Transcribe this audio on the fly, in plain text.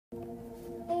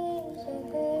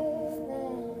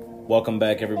Welcome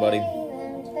back, everybody.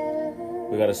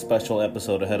 We got a special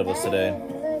episode ahead of us today.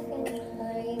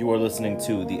 You are listening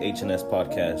to the HNS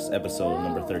Podcast, episode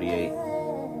number 38.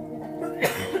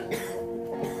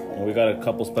 And we got a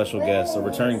couple special guests. A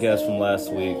returning guest from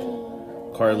last week.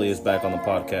 Carly is back on the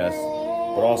podcast,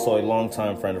 but also a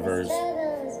longtime friend of hers.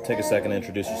 Take a second to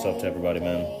introduce yourself to everybody,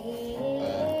 man.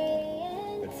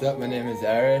 What's up? My name is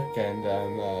Eric, and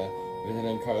I'm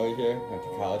visiting Carly here. Went to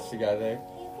college together.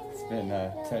 It's been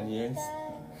 10 years.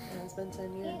 Yeah, it's been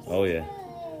 10 years. Oh, yeah.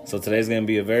 So today's going to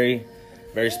be a very,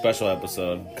 very special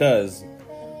episode because,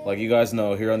 like you guys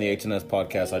know, here on the HNS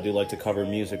Podcast, I do like to cover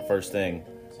music first thing.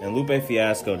 And Lupe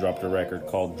Fiasco dropped a record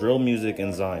called Drill Music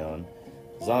in Zion.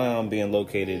 Zion being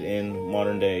located in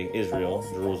modern-day Israel,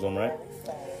 Jerusalem, right?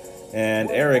 And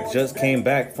Eric just came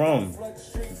back from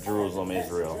Jerusalem,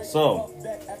 Israel. So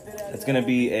it's going to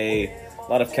be a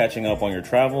lot of catching up on your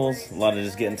travels, a lot of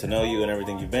just getting to know you and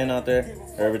everything you've been out there,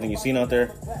 or everything you've seen out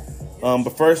there. But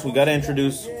first, we got to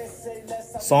introduce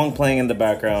song playing in the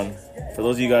background. For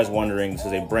those of you guys wondering, this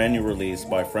is a brand new release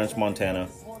by French Montana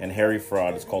and Harry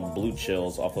Fraud. It's called Blue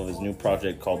Chills off of his new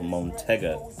project called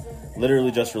Montega.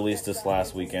 Literally just released this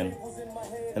last weekend.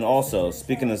 And also,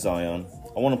 speaking of Zion,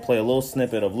 I want to play a little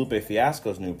snippet of Lupe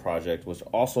Fiasco's new project, which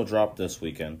also dropped this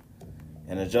weekend.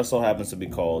 And it just so happens to be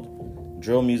called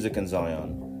Drill Music in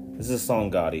Zion. This is a song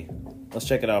Gotti. Let's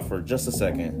check it out for just a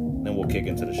second, then we'll kick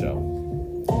into the show.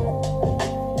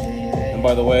 And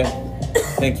by the way,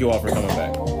 thank you all for coming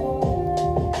back.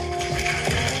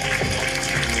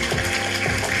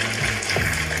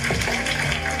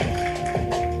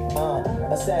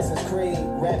 Assassin's Creed,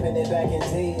 rapping it back in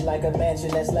D like a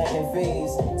mansion that's lacking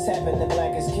fees. Tapping the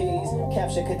blackest keys,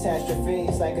 capture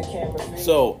catastrophes like a camera.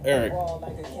 So, Eric,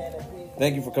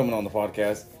 thank you for coming on the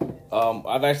podcast.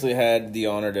 I've actually had the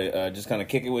honor to just kind of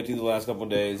kick it with you the last couple of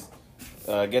days,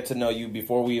 get to know you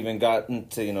before we even got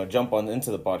into, jump on into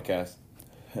the podcast.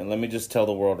 And let me just tell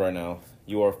the world right now,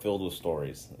 you are filled with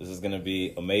stories. This is going to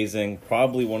be amazing.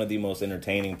 Probably one of the most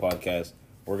entertaining podcasts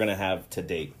we're going to have to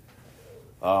date.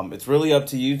 It's really up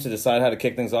to you to decide how to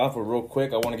kick things off, but real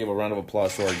quick, I want to give a round of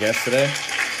applause to our guest today.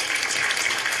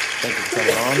 Thank you for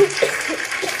coming on.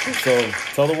 So,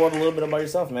 tell the world a little bit about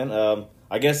yourself, man.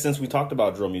 I guess since we talked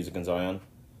about drill music in Zion,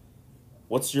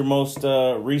 what's your most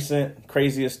recent,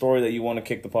 craziest story that you want to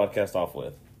kick the podcast off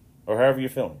with? Or however you're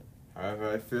feeling.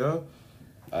 However I feel.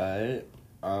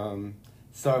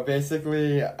 So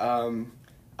basically,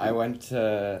 I went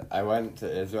to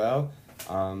Israel.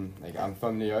 I'm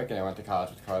from New York, and I went to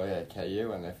college with Carly at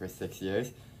KU, and there for 6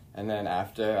 years. And then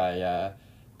after,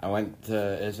 I went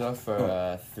to Israel for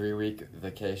a 3-week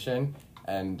vacation,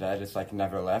 and I just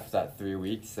never left. That 3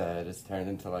 weeks just turned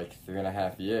into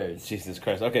 3.5 years. Jesus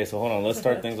Christ. Okay, so hold on. Let's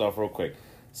start things off real quick.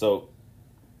 So,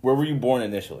 where were you born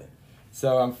initially?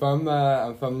 So I'm from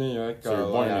New York, So you're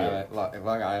born in New York.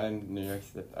 Long Island, New York,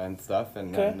 and stuff.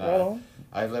 And Okay, then right on.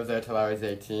 I lived there till I was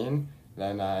 18.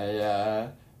 Then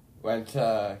I went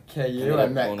to KU. Ended I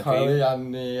up met going to Carly KU?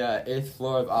 on the 8th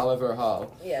floor of Oliver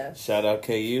Hall. Yeah. Shout out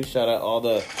KU. Shout out all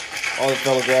the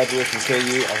fellow graduates from KU.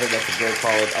 I heard that's a great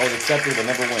college. I was accepted but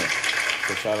never went.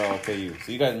 So shout out all KU.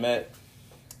 So you guys met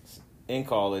in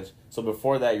college. So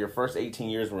before that, your first 18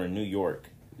 years were in New York.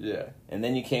 Yeah. And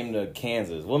then you came to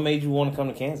Kansas. What made you want to come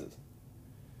to Kansas?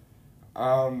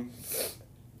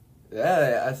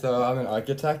 Yeah, so I'm an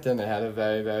architect, and they had a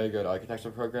very, very good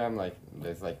architectural program.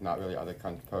 There's not really other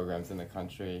programs in the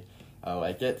country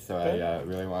like it, so Okay. I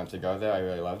really wanted to go there. I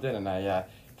really loved it, and I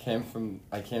came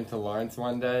to Lawrence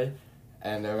one day,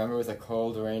 and I remember it was a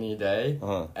cold, rainy day,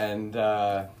 Uh-huh. and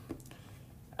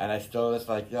I still just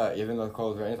even though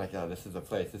cold, rainy, this is a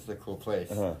place, this is a cool place.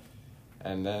 Uh-huh.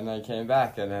 And then I came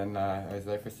back, and then I was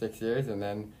there for 6 years, and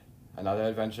then another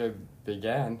adventure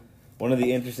began. One of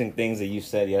the interesting things that you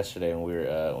said yesterday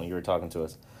when you were talking to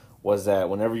us was that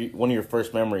one of your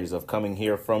first memories of coming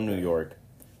here from New York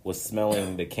was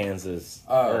smelling the Kansas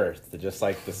earth, just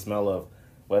like the smell of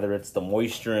whether it's the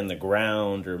moisture in the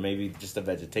ground or maybe just the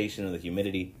vegetation or the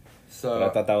humidity. So But I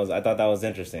thought that was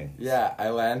interesting. yeah, I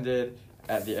landed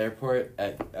at the airport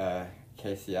at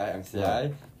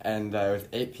MCI, and it was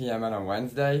 8 p.m. on a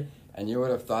Wednesday, and you would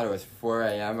have thought it was 4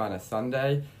 a.m. on a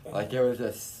Sunday. It was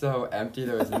just so empty,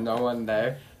 there was no one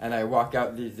there, and I walk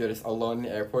out, you're just alone in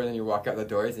the airport, and you walk out the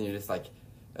doors, and you're just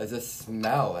there's this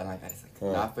smell, and I just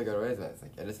not figured out what it is.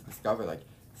 I just discovered,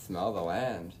 smell the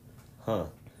land. Huh.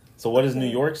 So what does New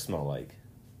York smell like?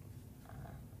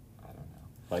 I don't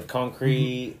know. Like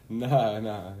concrete?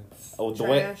 No. Oh, the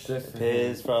way Trash.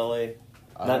 piss probably.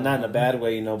 Not in a bad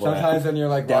way, but Sometimes when you're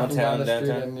walking down downtown, the street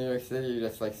downtown. in New York City, you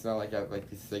just smell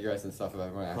these cigarettes and stuff of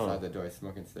everyone outside the door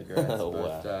smoking cigarettes.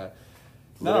 Wow.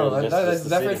 No, Literally no, just there's the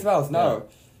different city. smells. No,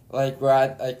 like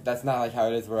where that's not like how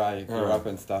it is where I grew Uh-huh. up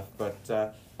and stuff. But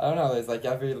I don't know. There's like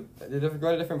you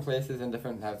go to different places and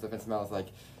have different smells. Like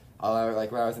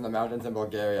like when I was in the mountains in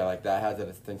Bulgaria, like that has a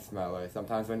distinct smell. Like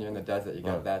sometimes when you're in the desert, you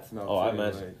get that smell. Oh, I too,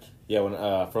 imagine. Like, Yeah, when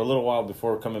for a little while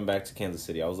before coming back to Kansas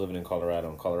City, I was living in Colorado,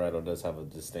 and Colorado does have a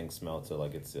distinct smell to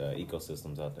like its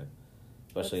ecosystems out there,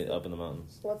 especially up in the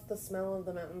mountains. What's the smell of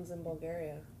the mountains in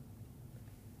Bulgaria?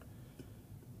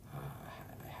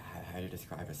 how do you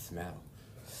describe a smell?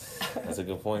 That's a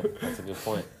good point. That's a good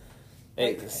point.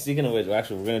 Hey, speaking of which,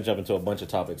 actually, we're gonna jump into a bunch of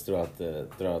topics throughout the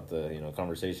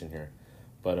conversation here.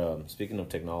 But speaking of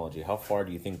technology, how far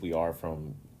do you think we are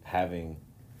from having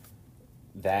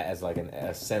that as like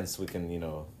a sense we can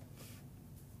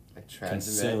Like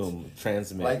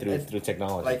transmit Like, through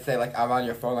technology? Like say like I'm on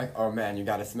your phone, like, oh man, you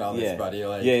gotta smell this, buddy.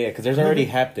 Like yeah, because there's already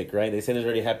haptic, right? They say there's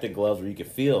already haptic gloves where you can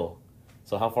feel.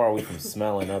 So how far are we from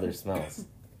smelling other smells?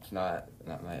 It's not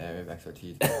my area of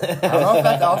expertise. I don't know if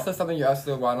that's also something you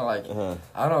also want to like. Uh-huh.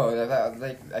 I don't know.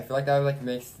 Like I feel like that would like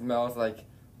make smells like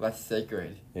less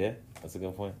sacred. Yeah, that's a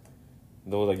good point.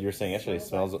 Though, like you were saying yesterday,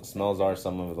 smells are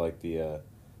some of like the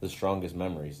strongest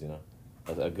memories.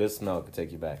 A good smell could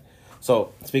take you back.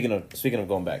 So speaking of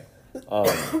going back,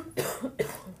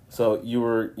 so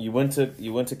you went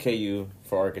to KU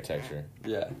for architecture.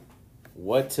 Yeah.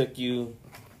 What took you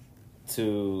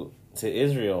to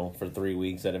Israel for 3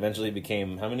 weeks? That eventually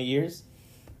became how many years?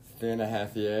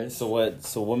 3.5 years. So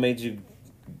what made you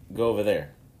go over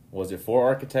there? Was it for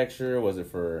architecture? Was it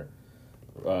for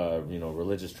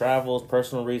religious travels,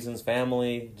 personal reasons,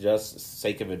 family, just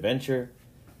sake of adventure?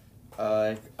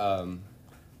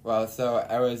 Well, so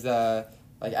I was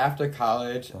like after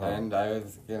college, Uh-huh. and I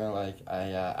was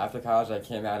after college I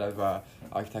came out of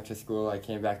architecture school. I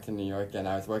came back to New York, and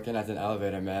I was working as an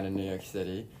elevator man in New York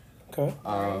City. Okay.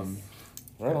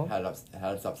 Right on.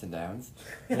 Had its ups and downs.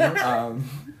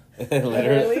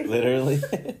 literally.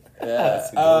 Yeah.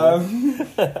 That's a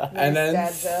good And then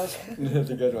Dad joke. that's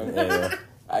a good one. Yeah.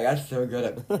 I got so good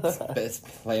at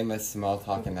plainless small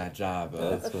talk in that job.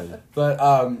 That's funny. But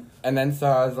and then so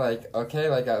I was like, okay,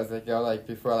 like I was like, like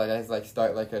before like I like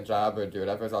start like a job or do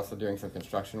whatever, I was also doing some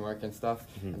construction work and stuff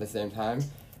at the same time,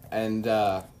 and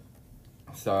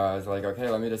so I was like, okay,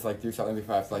 let me just like do something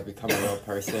before I have to like become a real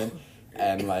person.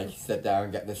 And like sit down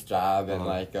and get this job and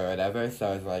like or whatever. So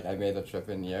I was like, I made a trip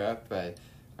in Europe. I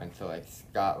went to like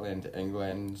Scotland,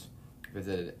 England,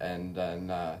 visited, and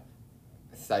then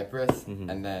Cyprus,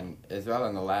 and then Israel.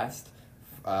 And the last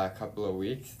couple of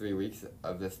weeks, 3 weeks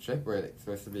of this trip, we're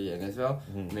supposed to be in Israel,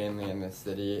 mainly in this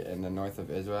city in the north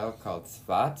of Israel called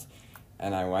Sfat.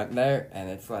 And I went there, and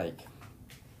it's like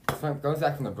it goes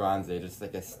back from the Bronze Age. It's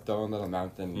like a stone little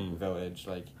mountain village,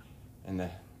 like in the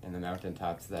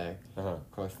mountaintops there,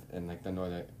 close in like the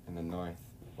north.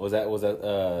 Was that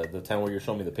the time where you're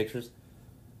showing me the pictures?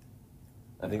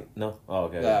 I think no. Oh,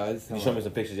 okay. Yeah, it was you showed me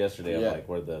some pictures yesterday of like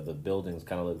where the buildings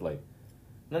kind of look like,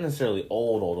 not necessarily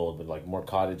old, but like more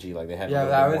cottagey. Like they had. Yeah,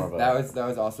 that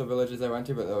was also villages I went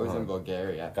to, but that was in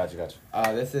Bulgaria. Gotcha.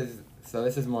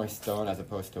 This is more stone as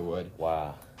opposed to wood.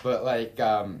 Wow. But like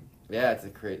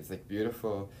it's like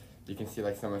beautiful. You can see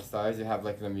like so much stars. You have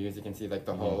like the muse. You can see like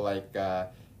the whole like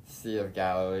Sea of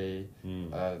Galilee,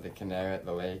 the Kinneret,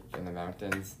 the lake, and the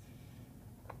mountains.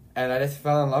 And I just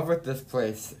fell in love with this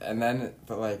place. And then,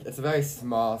 but like, it's a very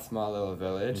small little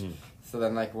village. So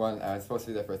then, like, I was supposed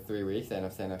to be there for 3 weeks. I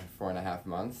ended up staying there for 4.5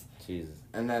 months. Jesus.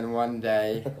 And then one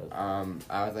day,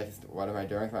 I was like, what am I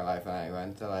doing with my life? And I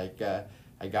went to like,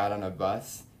 I got on a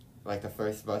bus, like the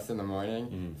first bus in the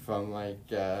morning from like,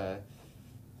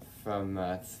 from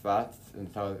Sfat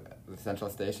until the central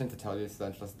station to Tel Aviv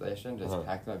Central Station. Just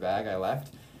packed my bag. I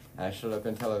left, and I showed up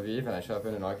in Tel Aviv, and I showed up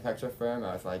in an architecture firm.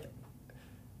 I was like,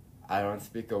 I don't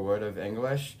speak a word of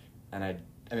English, and I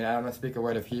don't speak a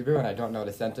word of Hebrew, and I don't know what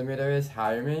a centimeter is.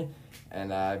 Hire me,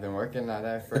 and I've been working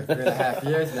there for 3.5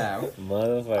 years now.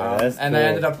 Motherfucker, that's and cool. I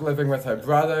ended up living with her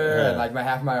brother, and like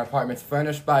half my apartment's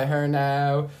furnished by her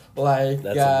now. Like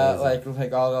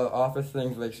like all the office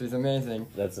things. Like she's amazing.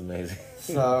 That's amazing.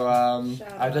 So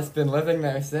I've just been living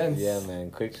there since. Yeah,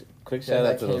 man. Quick shout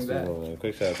out to those back. people, man.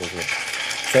 Quick shout out to those people.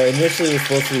 So initially it was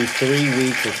supposed to be 3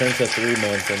 weeks, it turned to 3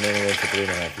 months, and then it went to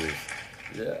 3.5 years.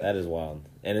 Yeah. That is wild.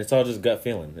 And it's all just gut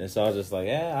feeling. It's all just like,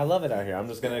 yeah, I love it out here. I'm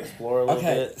just going to explore a little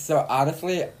bit. So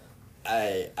honestly,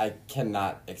 I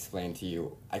cannot explain to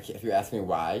you. If you ask me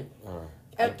why,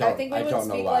 I think we would don't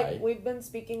know speak why. like we've been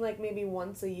speaking like maybe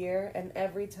once a year, and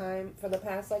every time for the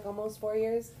past like almost 4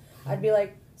 years, I'd be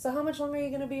like, so how much longer are you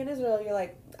going to be in Israel? You're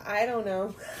like, I don't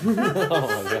know.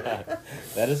 Oh my God.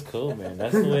 That is cool, man.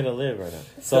 That's the way to live right now.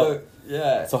 So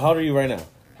yeah. So how old are you right now?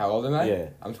 How old am I? Yeah.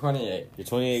 I'm 28. You're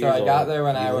 28 So years I old. got there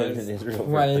when You I lived was in Israel for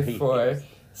 24. 3 years.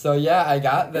 So yeah, I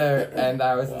got there and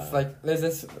I was Wow. just like, there's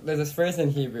this phrase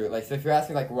in Hebrew. Like, so if you're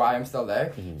asking like why I'm still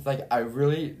there, Mhm. it's like I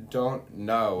really don't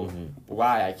know Mhm.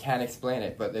 why. I can't explain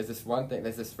it. But there's this one thing.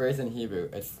 There's this phrase in Hebrew.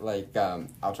 It's like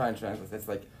I'll try and translate. It's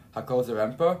like hakol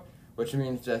zarempo, which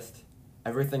means just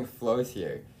everything flows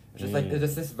here. It's just like there's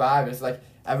just this vibe. It's like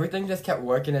everything just kept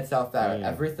working itself out. Mm.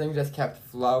 Everything just kept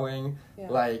flowing. Yeah.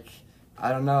 Like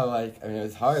I don't know. Like I mean, it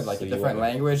was hard. Like So a you different are-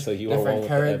 language, so you are one different with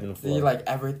the ebb and currency. flow. Like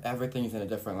everything's in a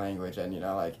different language, and you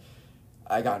know, like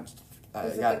I got.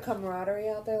 Is it the camaraderie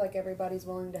out there? Like everybody's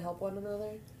willing to help one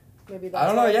another? Maybe that's I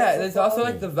don't know. why it Yeah, makes it there's flow? also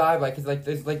like the vibe, like it's like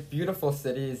there's like beautiful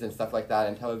cities and stuff like that,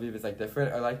 and Tel Aviv is like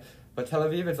different, or like, but Tel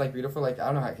Aviv is like beautiful. Like I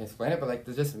don't know how I can explain it, but like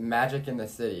there's just magic in the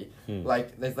city. Hmm.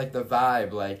 Like there's like the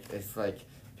vibe, like it's like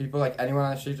people like anyone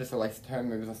on the street just will like turn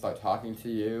moves and start talking to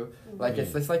you. Like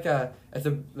it's just like it's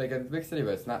a big city,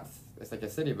 but it's not. It's like a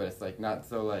city, but it's like not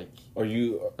so like. Are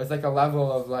you It's like a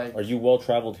level of like. are you well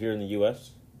traveled here in the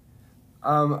U.S.?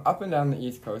 Up and down the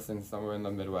East Coast and somewhere in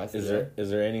the Midwest. Is yeah.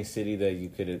 there any city that you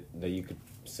could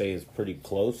say is pretty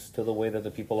close to the way that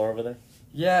the people are over there?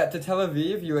 Yeah, to Tel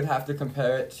Aviv, you would have to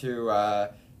compare it to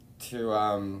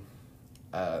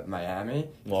Miami.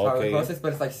 It's Well, probably okay. the closest,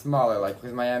 but it's like smaller. Like,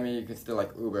 because Miami, you could still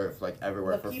like Uber like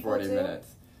everywhere The for people 40 too? minutes.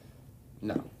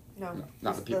 No, No,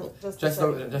 not the people. just Just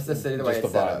the city, the way Just the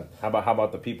it's set vibe. up. How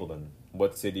about the people then?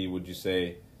 What city would you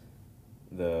say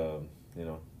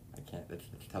I can't. It's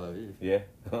Tel Aviv. Yeah.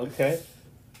 Okay.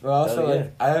 But also, Hell yeah.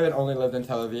 like, I haven't only lived in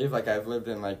Tel Aviv. Like, I've lived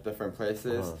in like different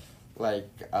places. Uh-huh. Like,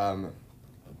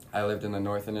 I lived in the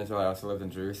north in Israel. I also lived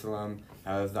in Jerusalem.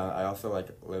 I also like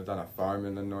lived on a farm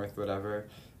in the north, whatever,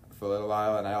 for a little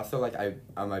while. And I also like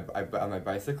on my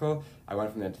bicycle, I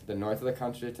went from the north of the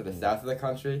country to the south of the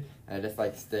country, and I just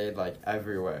like stayed like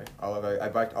everywhere, all over. I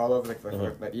biked all over like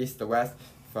the east to west,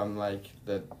 from like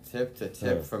the tip to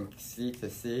tip, from sea to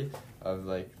sea, of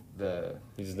like the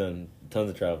You just done tons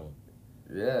of travel.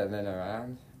 and then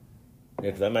around. Yeah,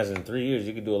 because I imagine in 3 years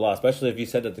you could do a lot. Especially if you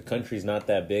said that the country's not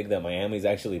that big, that Miami's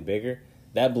actually bigger.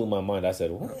 That blew my mind. I said,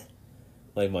 what?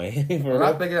 Like Miami? For Well, real?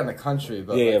 not bigger than the country,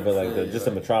 but Yeah, like but the like city, just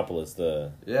the like- metropolis.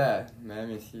 The Yeah,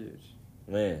 Miami's huge.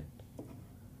 man.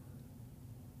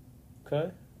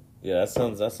 Okay. Yeah, that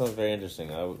sounds very interesting.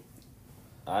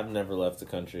 I've never left the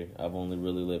country. I've only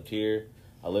really lived here.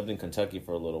 I lived in Kentucky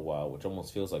for a little while, which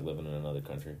almost feels like living in another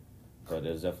country, but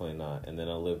it's definitely not. And then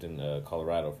I lived in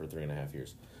Colorado for 3.5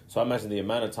 years. So I imagine the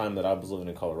amount of time that I was living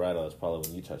in Colorado is probably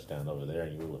when you touched down over there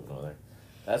and you were living over there.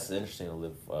 That's interesting to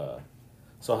live.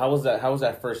 So how was that? How was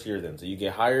that first year then? So you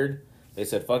get hired. They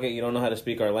said, "Fuck it, you don't know how to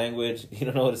speak our language. You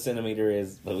don't know what a centimeter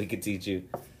is, but we could teach you."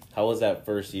 How was that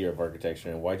first year of architecture,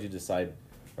 and why'd you decide,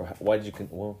 or why'd you?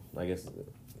 Well, I guess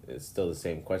it's still the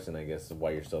same question. I guess of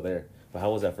why you're still there. But how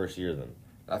was that first year then?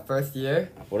 That first year,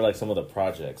 What are like some of the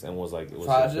projects, and was it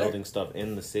Project? building stuff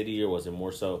in the city, or was it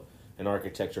more so an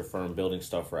architecture firm building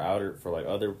stuff for like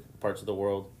other parts of the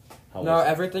world? How no, was it?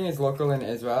 everything is local in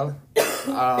Israel.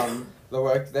 The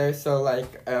work there, so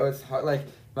like it was hard. Like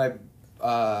my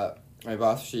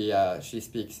boss, she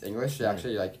speaks English. She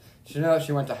actually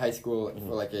she went to high school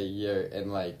for like a year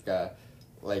in like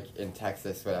in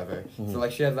Texas, whatever. So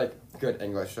like she had like good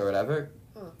English or whatever,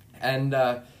 and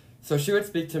so she would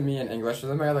speak to me in English.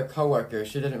 And then my other coworker,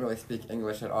 she didn't really speak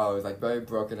English at all. It was like very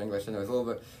broken English, and it was a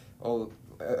little bit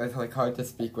it was like hard to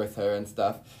speak with her and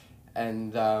stuff,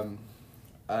 and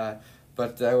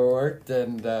but I worked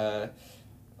and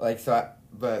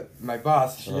but my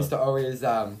boss, she used to always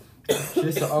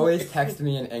text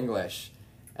me in English,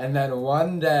 and then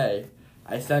one day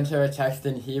I sent her a text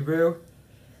in Hebrew,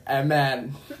 and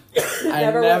man, I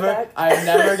Never went back?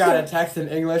 never got a text in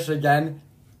English again,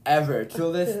 ever.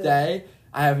 Till this day,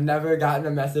 I have never gotten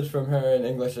a message from her in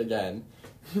English again.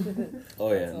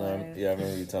 Oh yeah, That's no, hilarious. yeah, I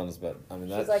remember you telling us about. I mean,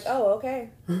 that's She's like, "Oh, okay,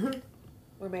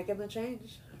 we're making the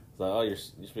change." It's like, oh, you're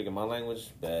speaking my language?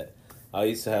 Bet. I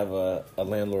used to have a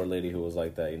landlord lady who was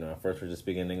like that. You know, at first we were just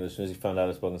speaking English. As soon as he found out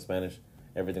I spoke in Spanish,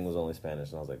 everything was only Spanish.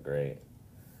 And I was like, great.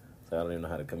 So I don't even know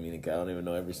how to communicate. I don't even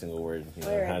know every single word,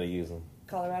 Where? how to use them.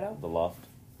 Colorado, The loft.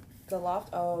 the loft.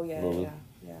 Oh yeah, Lulu.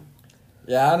 yeah.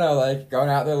 Yeah, I know, like, going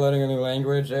out there learning a new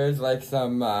language, there's, like,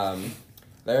 some, I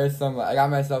got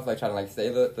myself, like, trying to, like,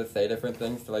 say different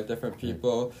things to, like, different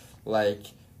people, like,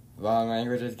 wrong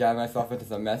languages, got myself into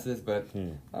some messes, but,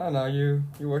 I don't know, you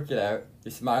work it out. You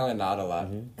smile and nod a lot. I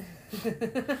mean,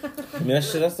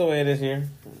 that's the way it is here.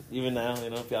 Even now, I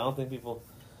don't think people...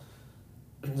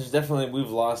 There's definitely... We've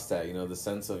lost that, the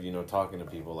sense of, talking to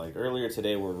people. Like, earlier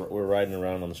today, we're riding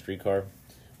around on the streetcar,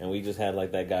 and we just had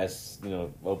like that guy,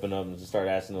 open up and just start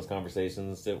asking those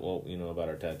conversations, about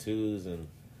our tattoos and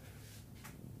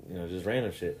just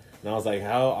random shit. And I was like,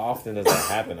 how often does that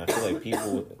happen? I feel like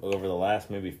people over the last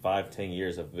maybe 5-10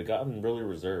 years have gotten really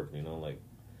reserved. I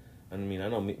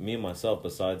know me and myself,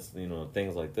 besides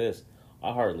things like this,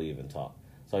 I hardly even talk.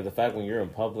 So like the fact when you're in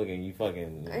public and you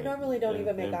fucking, I normally don't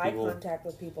even make eye people contact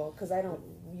with people because I don't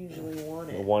usually want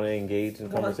it. want to engage in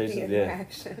conversations. Yeah.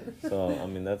 So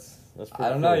that's pretty I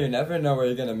don't know. cool. You never know where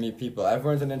you're gonna meet people.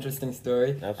 Everyone's an interesting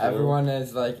story.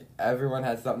 Absolutely. Everyone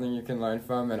has something you can learn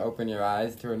from and open your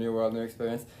eyes to a new world, new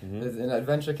experience. Mm-hmm. An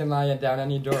adventure can lie down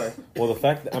any door. Well, the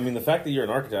fact that you're an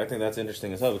architect, I think that's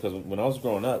interesting as hell, because when I was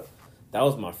growing up, that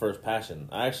was my first passion.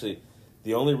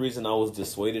 The only reason I was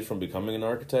dissuaded from becoming an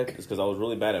architect is because I was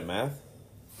really bad at math.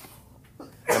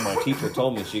 And my teacher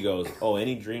told me, she goes, "Oh,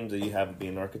 any dreams that you have of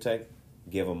being an architect,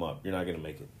 give them up. You're not going to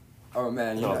make it." Oh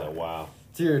man, And I was like, wow.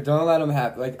 Dude, don't let them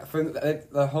happen. Like for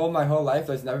my whole life,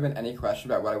 there's never been any question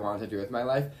about what I wanted to do with my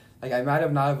life. Like I might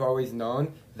have not have always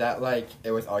known that like it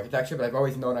was architecture, but I've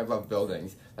always known I love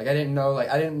buildings. Like I didn't know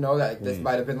that this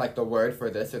might have been like the word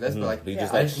for this or this, but like you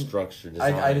just like structure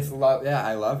design. I just love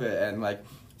I love it, and like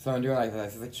so I'm doing like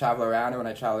this, like travel around, and when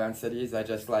I travel around cities, I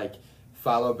just like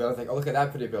follow buildings, like, oh, look at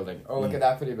that pretty building. Oh, look at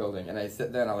that pretty building. And I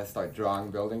sit there and I'll just start drawing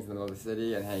buildings in the middle of the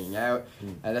city and hanging out.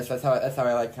 And that's how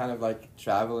I like kind of like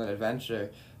travel and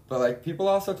adventure. But like people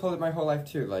also told it my whole life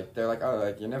too. Like they're like, oh,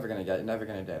 like you're never gonna get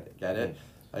it.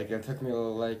 Like it took me a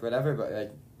little like whatever, but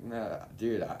like, nah,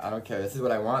 dude, I don't care. This is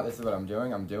what I want. This is what I'm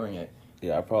doing. I'm doing it.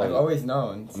 Yeah, I've always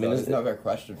known. So it's never a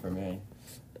question for me.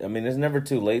 It's never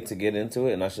too late to get into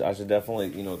it, and I should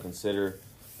definitely consider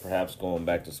perhaps going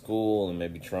back to school and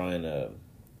maybe trying to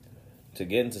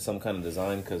get into some kind of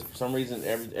design, because for some reason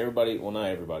everybody, well, not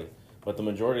everybody, but the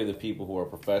majority of the people who are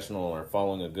professional and are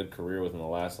following a good career within the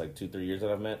last like 2-3 years that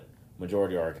I've met,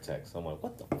 majority are architects. So I'm like,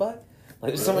 what the fuck?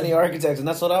 Like there's so many architects, and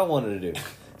that's what I wanted to do.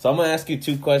 So I'm gonna ask you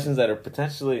 2 questions that are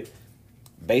potentially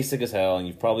basic as hell, and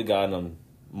you've probably gotten them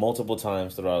multiple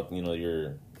times throughout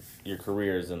your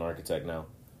career as an architect now.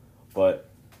 But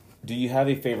do you have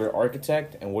a favorite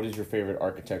architect, and what is your favorite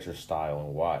architecture style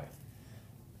and why?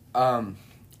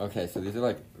 Okay, so these are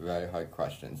like very hard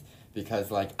questions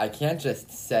because like I can't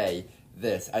just say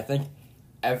this. I think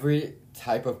every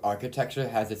type of architecture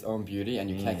has its own beauty, and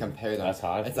you can't compare them. That's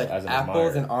how I It's feel like as an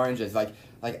apples admirer. and oranges. Like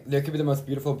there could be the most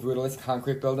beautiful brutalist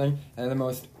concrete building and the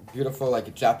most beautiful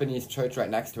like Japanese church right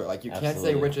next to it. Like you can't say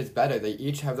Absolutely. which is better. They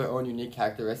each have their own unique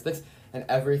characteristics, and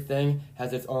everything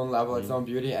has its own level, its own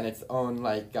beauty, and its own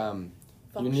like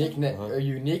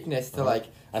uniqueness to like.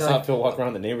 That's to, how like, I feel walking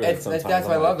around the neighborhood sometimes. That's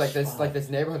why I I'm love like this fuck. this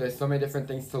neighborhood. There's so many different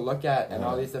things to look at and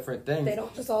all these different things. They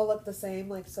don't just all look the same,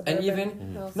 like suburban And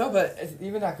even houses. no, but it's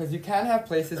even that because you can have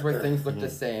places where things look the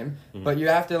same, but you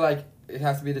have to like it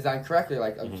has to be designed correctly.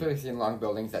 Like I'm sure you've seen long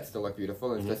buildings that still look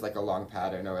beautiful. It's just like a long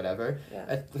pattern or whatever.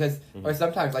 Yeah. Because or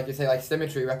sometimes like you say like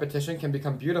symmetry, repetition can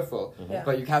become beautiful, Yeah.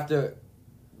 but you have to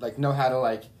like know how to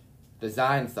like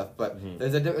design stuff. But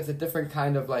it's a different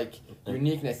kind of like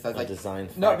uniqueness. That's like design.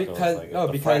 no fractals, because like, no if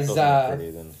the because fractal's not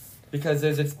pretty, then because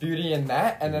there's this beauty in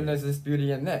that, and then there's this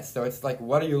beauty in this. So it's like,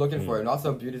 what are you looking for? And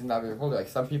also, beauty is not very holder. Like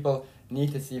some people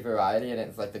need to see variety, and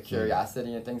it's like the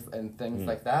curiosity and things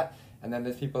like that. And then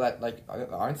there's people that like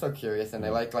aren't so curious, and they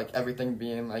like everything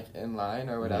being like in line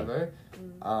or whatever.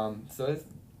 So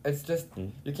it's just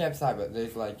you can't decide. But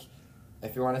there's like,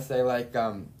 if you want to say like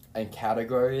in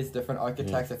categories, different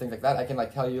architects or things like that, I can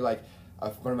like tell you like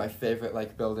one of my favorite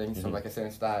like buildings from like a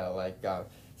certain style, like.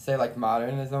 Say like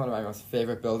modernism, one of my most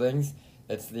favorite buildings.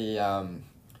 It's the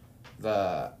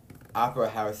Opera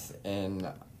House in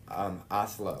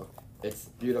Oslo. It's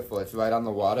beautiful. It's right on the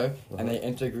water, and they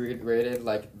integrated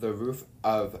like the roof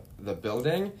of the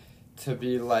building to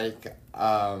be like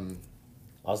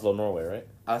Oslo, Norway, right?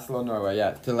 Oslo, Norway,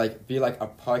 yeah, to like be like a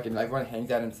park, and everyone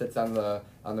hangs out and sits on the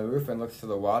roof and looks to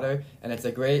the water, and it's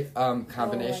a great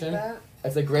combination. Oh, like that?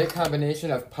 It's a great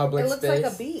combination of public It looks space.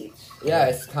 like a beach. Yeah,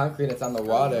 it's concrete. It's on the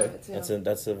water.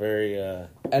 That's a very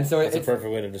And so that's it's a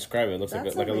perfect way to describe it. It looks like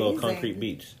That's a little amazing. concrete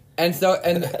beach. And so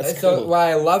That's so cool.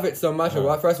 why I love it so much.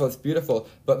 Well, first of all, it's beautiful,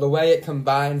 but the way it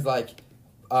combines like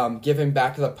giving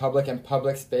back to the public and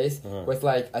public space with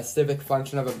like a civic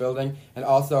function of a building, and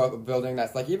also a building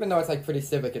that's like, even though it's like pretty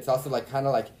civic, it's also like kind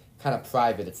of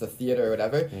private. It's a theater or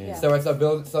whatever. Yeah. So it's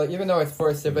so even though it's for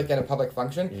a civic and a public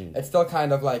function, it's still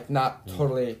kind of like not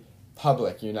totally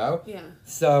public, you know? Yeah.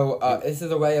 So this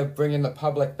is a way of bringing the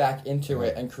public back into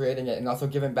it and creating it, and also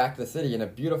giving back to the city in a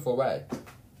beautiful way.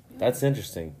 That's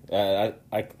interesting. I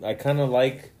kind of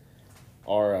like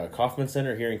our Kaufman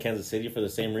Center here in Kansas City for the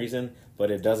same reason,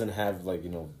 but it doesn't have like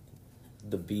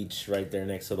the beach right there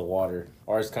next to the water.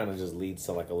 Ours kind of just leads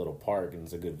to like a little park, and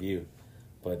it's a good view.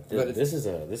 But this is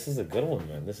a good one,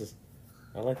 man.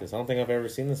 I like this. I don't think I've ever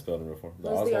seen this building before. The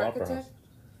Who's Oslo the Opera House.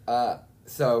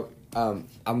 architect?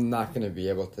 I'm not gonna be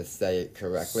able to say it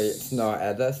correctly.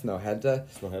 Snøhetta. Snøhetta?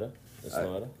 It's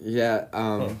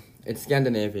Snøhetta? It's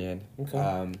Scandinavian.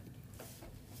 Okay.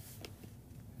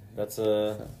 That's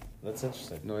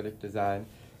interesting. Nordic design.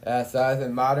 Yeah, so as a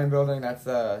modern building, that's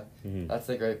a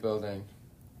great building.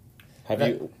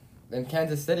 In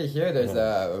Kansas City here, there's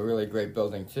a really great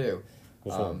building too.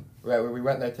 Right, we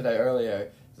went there today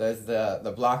earlier. There's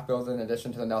the Block building in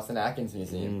addition to the Nelson Atkins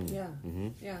Museum. Yeah.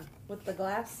 Yeah. With the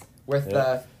glass.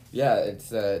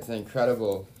 It's an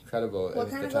incredible. What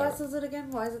kind of glass is it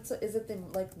again? Why is it is it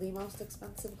the most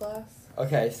expensive glass?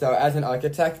 Okay, so as an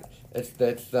architect,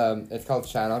 it's called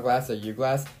channel glass or U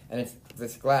glass, and it's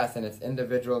this glass and it's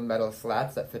individual metal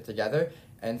slats that fit together,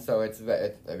 and so it's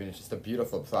just a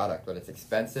beautiful product, but it's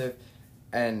expensive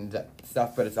and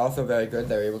stuff, but it's also very good.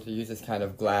 They're able to use this kind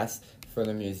of glass for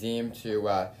the museum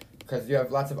to because you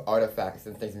have lots of artifacts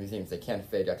and things in museums, they can't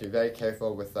fade. You have to be very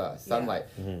careful with sunlight.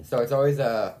 Yeah. Mm-hmm. So it's always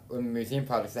in museum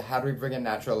projects, how do we bring in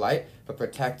natural light but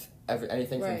protect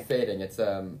anything from fading? It's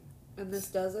And this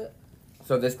does it?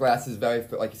 So this glass is very,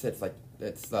 like you said, it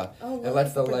lets the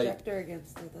light projector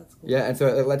against it. That's cool. Yeah, and so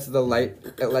it lets the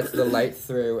light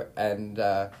through, and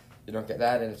you don't get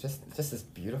that, and it's just this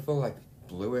beautiful like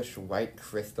bluish white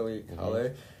crystally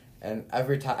color. And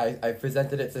every time I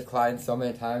presented it to clients so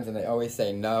many times, and they always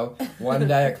say no. One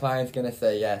day a client's gonna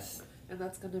say yes. And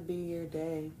that's gonna be your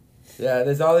day. Yeah,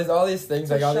 there's all these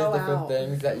things, like all these different out.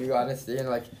 things that you want to see, and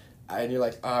and you're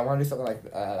like, oh, I want to do something like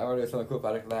that. I want to do something cool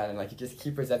about that, and you just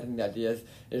keep presenting the ideas.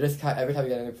 You just every time you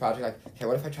get a new project, like, okay,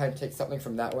 what if I try to take something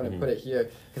from that one and put it here?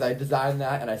 Because I designed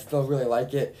that and I still really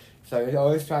like it. So you're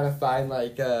always trying to find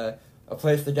a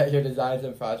place to get your designs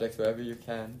and projects wherever you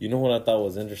can. You know what I thought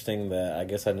was interesting that I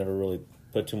guess I never really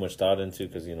put too much thought into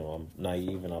because, I'm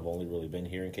naive and I've only really been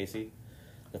here in KC.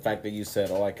 The fact that you said,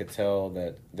 I could tell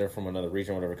that they're from another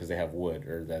region or whatever because they have wood,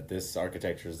 or that this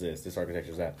architecture is this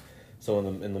architecture is that. So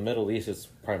in the Middle East, it's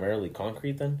primarily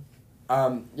concrete then?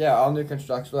 Yeah, all new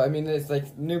construction. I mean, there's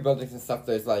new buildings and stuff.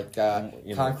 There's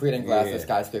concrete and glass and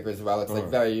skyscrapers as well. It's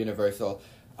very universal.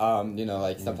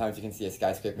 Sometimes you can see a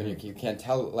skyscraper and you can't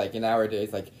tell, in our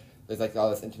days, there's all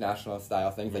this international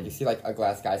style things. You see a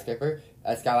glass skyscraper,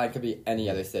 a skyline could be any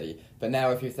other city. But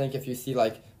now if you see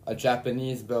a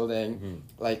Japanese building,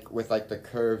 with the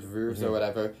curved roofs or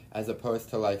whatever, as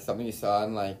opposed to something you saw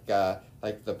in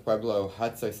the Pueblo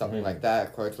huts or something like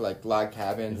that, or to log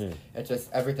cabins. It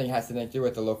just, everything has to do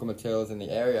with the local materials in the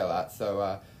area a lot.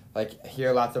 So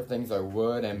here lots of things are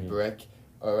wood and brick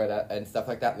and stuff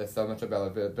like that. There's so much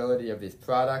availability of these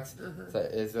products. So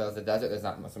Israel's a desert, there's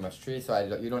not so much trees, so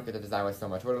you don't get to design with so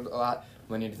much wood a lot.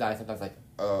 When you design, sometimes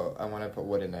I want to put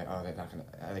wood in there. Oh,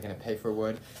 are they gonna pay for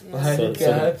wood?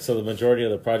 Yeah. So the majority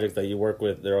of the projects that you work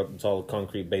with, it's all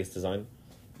concrete based design?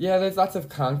 Yeah, there's lots of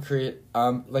concrete.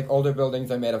 Older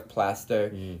buildings are made of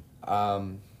plaster.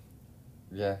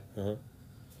 Yeah.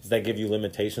 Does that give you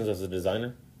limitations as a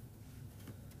designer?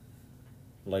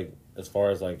 As far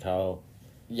as how...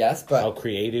 Yes, but... How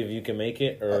creative you can make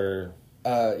it, or...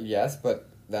 Yes, but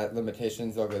that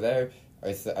limitations over there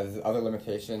are other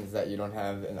limitations that you don't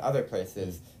have in other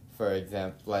places. For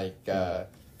example,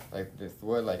 this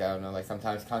wood, I don't know,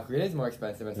 sometimes concrete is more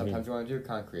expensive and sometimes you want to do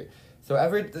concrete. So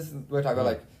we're talking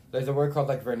about there's a word called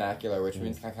vernacular, which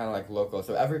means kind of local.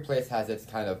 So every place has its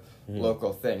kind of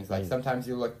local things. Sometimes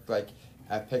you look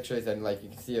at pictures and you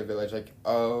can see a village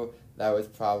that was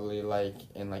probably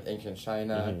in ancient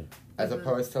China, as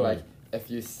opposed to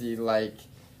if you see a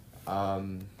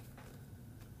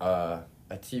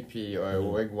teepee or a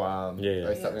wigwam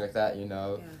or something like that,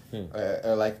 or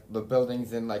the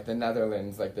buildings in the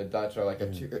Netherlands, the Dutch, or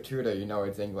a Tudor,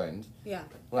 it's England. Yeah.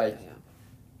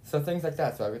 So things like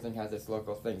that. So everything has its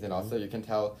local things, and also you can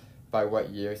tell by what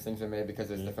years things were made because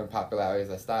there's different popularities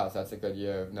of style. So that's a good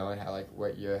year of knowing how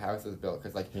what year a house was built,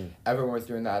 because everyone was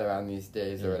doing that around these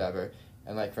days or whatever.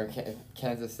 And from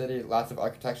Kansas City, lots of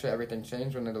architecture, everything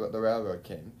changed when the railroad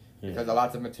came. Because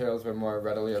lots of materials were more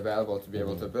readily available to be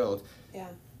able to build. Yeah.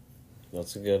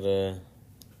 That's a good...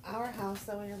 Our house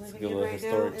that we're living in right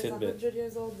now is 100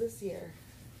 years old this year.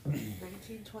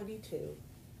 1922.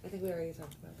 I think we already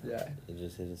talked about that. Yeah. It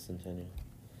just hit a centennial.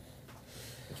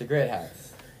 It's a great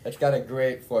house. It's got a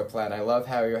great floor plan. I love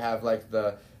how you have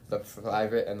the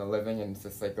private and the living, and it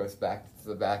just goes back to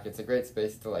the back. It's a great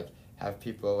space to have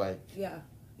people be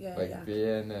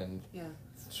in, and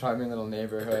it's a charming little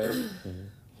neighborhood.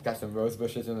 Got some rose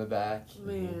bushes in the back.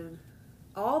 Man.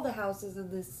 all the houses in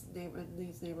these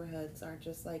neighborhoods are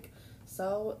just like,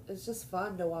 so it's just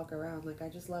fun to walk around. Like I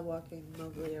just love walking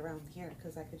mostly around here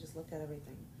because I could just look at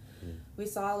everything. We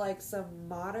saw like some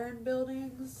modern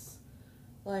buildings,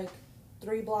 like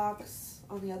 3 blocks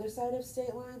on the other side of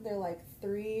State Line. They're like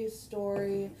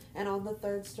 3-story, and on the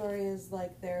 3rd story is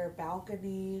like their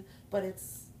balcony. But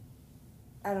it's,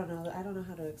 I don't know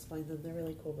how to explain them. They're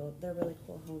really cool. They're really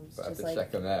cool homes. We'll have Just to like,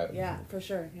 check them out. yeah, for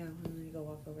sure. Yeah, when you go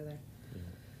walk over there.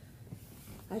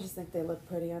 I just think they look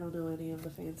pretty. I don't know any of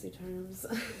the fancy terms.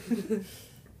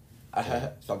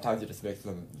 Sometimes you just make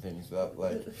some things up,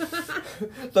 like.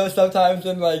 So sometimes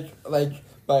in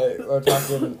or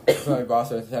talking to my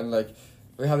boss or something, like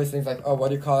we have these things like, oh, what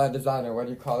do you call that design, or what do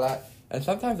you call that? And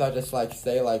sometimes I just like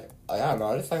say like, I don't know.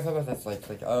 I just like sometimes that's like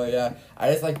oh yeah. I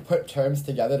just like put terms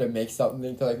together to make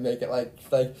something to like make it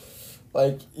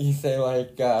like you say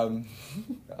like I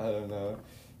don't know.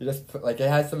 You just put like it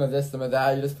has some of this, some of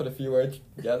that. You just put a few words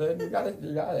together and you got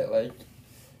it. Like.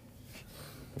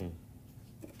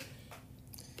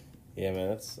 Yeah, man,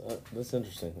 that's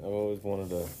interesting. I've always wanted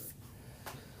to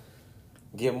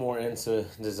get more into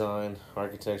design,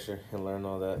 architecture, and learn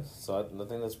all that. So I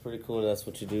think that's pretty cool. That's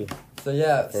what you do So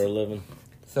yeah. for a living.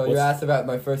 So you asked about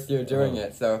my first year doing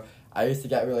it. So I used to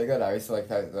get really good. I used to when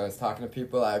I was talking to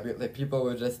people, people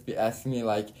would just be asking me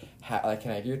like, can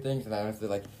I do things? And I was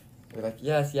like,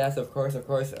 yes, of course,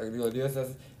 we'll do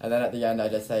this. And then at the end, I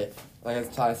just say, like I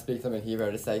was trying to speak to them in Hebrew,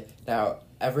 I just say, now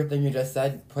everything you just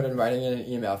said, put in writing in an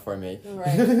email for me.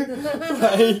 Right.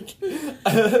 like,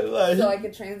 so I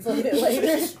could translate it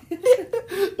later.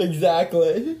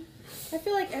 Exactly. I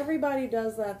feel like everybody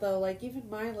does that though. Like even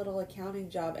my little accounting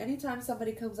job. Anytime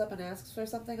somebody comes up and asks for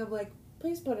something, I'm like,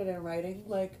 please put it in writing.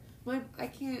 Like I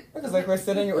can't. Because like we're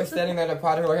sitting at a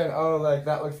project, we're going, oh, like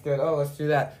that looks good. Oh, let's do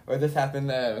that. Or this happened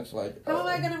there. And it's like, how am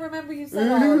I gonna remember you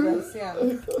said all of this? Yeah.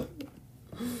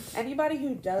 Anybody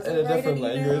who doesn't in a write different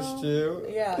an email, language too.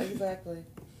 Yeah, exactly.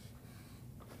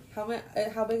 How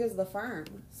big is the firm?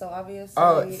 So obviously,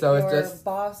 so your it's just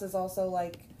boss is also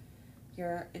like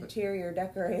your interior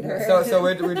decorator. So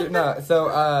we do no.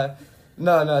 So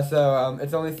no. So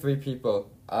it's only 3 people.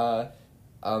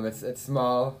 It's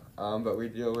small. But we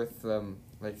deal with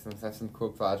like some cool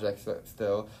projects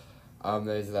still.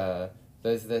 There's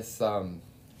this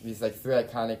these like 3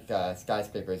 iconic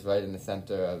skyscrapers right in the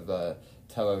center of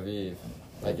Tel Aviv.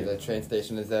 Like the train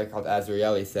station is there called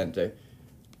Azrieli Center.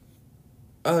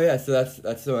 Oh yeah, so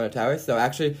that's the one at tower. So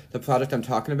actually, the project I'm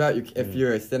talking about, if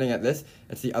you're sitting at this,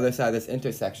 it's the other side of this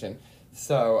intersection.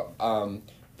 So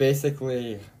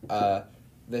basically,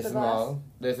 this mall,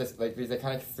 there's this like these are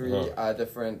kind of 3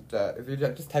 different. If you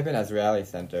just type in Azrieli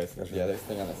Center, it's the other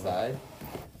thing on the side.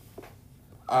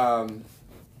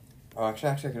 Actually,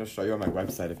 I can show you on my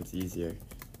website if it's easier.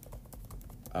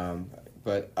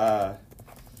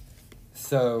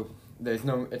 So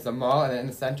it's a mall, and in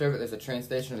the center of it there's a train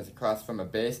station. It's across from a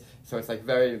base, so it's like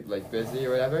very like busy or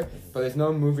whatever. But there's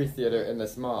no movie theater in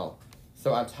this mall.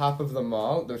 So on top of the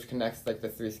mall, which connects like the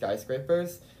 3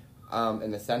 skyscrapers,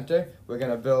 in the center, we're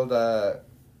building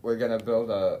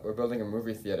a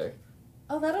movie theater.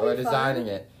 Oh, that'll be fun. We're designing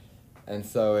it, and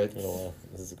so it's. Oh wow,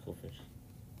 this is a cool picture.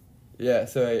 Yeah,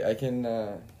 so I can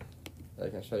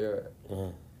show you.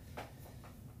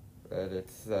 But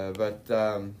it's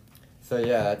so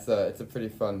yeah, it's a pretty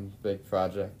fun big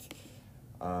project.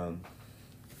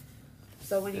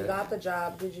 So when you got the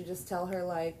job, did you just tell her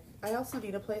like, I also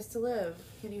need a place to live.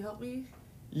 Can you help me?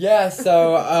 Yeah,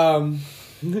 so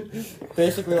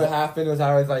basically what happened was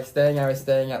I was staying at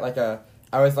staying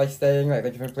like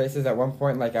different places at one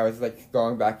point. Like I was like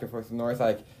going back and forth to north.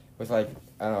 Like was like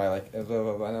I don't know. I like and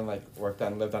then like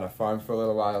lived on a farm for a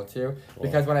little while too. Wow.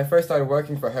 Because when I first started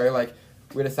working for her, like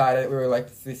we said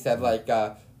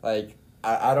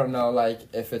I don't know like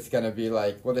if it's gonna be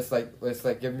like we'll just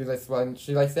give me this one.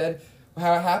 She like said.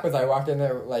 How it happened, I walked in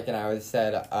there like and I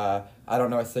said, I don't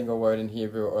know a single word in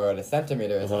Hebrew or a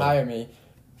centimeter. Just hire me.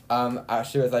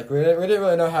 She was like, we didn't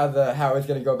really know how it was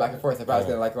gonna go back and forth. If I was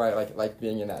gonna like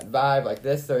being in that vibe like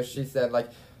this. So she said like,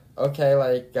 okay,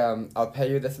 like I'll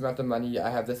pay you this amount of money. I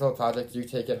have this little project. You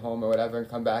take it home or whatever and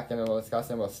come back and then we'll discuss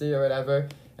and we'll see or whatever.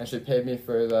 And she paid me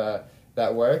for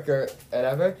that work or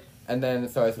whatever. And then,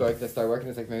 so I started working,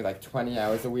 it's like maybe like 20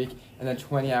 hours a week. And then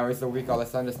 20 hours a week, all of a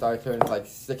sudden it started turning like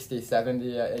 60,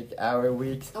 70 hour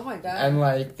weeks. Oh my God. And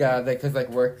like, because like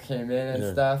work came in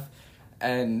and stuff.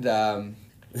 And then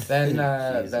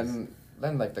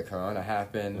like the corona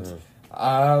happened.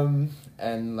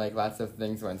 And like lots of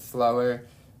things went slower.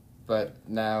 But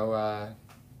now,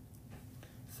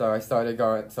 so I started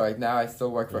going, so like now I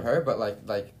still work for her, but like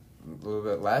a little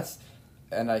bit less.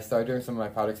 and I started doing some of my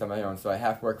projects on my own. So I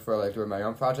half work for like doing my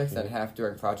own projects and half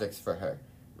doing projects for her.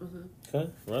 Okay,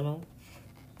 right on.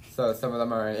 So some of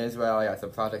them are in Israel. I got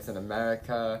some projects in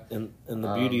America. And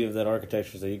the beauty of that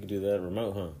architecture is that you can do that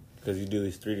remote, huh? Because you do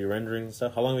these 3D renderings and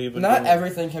stuff. How long have you been Not doing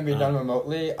everything can be done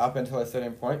remotely up until a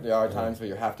certain point. There are times where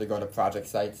you have to go to project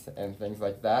sites and things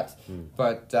like that.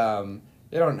 But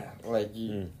you don't, like,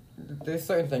 there's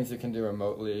certain things you can do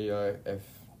remotely, or if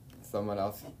someone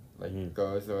else, like,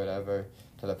 goes or whatever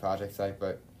to the project site.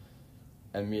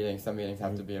 Some meetings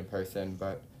have to be in person.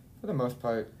 But for the most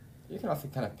part, you can also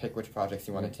kind of pick which projects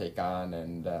you want to take on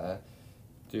and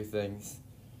do things.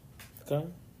 Okay.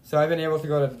 So I've been able to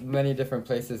go to many different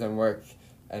places and work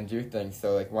and do things.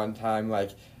 So like one time,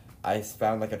 like I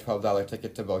found like a $12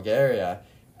 ticket to Bulgaria,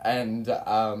 and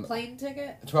Plane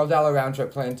ticket? $12 round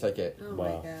trip plane ticket Oh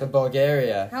Wow. my to god.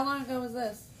 Bulgaria. How long ago was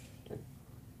this?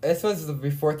 This was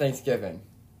before Thanksgiving,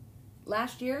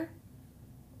 Last year?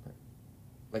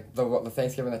 like the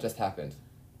Thanksgiving that just happened.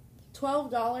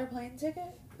 $12 plane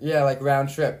ticket? Yeah, like round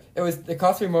trip. It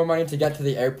cost me more money to get to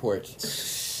the airport.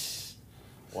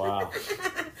 Wow.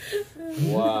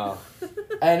 Wow.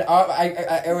 And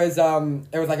it was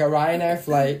like a Ryanair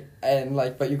flight, and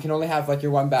like, but you can only have like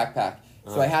your one backpack.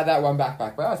 So I had that one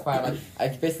backpack, but I was fine. Like, I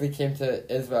basically came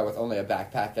to Israel with only a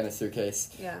backpack and a suitcase,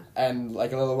 Yeah. and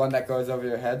like a little one that goes over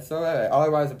your head. So all I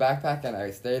wanted was a backpack, and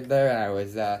I stayed there, and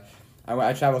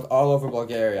I traveled all over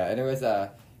Bulgaria, and it was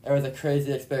a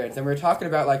crazy experience. And we were talking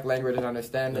about like language and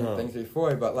understanding things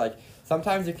before, but like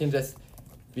sometimes you can just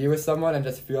be with someone and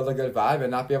just feel the good vibe and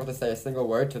not be able to say a single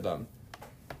word to them.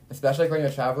 Especially when you're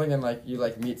traveling and like you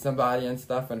like meet somebody and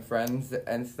stuff and friends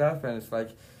and stuff, and it's like,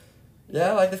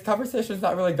 yeah, like this conversation's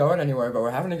not really going anywhere, but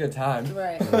we're having a good time.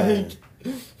 Right. Like,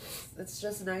 It's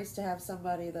just nice to have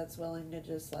somebody that's willing to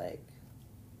just like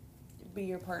be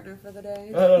your partner for the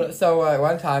day. so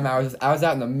one time I was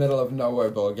out in the middle of nowhere,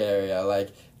 Bulgaria,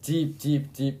 like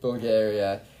deep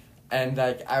Bulgaria, and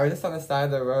like I was just on the side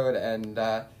of the road, and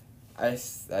there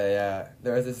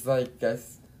was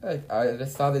this I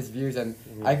just saw these views, and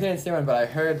I couldn't see one, but I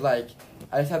heard like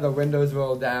I just had the windows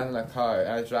rolled down in the car, and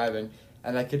I was driving,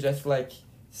 and I could just like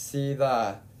see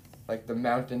the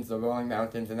mountains, the rolling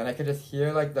mountains, and then I could just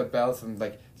hear like the bells from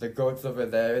like the goats over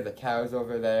there, the cows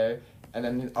over there, and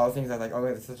then all the things I was like, oh,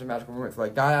 this is such a magical moment. So I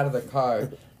got out of the car,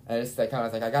 and I just like kind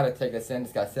of was like, I gotta take this in,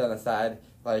 just gotta sit on the side,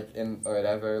 like in or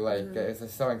whatever, like it's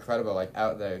just so incredible, like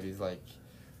out there, these like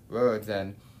roads,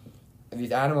 and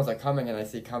these animals are coming, and I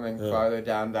see coming farther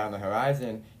down the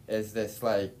horizon is this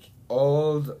like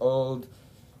old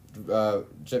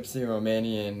gypsy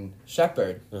Romanian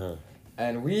shepherd.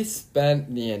 And we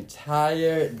spent the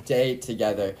entire day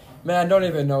together. Man, I don't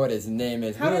even know what his name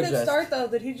is. How did it start though?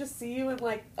 Did he just see you and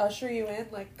like usher you in?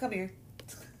 Like, come here.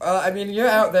 I mean, you're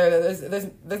out there.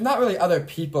 There's not really other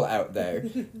people out there.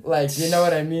 Like, you know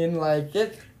what I mean? Like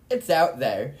it's out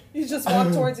there. You just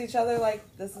walk towards each other like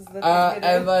this is the thing to do.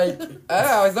 And like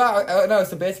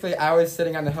so basically I was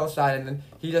sitting on the hillside, and then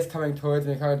he just coming towards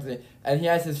me, and he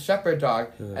has his shepherd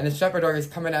dog, and his shepherd dog is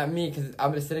coming at me because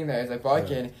I'm just sitting there, he's like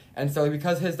barking, and so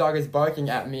because his dog is barking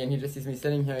at me, and he just sees me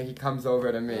sitting here, he comes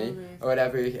over to me or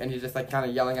whatever, and he's just like kind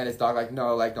of yelling at his dog like,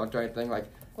 no, like don't do anything, like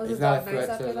Was he's his not a dog threat nice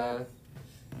to after the. that?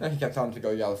 No, he kept telling him to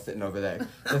go yell, sitting over there.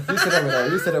 So, you sit over there.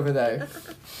 You sit over there.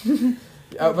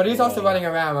 But he's also running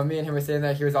around. When me and him were sitting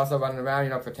there, he was also running around,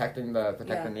 protecting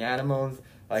the animals,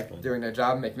 like doing their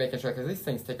job, making sure, because these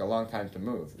things take a long time to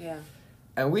move. Yeah.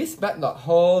 And we spent the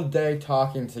whole day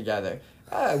talking together.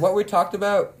 What we talked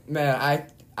about, man,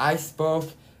 I spoke,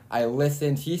 I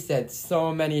listened. He said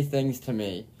so many things to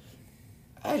me.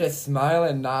 I just smiled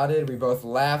and nodded. We both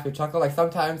laughed. We chuckled. Like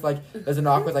sometimes, like there's an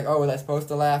awkward, like, oh, was I supposed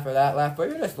to laugh or that laugh? But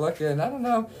you're just looking. I don't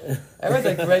know. It was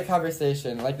a great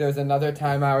conversation. Like there was another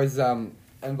time I was in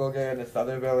Bulgaria, this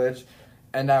other village,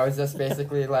 and I was just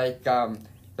basically like the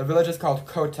village is called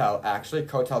Kotel, actually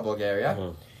Kotel,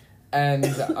 Bulgaria, and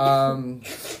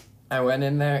I went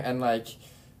in there, and like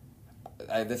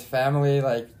this family,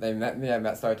 like they met me.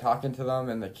 Started talking to them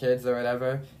and the kids or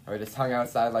whatever. And we just hung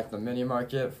outside like the mini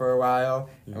market for a while,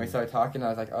 and we started talking. I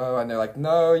was like, oh, and they're like,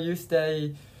 no, you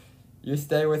stay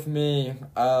with me.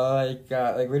 Like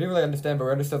we didn't really understand, but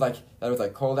we understood like that it was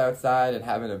like cold outside and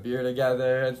having a beer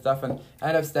together and stuff. And I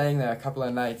ended up staying there a couple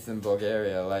of nights in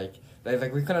Bulgaria. Like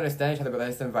we couldn't understand each other, but they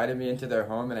just invited me into their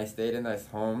home, and I stayed in this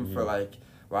home for like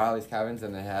a while, these cabins,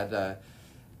 and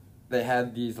they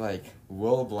had these like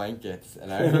wool blankets,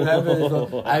 and I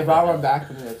remember I brought one back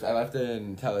to me. I left it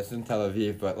in Tel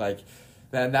Aviv, but like,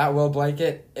 man, that wool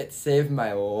blanket, it saved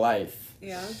my life.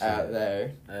 Yeah. Out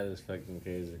there. That is fucking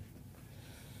crazy.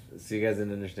 So you guys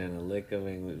didn't understand a lick of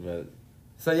English, but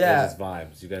So It yeah, was just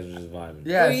vibes. You guys were just vibing.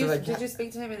 yeah. Were So you- like, did you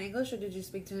speak to him in English or did you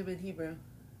speak to him in Hebrew?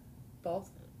 Both?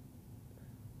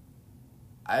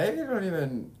 I don't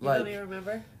even You like. don't even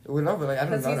remember? We know, but like I don't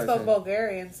Because know. he what I spoke said.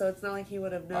 Bulgarian, so it's not like he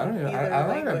would have I known don't even. either I'm not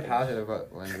language. even positive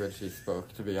what language he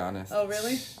spoke. To be honest. Oh,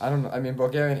 really? I don't know. I mean,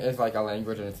 Bulgarian is like a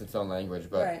language and it's its own language,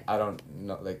 but Right. I don't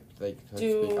know. Like they could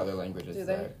Do- speak other languages do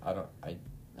they? there. I don't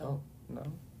know.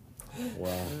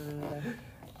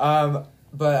 Wow.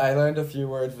 But I learned a few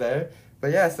words there.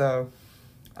 But yeah, so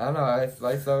I don't know.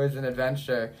 Life's always an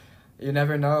adventure. You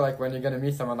never know, like when you're gonna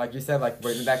meet someone. Like you said, like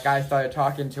when that guy started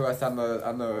talking to us on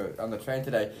the train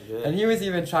today, and he was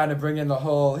even trying to bring in the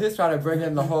whole. He was trying to bring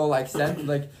in the whole like sense,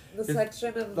 like The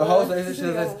section of the whole. This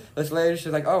yeah. lady,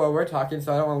 she's like, oh well, we're talking,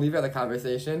 so I don't want to leave out the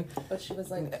conversation. But she was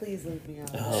like, please leave me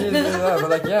out. Oh. She's but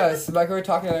like yeah, it's like we were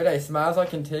talking the other day. Smiles are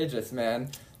contagious, man.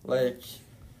 Like.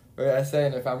 I was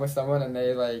saying, if I'm with someone and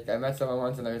they like, I met someone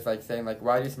once and they was like saying like,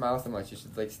 why do you smile so much? You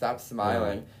should like stop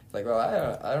smiling. It's like, well,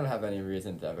 I don't have any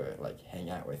reason to ever like hang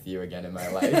out with you again in my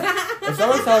life. If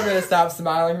someone's telling me to stop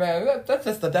smiling, man, that's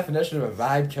just the definition of a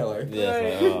vibe killer. Yeah,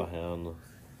 it's like, oh, hell no.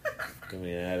 Get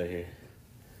me out of here.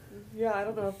 Yeah, I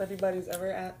don't know if anybody's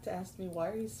ever asked me, why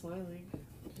are you smiling?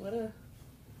 What a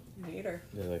hater.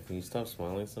 Yeah, like, can you stop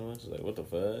smiling so much? Like, what the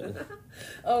fuck?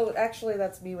 Oh, actually,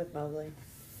 that's me with Mowgli.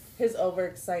 His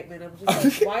overexcitement. I'm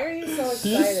just like, why are you so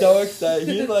excited? He's so excited.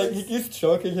 He's like, he keeps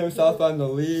choking himself on the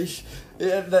leash.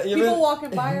 Yeah, People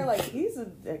walking by are like, he's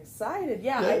excited.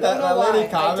 Yeah, Yeah, I don't that know lady why. I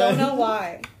comment. don't know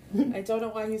why. I don't know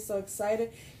why he's so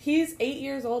excited. He's 8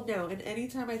 years old now, and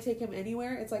anytime I take him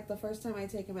anywhere, it's like the first time I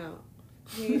take him out.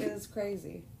 He is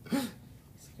crazy. He's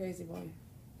a crazy boy.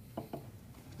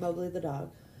 Mowgli the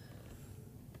dog.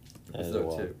 That is So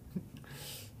wild. too.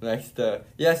 Next,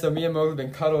 yeah. So me and Mo have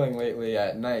been cuddling lately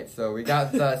at night. So we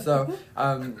got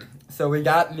so we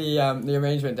got the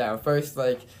arrangement down first.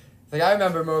 Like I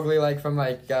remember Mowgli like from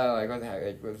like what the heck,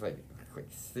 like it was like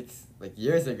 6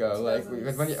 years ago. Like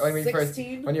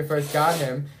when you first got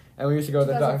him, and we used to go to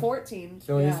the dog. 2014.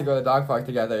 So we used to go to the dog park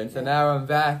together, and so Yeah. now I'm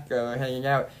back, we're hanging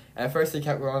out. And at first he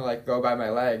kept going like go by my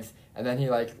legs, and then he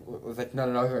like was like no,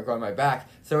 he went go on my back.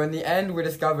 So in the end, we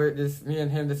discovered me and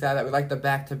him decided that we like the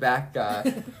back to back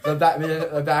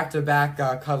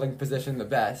cuddling position the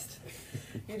best.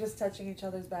 You're just touching each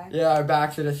other's back. Yeah, our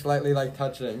backs are just slightly like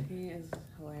touching. He is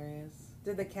hilarious.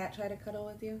 Did the cat try to cuddle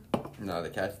with you? No, the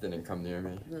cats didn't come near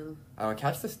me. No.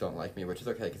 Cats just don't like me, which is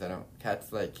okay because I don't.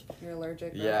 Cats like. You're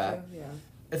allergic. Yeah. Aren't you? Yeah.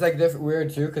 It's like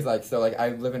weird too, cause like I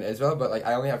live in Israel, but like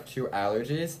I only have 2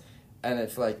 allergies, and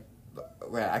it's like,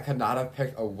 where I could not have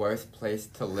picked a worse place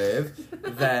to live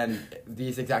than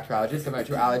these exact 2 allergies. So my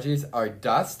 2 allergies are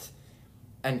dust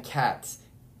and cats,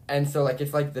 and so like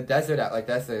it's like the desert out like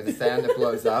that. So the sand that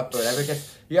blows up or whatever.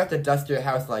 You have to dust your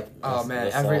house like That's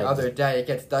every solid. other day. It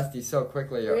gets dusty so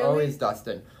quickly. You're Really? always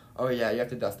dusting. Oh yeah, you have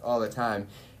to dust all the time,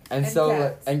 and And so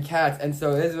cats. and cats, and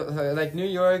so Israel, like New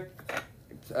York.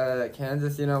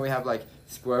 Kansas, we have like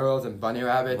squirrels and bunny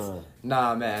rabbits. Huh.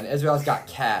 Nah, man, Israel's got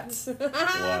cats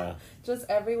Wow. Just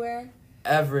everywhere.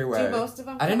 everywhere. Do most of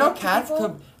them? I didn't come know up to cats people?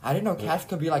 could. I didn't know cats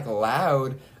could be like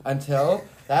loud until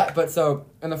that. But so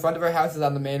in the front of our house is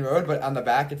on the main road, but on the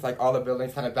back it's like all the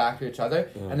buildings kind of back to each other,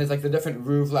 and there's like the different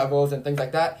roof levels and things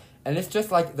like that. And it's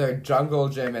just like their jungle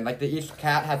gym, and like each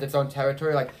cat has its own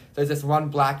territory. Like there's this one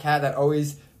black cat that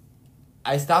always.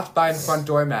 I stopped buying front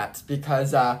door mats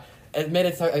because it made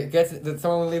it so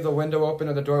someone would leave the window open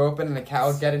or the door open, and the cat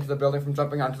would get into the building from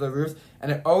jumping onto the roofs,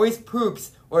 and it always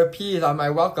poops or pees on my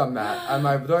welcome mat, on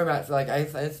my door mat. So like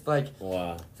it's like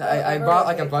Wow. so I bought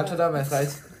like a bunch of them, and so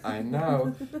I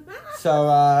know.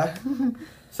 So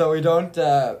so we don't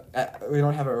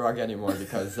have a rug anymore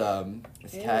because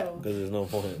this cat. Ew. Because there's no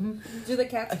point. Do the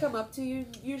cats come up to you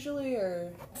usually,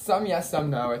 or? Some yes, some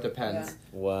no. It depends.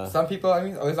 Yeah. Wow. Some people,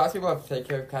 there's lots of people have to take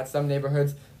care of cats. Some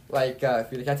neighborhoods like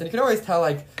feed the cats, and you can always tell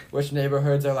like which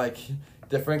neighborhoods are like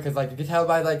different because like you can tell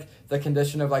by like the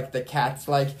condition of like the cats,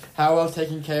 like how well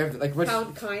taken care of, like which. How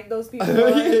kind those people are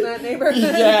in that neighborhood.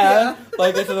 Yeah,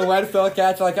 like this is a wet fill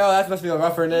cats. Like, oh, that must be a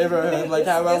rougher neighborhood. Like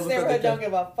how well this neighborhood don't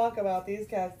give a fuck about these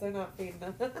cats. They're not feeding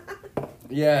them.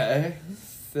 Yeah.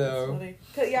 That's So. funny.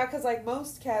 Cause like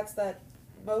most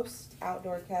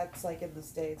outdoor cats, like in the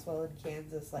States, well in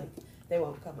Kansas, like they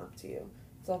won't come up to you.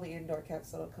 It's only indoor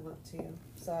cats that'll come up to you.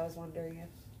 So I was wondering if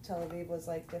Tel Aviv was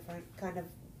like different, kind of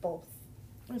both.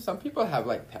 Some people have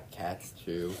like pet cats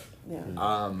too.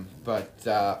 Yeah. But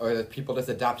or the people just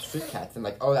adopt street cats and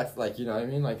like, oh, that's like, you know what I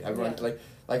mean? Like everyone Yeah.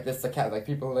 like this the cat, like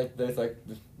people like there's like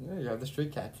you have the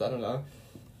street cats. I don't know.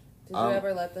 Did you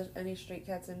ever let any street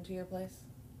cats into your place?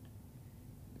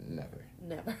 Never.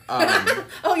 Never. Um,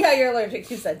 Oh yeah, you're allergic.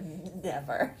 You said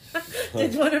Never.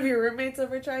 Did one of your roommates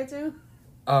ever try to?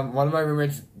 One of my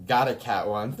roommates got a cat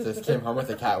once. Just came home with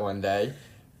a cat one day.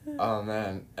 Oh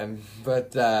man,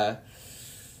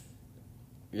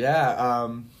 yeah.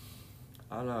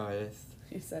 I don't know.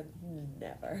 You said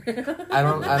never. I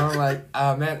don't like.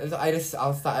 Man, I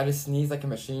just sneeze like a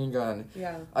machine gun.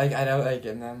 Yeah. Like I don't like,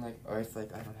 and then like, or it's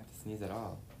like I don't have to sneeze at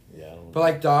all. Yeah. I don't But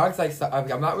like dogs, like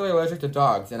I'm not really allergic to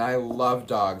dogs, and I love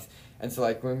dogs. And so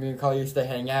like when me and Carly used to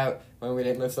hang out when we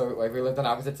didn't live we lived on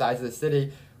opposite sides of the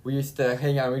city. We used to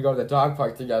hang out and we go to the dog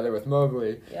park together with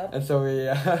Mowgli. Yep. And so we,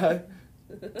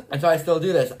 and so I still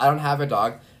do this. I don't have a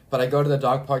dog, but I go to the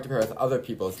dog park to play with other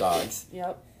people's dogs.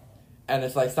 Yep. And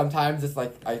it's like sometimes it's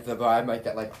like the vibe might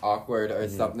get like awkward or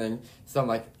something. So I'm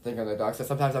like thinking of the dog. So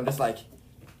sometimes I'm just like,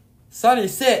 Sonny,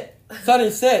 sit.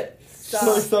 Sonny, sit.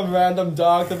 So some random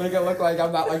dog to make it look like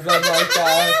I'm not like some like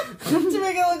to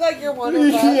make it look like you're one of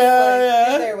us. Yeah.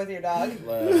 You're there with your dog.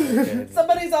 Okay.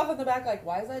 Somebody's off in the back like,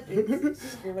 why is that dude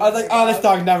screaming? I was at like, your oh, this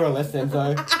dog never listens.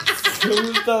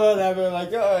 So whatever,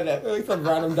 like, oh, whatever, like some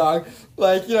random dog,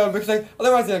 like, you know, because like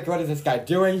otherwise, like, what is this guy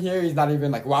doing here? He's not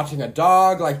even like watching a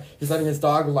dog. Like he's letting his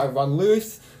dog like run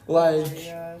loose. Like, Oh my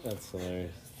gosh. That's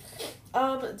hilarious.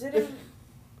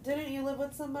 Didn't you live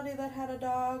with somebody that had a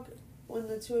dog when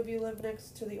the two of you lived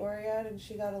next to the Oread and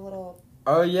she got a little?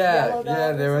 oh yeah, Yellow dog yeah,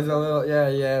 or there was a something? little,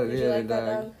 yeah, Did you like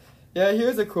that dog? Yeah, he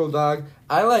was a cool dog.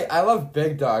 I love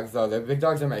big dogs though. The big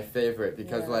dogs are my favorite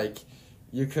because Yeah. like,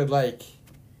 you could like,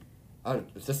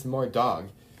 it's just more dog.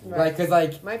 Right. Like, cause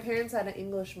like, My parents had an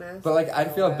English Mastiff. but like I'd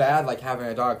so feel bad like having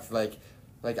a dog. 'Cause, like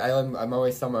I'm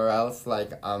always somewhere else.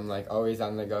 Like I'm like always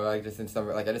on the go. Like just in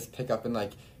somewhere. Like I just pick up and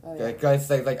like, Oh, yeah. like guys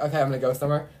like okay I'm gonna go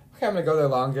somewhere. Okay, I'm gonna go there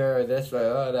longer or this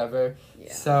or whatever.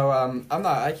 Yeah. So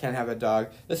I can't have a dog.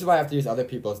 This is why I have to use other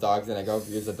people's dogs and I go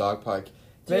use a dog park.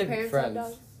 Do your Made parents friends. have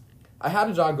dogs? I had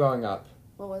a dog growing up.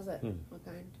 What was it? Hmm. What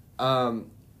kind?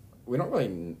 We don't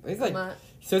really. He's like. Not-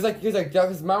 So he was like, yeah,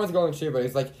 his mom was a golden retriever, but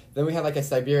he's like, then we had like a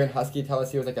Siberian Husky tell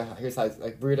us he was like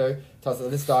like breeder, tell us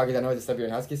this dog is I know he's a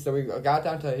Siberian Husky, so we got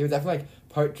down to, he was definitely like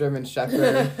part German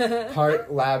Shepherd,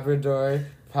 part Labrador,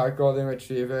 part Golden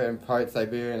Retriever, and part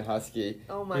Siberian Husky.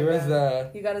 Oh my He was,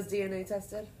 god. You got his DNA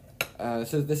tested?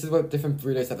 so this is what different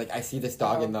breeders said, like, I see this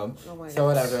dog in them. Oh my So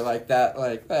gosh. whatever, like that,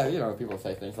 like, you know, people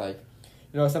say things like,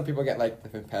 you know, some people get like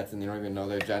different pets and they don't even know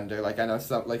their gender. Like I know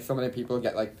so many people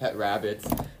get like pet rabbits.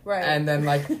 Right. And then,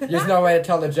 like, there's no way to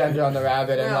tell the gender on the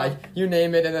rabbit, and, No. like, you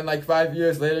name it, and then, like, 5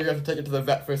 years later, you have to take it to the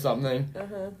vet for something.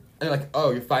 Uh-huh. And you're like, oh,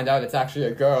 you find out it's actually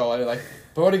a girl, and you're like,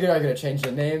 but what are you going to change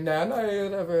the name now? No,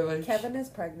 whatever, like. Kevin is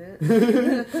pregnant.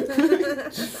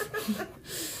 That's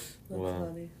Wow.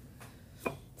 funny.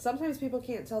 Sometimes people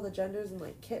can't tell the genders in,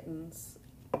 like, kittens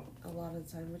a lot of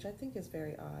the time, which I think is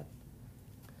very odd.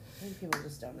 I think people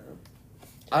just don't know.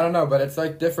 I don't know, but it's,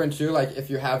 like, different, too. Like, if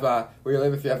you have where you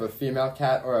live, if you have a female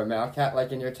cat or a male cat,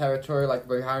 like, in your territory, like,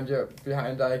 behind your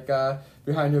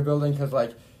building, because,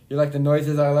 like, you like, the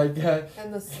noises are, like,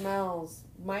 And the smells.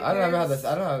 My I've never parents,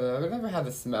 had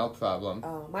the smell problem.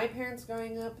 my parents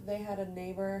growing up, they had a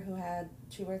neighbor who had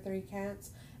 2 or 3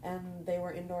 cats, and they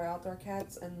were indoor-outdoor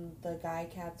cats, and the guy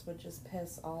cats would just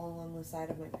piss all along the side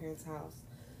of my parents' house.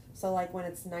 So, like, when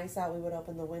it's nice out, we would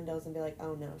open the windows and be like,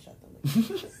 oh, no, shut them.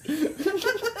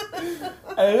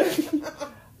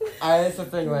 That's the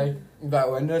thing, like,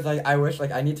 about windows, like, I wish,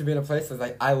 like, I need to be in a place that's,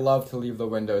 like, I love to leave the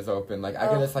windows open. Like, I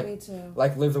could just, me too.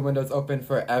 like, leave the windows open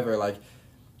forever. Like,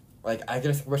 I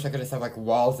just wish I could just have, like,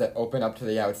 walls that open up to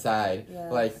the outside.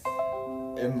 Yes. Like,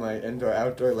 in my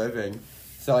indoor-outdoor living.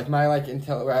 So, like, where I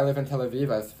live in Tel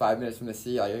Aviv, I was 5 minutes from the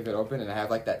sea, I leave it open, and I have,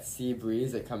 like, that sea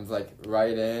breeze that comes, like,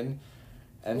 right in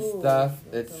and Ooh, stuff.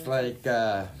 that's It's, awesome. like,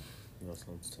 That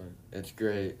sounds tight. it's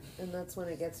great. And that's when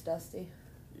it gets dusty.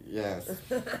 Yes. It's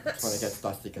when it gets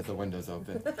dusty because the window's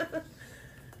open.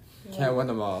 Can't win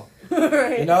them all.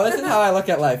 Right. You know, this is how I look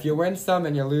at life. You win some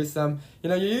and you lose some. You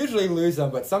know, you usually lose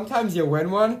them, but sometimes you win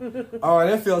one. Oh, and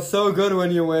it feels so good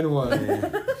when you win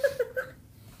one.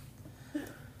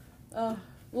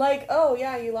 Like, oh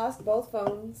yeah, you lost both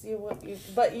phones.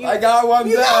 But you. I got one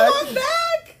you back. got one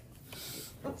back.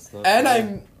 That's not And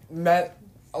bad. I met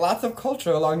lots of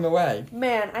culture along the way.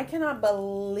 Man, I cannot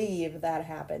believe that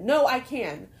happened. No, I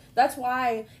can. That's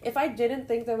why, if I didn't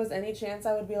think there was any chance,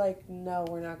 I would be like, no,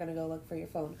 we're not going to go look for your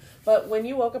phone. But when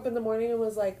you woke up in the morning and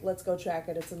was like, let's go track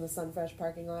it, it's in the Sunfresh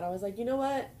parking lot, I was like, you know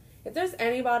what? If there's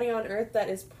anybody on earth that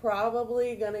is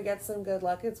probably going to get some good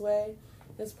luck its way,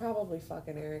 It's probably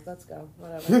fucking Eric. Let's go.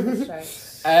 Whatever. Let's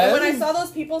try. And when I saw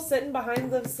those people sitting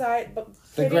behind the side,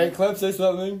 the Great Clips or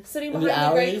something, sitting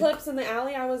behind the Great Clips in the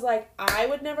alley, I was like, I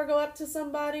would never go up to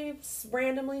somebody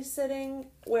randomly sitting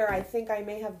where I think I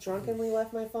may have drunkenly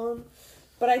left my phone.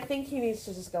 But I think he needs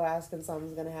to just go ask and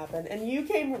something's going to happen. And you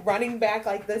came running back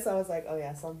like this. I was like, oh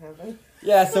yeah, something happened.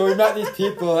 Yeah, so we met these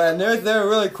people and they were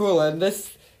really cool. And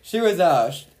she was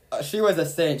a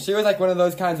saint. She was like one of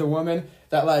those kinds of women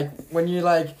that like when you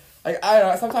like I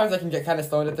don't know, sometimes I can get kind of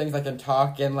stoned at things like and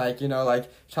talk and like, you know, like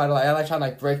try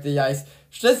to break the ice.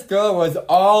 This girl was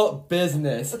all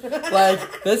business.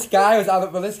 Like this guy was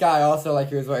out but this guy also like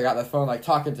he was I got the phone like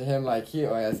talking to him like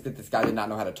this guy did not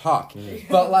know how to talk.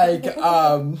 But like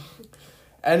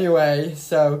anyway,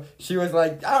 so she was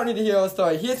like, I don't need to hear the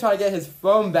story. He's trying to get his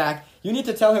phone back. You need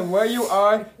to tell him where you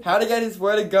are, how to get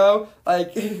where to go,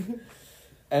 like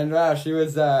and wow, she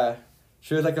was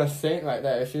like a saint right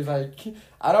there. She was like,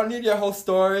 I don't need your whole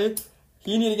story.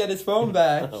 He need to get his phone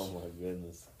back. Oh my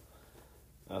goodness.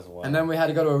 That's wild. And then we had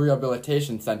to go to a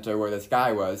rehabilitation center where this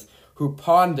guy was, who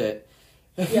pawned it.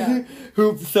 Yeah.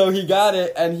 So he got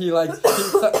it, and I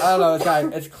don't know, this guy,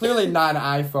 it's clearly not an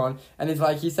iPhone. And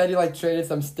he said he like traded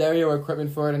some stereo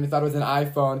equipment for it, and he thought it was an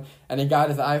iPhone, and he got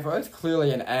his iPhone. It's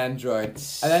clearly an Android.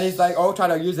 And then he's like,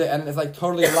 trying to use it, and it's like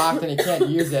totally locked, and he can't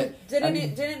use it.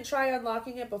 Didn't try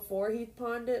unlocking it before he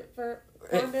pawned it.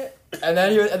 And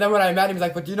then when I met him, he's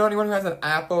like, but do you know anyone who has an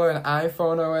Apple or an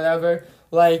iPhone or whatever?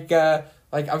 Like,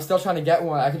 I'm still trying to get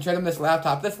one. I can trade him this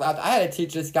laptop. I had to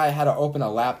teach this guy how to open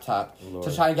a laptop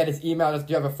to try and get his email. Do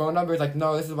you have a phone number? He's like,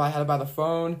 no, this is why I had to buy the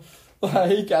phone.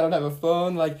 Like, I don't have a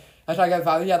phone. Like, I tried to get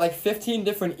it. He had, like, 15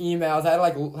 different emails. I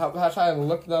had to, try and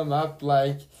look them up.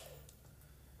 Like,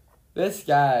 this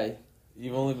guy.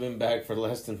 You've only been back for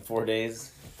less than 4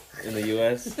 days in the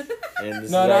U.S.? And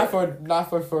this no, not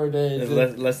for 4 days.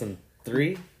 Less than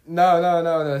 3?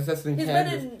 No. It's just in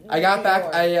Kansas. Been in I got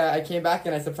back. I came back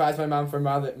and I surprised my mom for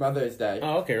Mother's Day.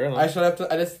 Oh, okay, really? I showed up.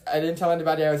 I didn't tell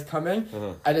anybody I was coming.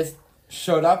 Uh-huh. I just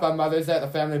showed up on Mother's Day at the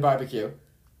family barbecue.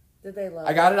 Did they love it?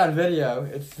 I got it on video.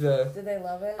 Did they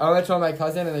love it? I only told my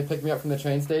cousin and they picked me up from the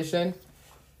train station.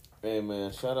 Hey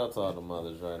man, shout out to all the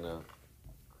mothers right now.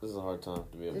 This is a hard time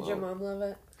to be a mom. Did your mom love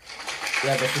it?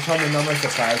 Yeah, but she told me no more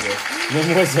surprises.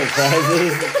 No more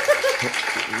surprises?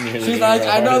 She's like,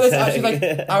 I know this. She's like,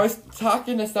 I was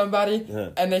talking to somebody,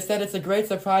 and they said it's a great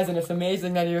surprise and it's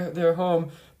amazing that they're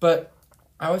home. But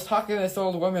I was talking to this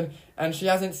old woman, and she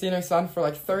hasn't seen her son for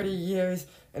like 30 years.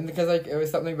 And because like it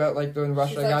was something about like when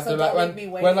Russia got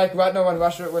when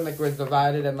Russia was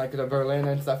divided and like the Berlin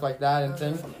and stuff like that and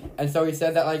things. And so he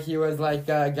said that like he was like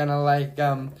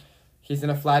he's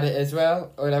gonna fly to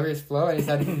Israel or whatever his flow, and he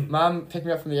said, Mom picked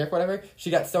me up from the airport, whatever. She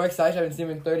got so excited, I haven't seen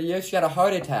him in 30 years, she had a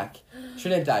heart attack. She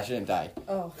didn't die.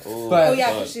 Oh. Ooh,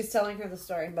 yeah, because she's telling her the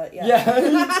story, but yeah.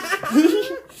 Yeah.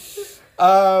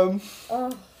 Oh.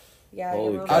 Yeah, I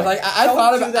was like, I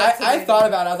thought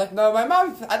about it. I was like, no,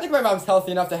 I think my mom's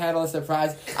healthy enough to handle a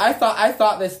surprise. I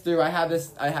thought this through. I had this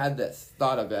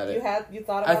thought about it. You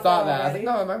thought about that. I was like,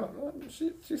 no, my mom,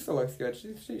 she still looks good.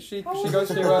 She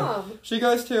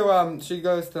goes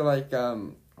to like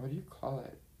what do you call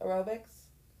it? Aerobics?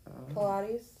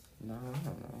 Pilates? No, I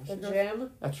don't know. The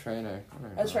gym? A trainer.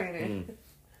 A trainer.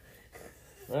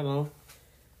 I don't know.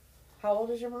 How old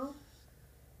is your mom?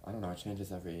 I don't know. It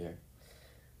changes every year.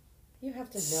 You have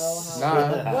to know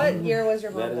how. What year was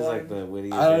your mom born? That is like the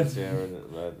wittiest answer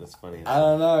ever. That's funny. I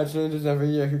don't know. It changes every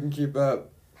year. Who can keep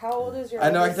up? How old is your? I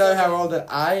know. I can tell you how old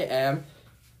that I am.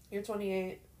 You're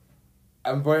 28.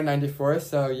 I'm born in '94,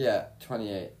 so yeah,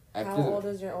 28. How old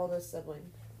is your oldest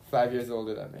sibling? 5 years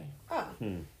older than me. Oh.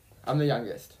 I'm the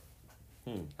youngest.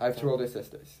 I have 2 older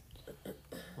sisters.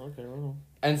 Okay, well.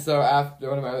 And so after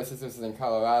one of my other sisters is in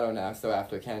Colorado now, so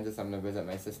after Kansas, I'm gonna visit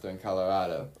my sister in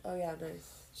Colorado. Oh yeah,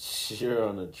 nice. You're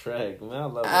on the track, man. I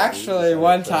love actually,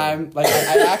 one time, like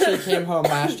I actually came home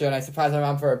last year and I surprised my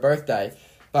mom for her birthday.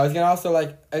 But I was gonna also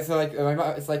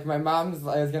my mom's.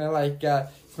 I was gonna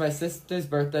it's my sister's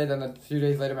birthday. Then a few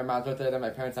days later, my mom's birthday. Then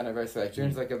my parents' anniversary. Like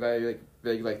June's like a very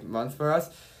big month for us.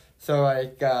 So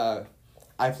I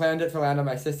planned it to land on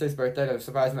my sister's birthday to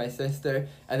surprise my sister,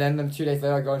 and then 2 days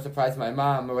later I'll go and surprise my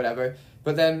mom or whatever.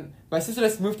 But then my sister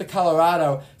just moved to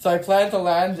Colorado, so I planned to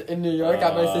land in New York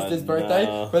on my sister's birthday.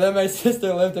 No. But then my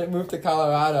sister moved to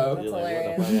Colorado. That's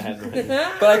hilarious.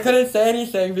 But I couldn't say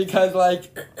anything because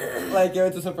like it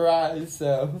was a surprise.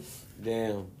 So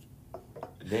damn,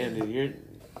 dude,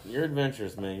 you're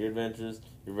adventurous, man. You're adventurous.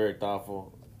 You're very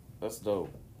thoughtful. That's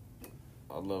dope.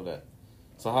 I love that.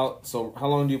 So how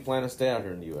long do you plan to stay out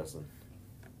here in the U.S. then?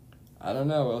 I don't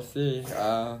know. We'll see.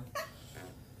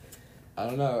 I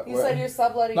don't know. You said you're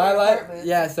subletting My your life, apartment.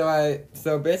 yeah.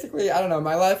 So basically, I don't know.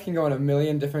 My life can go in a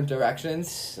million different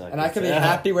directions, and I could be tell.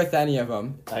 happy with any of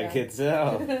them. I could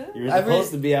tell. You were Every-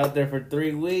 supposed to be out there for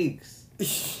 3 weeks.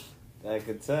 I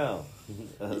could tell.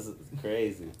 That's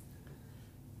crazy.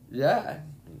 Yeah.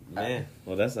 Man,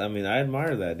 well, I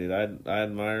admire that, dude. I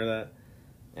admire that.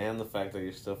 And the fact that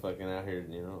you're still fucking out here,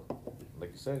 you know,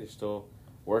 like you said, you're still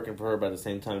working for her, but at the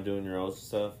same time doing your own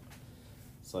stuff.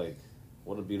 It's like,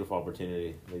 what a beautiful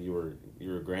opportunity that you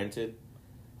were granted.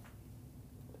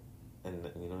 And,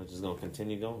 you know, it's just going to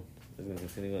continue going. It's going to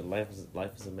continue going. Life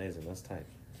is amazing. That's tight.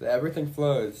 So everything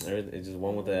flows. It's just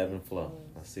one with the ebb and flow.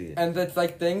 I see it. And it's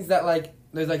like things that like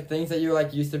there's like things that you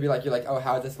like used to be like you're like, oh,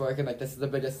 how's this working? Like this is the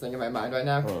biggest thing in my mind right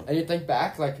now. Huh. And you think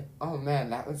back like, oh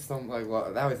man, that was some like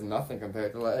well that was nothing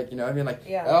compared to like you know what I mean? Like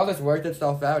Yeah. it all just worked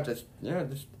itself out. Just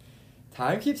just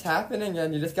time keeps happening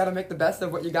and you just gotta make the best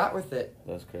of what you got with it.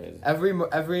 That's crazy.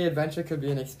 Every adventure could be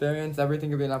an experience,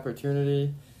 everything could be an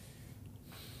opportunity.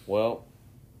 Well,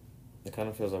 it kind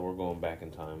of feels like we're going back in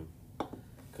time.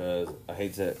 Because I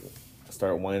hate to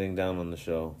start winding down on the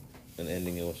show and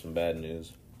ending it with some bad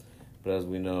news. But as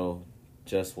we know,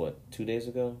 just 2 days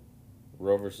ago,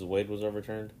 Roe versus Wade was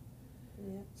overturned.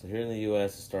 Yeah. So here in the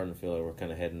U.S., it's starting to feel like we're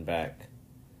kind of heading back.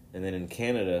 And then in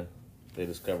Canada, they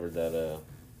discovered that a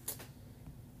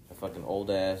fucking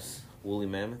old-ass woolly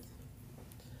mammoth.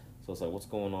 So it's like, what's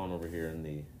going on over here in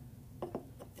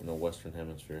the Western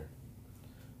Hemisphere?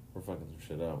 We're fucking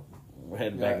some shit out. We're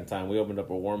heading back in time. We opened up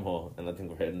a wormhole, and I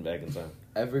think we're heading back in time.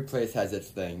 Every place has its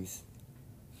things.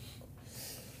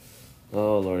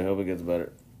 Oh Lord, I hope it gets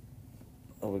better.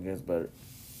 Hope it gets better.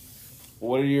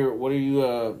 What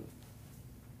are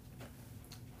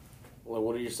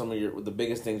some of the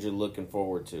biggest things you're looking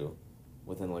forward to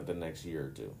within like the next year or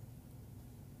two?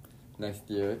 Next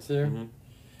year or 2. Mm-hmm.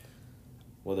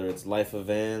 Whether it's life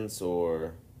events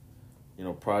or, you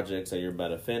know, projects that you're about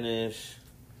to finish,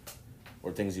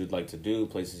 or things you'd like to do,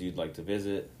 places you'd like to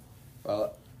visit.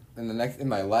 Well, in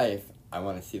my life, I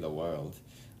want to see the world.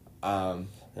 You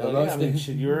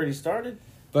already started.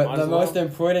 But Might the as well. most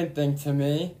important thing to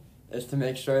me is to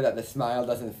make sure that the smile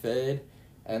doesn't fade,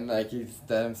 and like you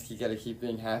gotta keep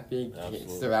being happy.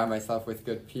 Absolutely. Surround myself with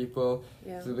good people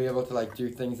Yeah. to be able to like do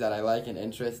things that I like and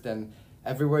interest. And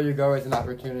everywhere you go is an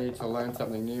opportunity to learn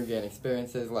something new, gain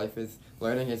experiences.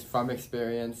 Learning is from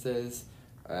experiences.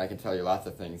 I can tell you lots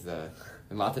of things in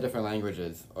lots of different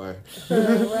languages or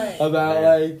Right. about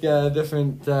like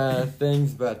different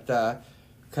things, but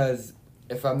because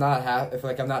if I'm not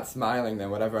I'm not smiling, then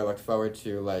whatever I look forward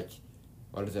to, like,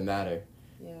 what does it matter?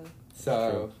 Yeah.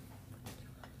 So,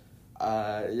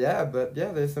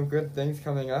 there's some good things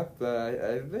coming up.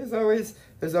 There's always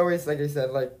like I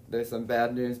said, like there's some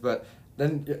bad news, but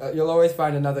then you'll always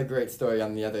find another great story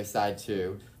on the other side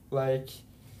too. Like,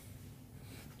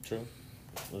 True.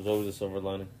 There's always a silver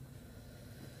lining.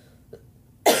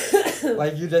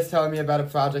 like you just told me about a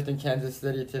project in Kansas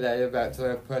City today about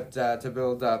to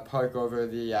build a park over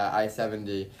the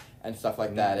I-70 and stuff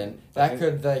like that, and that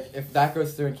could like if that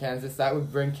goes through in Kansas, that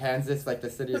would bring Kansas, like the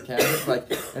city of Kansas,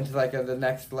 like into like the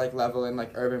next like level in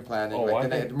like urban planning, Oh, like I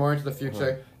think- more into the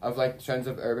future of like trends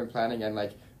of urban planning and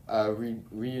like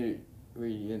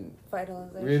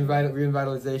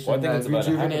revitalization, Well, I think it's about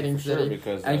to happen rejuvenating for sure city,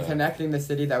 because, and connecting the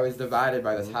city that was divided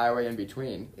by this highway in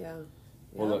between. Yeah.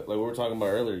 Well, Yeah. like we were talking about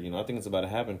earlier, you know, I think it's about to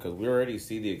happen because we already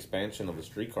see the expansion of the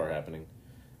streetcar happening,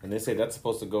 and they say that's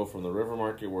supposed to go from the River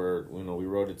Market where we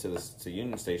rode it to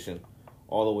Union Station,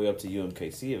 all the way up to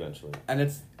UMKC eventually, And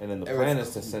and then the It plan was-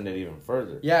 is to send it even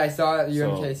further. yeah, I saw it at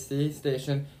So- UMKC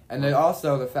station, and then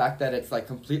also the fact that it's like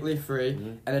completely free,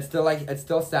 Mhm. and it's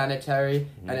still sanitary,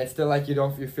 and it's still like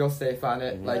you feel safe on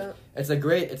it. Mhm. Like Yeah. it's a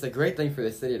great thing for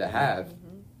the city to have.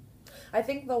 I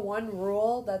think the one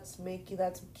rule that's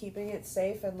keeping it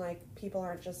safe and like people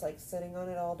aren't just like sitting on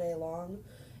it all day long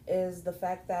is the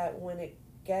fact that when it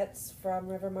gets from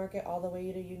River Market all the way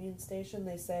to Union Station,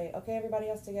 they say, okay, everybody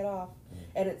has to get off,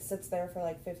 and it sits there for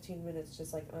like 15 minutes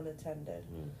just like unattended.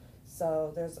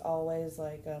 So there's always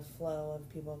like a flow of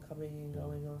people coming and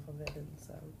going off of it, and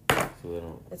so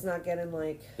So it's not getting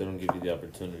like they don't give you the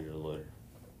opportunity to loiter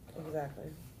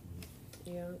exactly.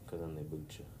 Yeah. because then they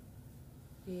boot you.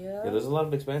 Yeah. Yeah, there's a lot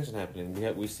of expansion happening.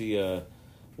 We see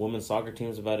women's soccer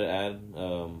teams about to add,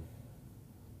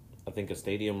 I think, a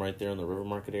stadium right there in the River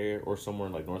Market area or somewhere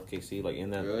in like North KC, like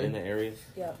in that Really? in the area.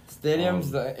 Yeah.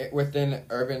 Stadiums within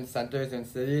urban centers and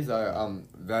cities are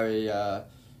very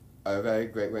a very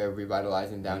great way of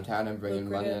revitalizing downtown and bringing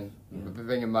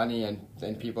money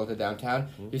and people to downtown.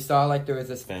 You saw like there was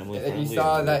this Family-friendly, you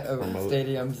saw that promote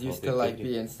stadiums used to like thinking.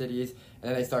 be in cities,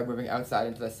 and then they started moving outside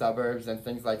into the suburbs and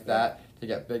things like that to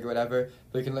get big or whatever.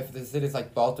 But you can look at the cities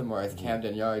like Baltimore as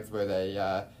Camden Yards, where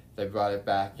they brought it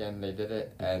back and they did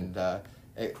it, and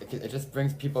it just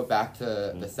brings people back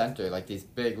to the center, like these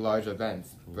big, large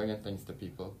events, bringing things to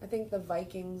people. I think the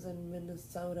Vikings in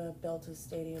Minnesota built a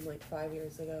stadium like 5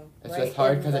 years ago. It's right just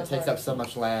hard in because the it takes heart. up so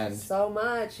much land. So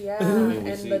much, yeah. mean,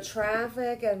 we And see- the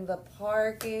traffic and the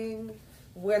parking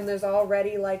when there's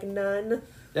already like none.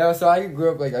 Yeah, so I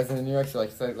grew up like I was in New York, so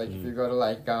if you go to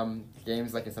like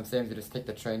games like in some stadiums, you just take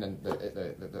the train, and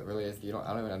it really is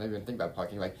I don't even think about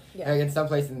parking. Like in some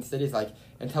places in the cities, like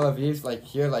in Tel Aviv, like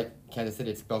here, like Kansas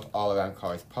City, it's built all around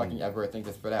cars, parking everywhere, things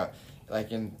are spread out.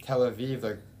 Like in Tel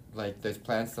Aviv, there's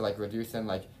plans to like reduce and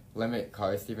like limit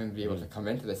cars to even be able to come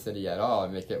into the city at all,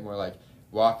 and make it more like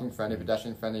walking friendly,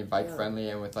 pedestrian friendly, bike friendly,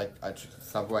 and with like a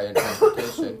subway and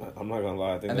transportation. I'm not gonna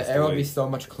lie. I think And that's the air will way, be so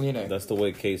much cleaner. That's the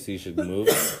way KC should move.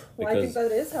 Well, I think because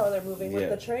that is how they're moving with Yeah.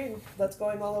 the train that's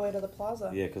going all the way to the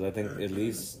plaza. yeah, because I think at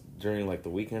least during like the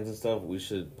weekends and stuff, we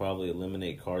should probably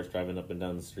eliminate cars driving up and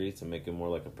down the streets and make it more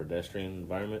like a pedestrian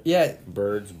environment. Yeah,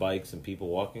 Birds, bikes, and people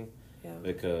walking. Yeah.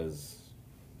 Because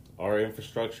our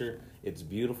infrastructure, it's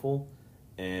beautiful,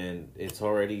 and it's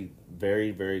already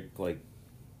very, very like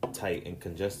tight and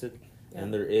congested,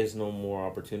 and there is no more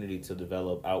opportunity to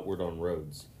develop outward on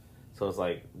roads. So it's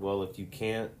like, well, if you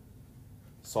can't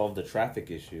solve the traffic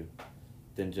issue,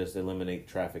 then just eliminate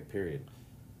traffic, period.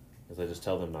 Because I just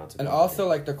tell them not to. and go also there.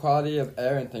 like the quality of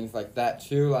air and things like that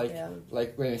too. Like Yeah.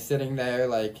 like when you're sitting there,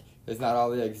 like there's not all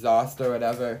the exhaust or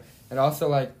whatever. And also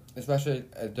like especially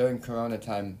during Corona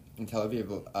time in Tel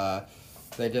Aviv,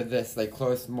 they did this. They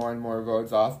closed more and more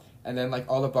roads off. And then, like,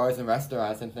 all the bars and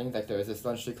restaurants and things, like, there was this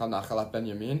one street called Nachalat Ben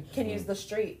Yamin. Can use the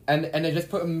street. And they just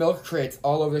put milk crates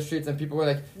all over the streets, and people were,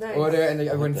 like, Nice. order, and they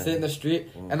would the sit in the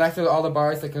street. Mm. And actually, all the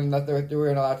bars, like, they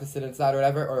weren't allowed to sit inside or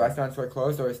whatever, or restaurants were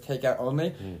closed, or it was takeout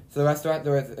only. So the restaurant,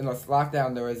 there was, in this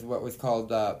lockdown, there was what was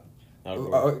called,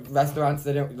 restaurants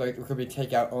that didn't, like, it could be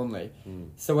takeout only.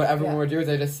 So what everyone would do is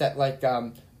they just set, like,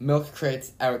 milk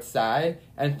crates outside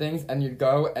and things, and you'd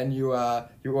go and you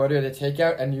order the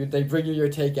takeout, and they bring you your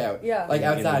takeout. Yeah. Like You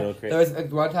get the outside. milk crate. There was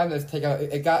one time there was takeout.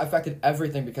 It got affected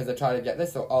everything because they tried to get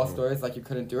this. So all stores like you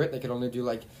couldn't do it. They could only do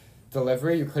like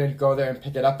delivery. You couldn't go there and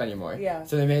pick it up anymore. Yeah.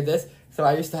 So they made this. So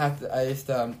I used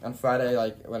to on Friday,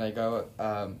 like when I go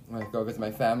visit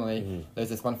my family, there's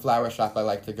this one flower shop I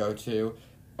like to go to,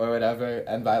 or whatever,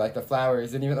 and buy like the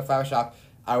flowers. And even at the flower shop,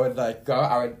 I would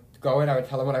go in, I would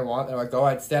tell him what I want, and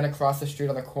I'd stand across the street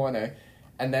on the corner,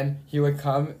 and then he would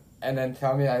come and then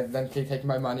tell me, then he'd take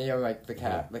my money or like the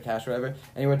cash or whatever, and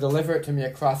he would deliver it to me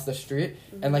across the street,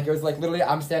 and like it was like literally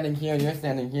I'm standing here and you're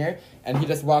standing here, and he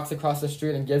just walks across the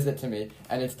street and gives it to me,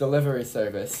 and it's delivery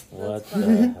service. What That's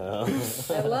the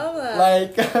hell? I love that.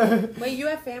 Like, Wait, you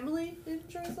have family in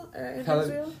Jerusalem or in Tel-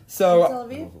 Israel? In so Tel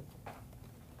Aviv?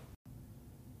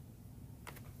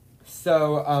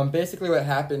 basically what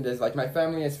happened is like my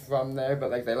family is from there,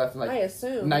 but like they left in like I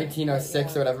assume. 1906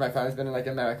 Yeah. or whatever. My family's been in like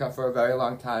America for a very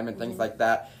long time and things like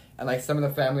that. And like some of the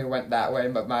family went that way,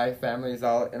 but my family is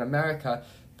all in America.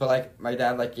 But like my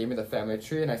dad like gave me the family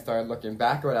tree, and I started looking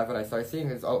back or whatever, and I started seeing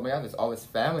there's all this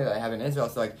family that I have in Israel.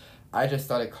 So like I just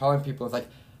started calling people. It's like,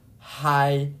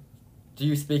 hi, do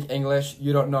you speak English?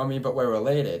 You don't know me, but we're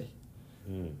related.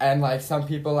 And like some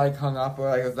people like hung up, or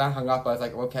like it was not hung up. I was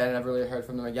like, okay, I never really heard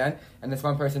from them again. And this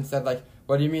one person said like,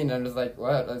 what do you mean? And I was like,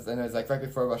 what? And it was like right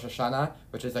before Rosh Hashanah,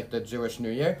 which is like the Jewish New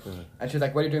Year. And she's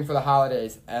like, what are you doing for the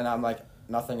holidays? And I'm like,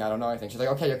 nothing. I don't know anything. She's like,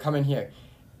 okay, you're coming here.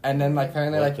 And then like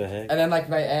apparently What like, the heck? and then like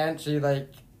my aunt, she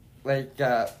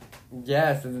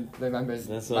yes, and remembers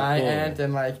That's so my cool. aunt,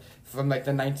 and like from like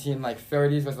the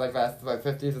 1930s was like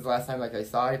 50s was the last time like they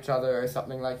saw each other or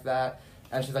something like that.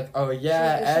 And she's like, oh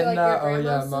yeah, Is she, like, Edna, your oh yeah,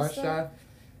 grandma's sister? Marsha.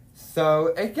 So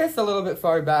it gets a little bit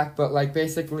far back, but like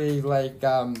basically like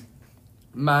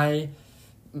my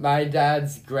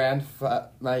dad's my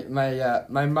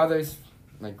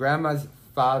grandma's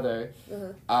father,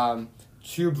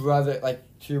 two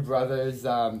brothers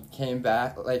came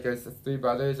back, like there's 3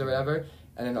 brothers or whatever,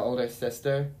 and an older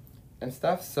sister and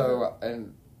stuff. So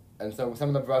and so some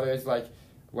of the brothers like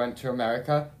went to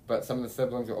America, but some of the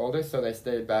siblings were older, so they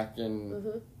stayed back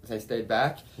They stayed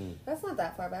back. That's not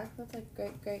that far back. That's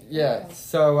like great. Yeah.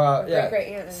 So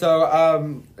Great aunt. So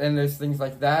and there's things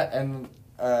like that, and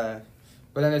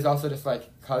but then there's also just like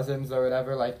cousins or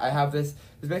whatever. Like I have this.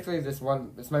 There's basically this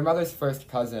one. It's my mother's first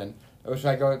cousin, which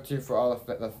I go to for all of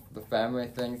the family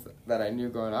things that I knew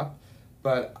growing up.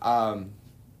 But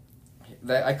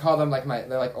I call them like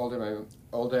they're like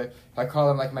older. I call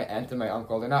them like my aunt and my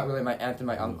uncle. They're not really my aunt and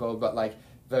my uncle, but like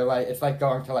they're like it's like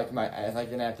going to like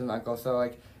like an aunt and uncle. So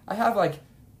like I have like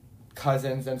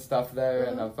cousins and stuff there,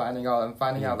 and I'm finding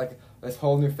out like this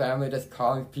whole new family, just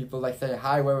calling people like saying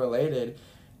hi, we're related,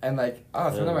 and like some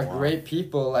of them are great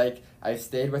people. Like I've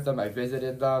stayed with them, I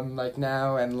visited them like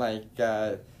now, and like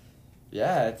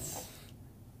it's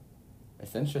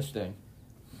interesting.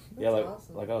 Yeah, like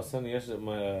awesome. like I was saying yesterday,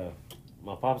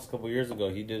 my pops a couple years ago,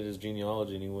 he did his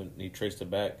genealogy and he traced it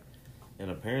back, and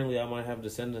apparently I might have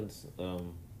descendants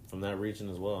from that region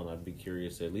as well, and I'd be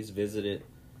curious to at least visit it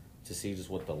to see just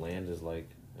what the land is like.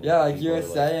 Yeah, like you were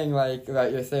saying, like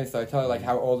about your thing. So I told you like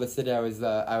how old the city I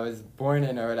was born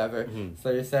in or whatever. Mm-hmm.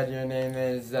 So you said your name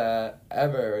is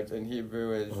Ever, which in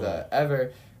Hebrew is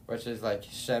Ever, which is like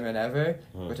Shem and Ever,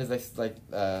 which is like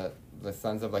the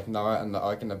sons of like Noah and the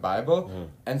Ark in the Bible.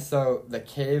 And so the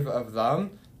cave of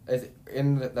them is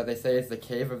that they say is the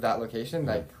cave of that location,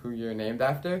 like who you're named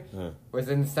after, was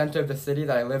in the center of the city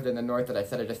that I lived in the north that I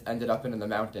said I just ended up in the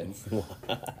mountains.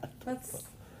 That's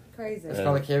crazy. It's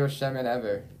called the cave of Shem and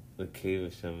Ever. The cave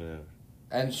of Shem and Ever.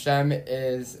 And Shem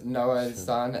is Noah's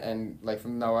son, and like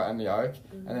from Noah and the Ark,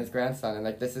 and his grandson, and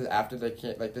like this is after the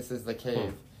cave. Like this is the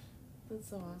cave. That's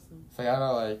so awesome. So I don't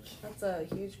know, like That's a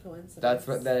huge coincidence. that's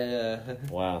what they.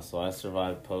 Wow, so I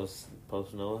survived post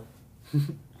Noah.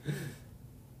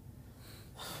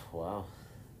 Wow,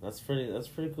 that's pretty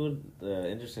cool.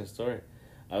 Interesting story.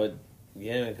 I would,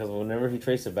 because whenever he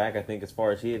traced it back, I think as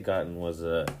far as he had gotten was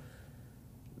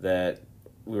that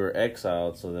we were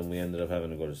exiled, so then we ended up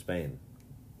having to go to Spain.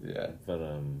 Yeah. But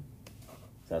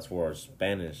that's where our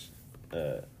Spanish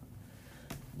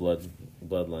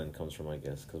bloodline comes from, I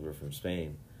guess, because we're from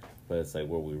Spain. But it's like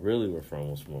where we really were from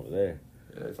was from over there.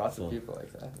 Yeah, there's lots of people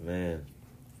like that. Man,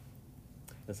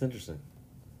 that's interesting.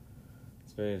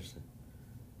 It's very interesting.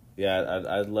 Yeah,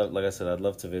 I'd love, like I said, I'd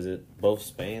love to visit both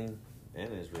Spain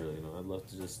and Israel. I'd love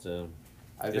to just.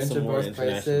 I've get been some to more both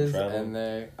international places, travel.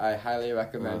 and I highly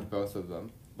recommend both of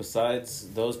them. Besides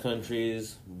those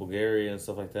countries, Bulgaria and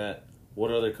stuff like that,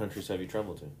 what other countries have you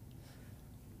traveled to?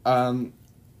 A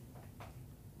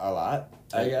lot,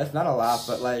 I guess. Not a lot,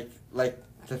 but like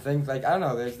the things, like, I don't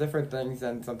know, there's different things,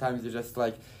 and sometimes you just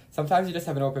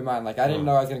have an open mind. Like, I didn't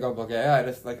know I was going to go to Bulgaria. I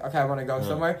just, like, okay, I want to go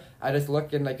somewhere. I just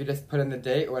look, and, like, you just put in the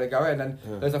date, where to go, and then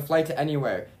there's a flight to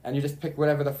anywhere. And you just pick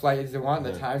whatever the flight is you want,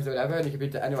 the times or whatever, and you can be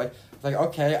to anywhere. It's like,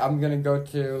 okay, I'm going to go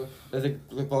to,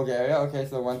 Bulgaria. Okay,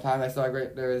 so one time I saw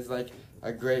there was, like,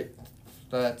 a great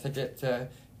ticket to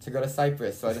go to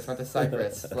Cyprus. So I just went to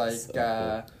Cyprus. Like, so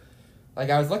cool. Like,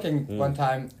 I was looking one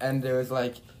time, and there was,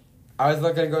 like, I was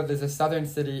looking to go, there's a southern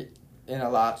city in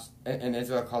Eilat, in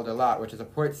Israel called Eilat, which is a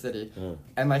port city.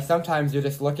 And, like, sometimes you're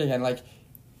just looking, and, like,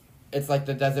 it's, like,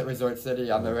 the desert resort city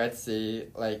on the Red Sea.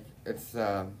 Like, it's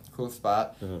a cool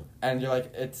spot. And you're,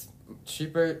 like, it's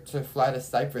cheaper to fly to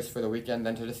Cyprus for the weekend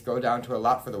than to just go down to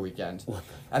Eilat for the weekend.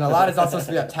 And Eilat is also supposed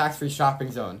to be a tax-free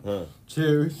shopping zone,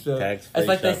 too. So it's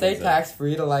like they say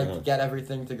tax-free to, like, get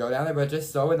everything to go down there, but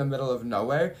just so in the middle of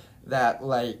nowhere that,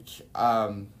 like,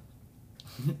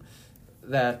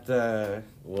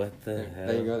 what the hell?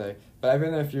 There you go there. But I've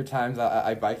been there a few times.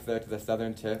 I biked there to the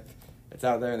southern tip. It's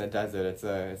out there in the desert. It's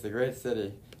a great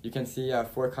city. You can see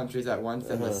 4 countries at once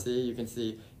in the sea. You can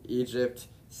see Egypt,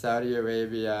 Saudi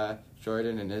Arabia,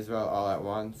 Jordan, and Israel all at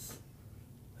once.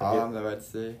 All on the Red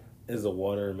Sea. Is the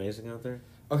water amazing out there?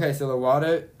 Okay, so the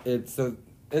water,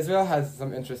 Israel has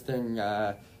some interesting,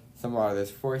 some water.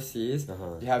 There's 4 seas.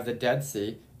 You have the Dead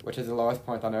Sea, which is the lowest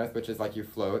point on Earth, which is like you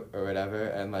float or whatever,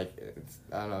 and like,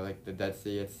 I don't know, like the Dead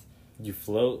Sea, You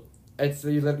float? It's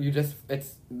called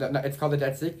the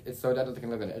Dead Sea. It's so dead that they can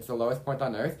live in it. It's the lowest point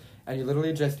on Earth, and you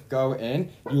literally just go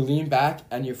in, you lean back,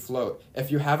 and you float.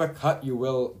 If you have a cut, you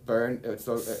will burn. It's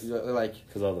so like,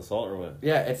 because all the salt or what?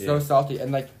 Yeah, it's so salty,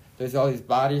 and like there's all these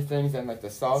body things and like the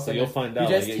salt. So and you'll find out.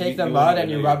 You just like, take the mud and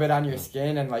you rub it on your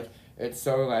skin, and like it's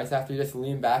so nice after you just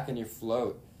lean back and you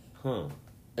float. Huh.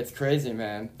 It's crazy,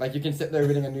 man. Like, you can sit there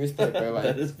reading a newspaper, like,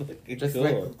 that is fucking just cool.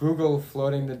 like Google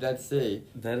floating the Dead Sea.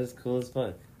 That is cool as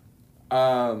fuck.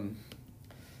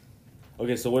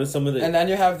 Okay, so what is some of the... And then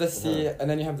you have the sea, and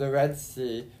then you have the Red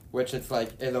Sea, which it's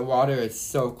like, the water is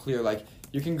so clear, like,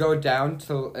 you can go down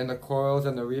to, and the corals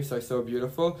and the reefs are so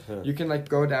beautiful, you can, like,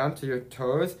 go down to your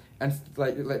toes, and,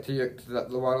 like the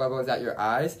water level is at your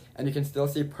eyes, and you can still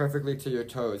see perfectly to your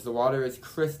toes. The water is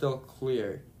crystal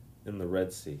clear. In the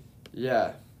Red Sea.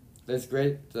 Yeah. There's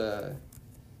great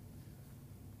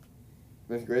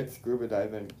scuba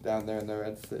diving down there in the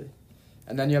Red Sea.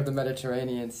 And then you have the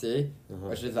Mediterranean Sea,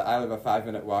 which is I live a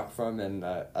 5-minute walk from, and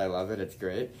I love it. It's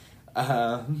great.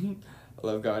 I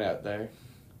love going out there.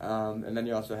 And then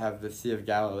you also have the Sea of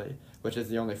Galilee, which is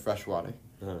the only fresh water.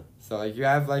 Uh-huh. So like you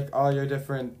have like all your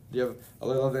different, you have a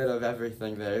little bit of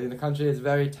everything there. And the country is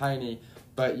very tiny,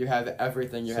 but you have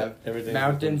everything. You So have everything's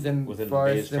mountains and within the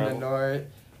forests day's in the travel? north.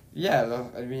 Yeah,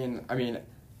 I mean,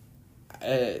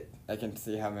 I can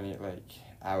see how many like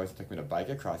hours it took me to bike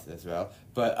across Israel,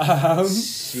 but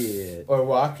Shit. or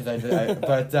walk because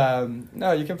but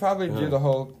no, you can probably do Uh-huh. the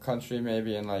whole country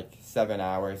maybe in like 7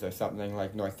 hours or something,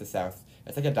 like north to south.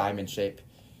 It's like a diamond shape.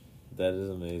 That is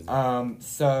amazing.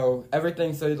 So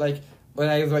everything. So like when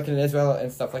I was working in Israel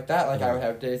and stuff like that, like I Uh-huh. would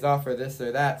have days off or this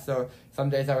or that. So some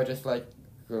days I would just like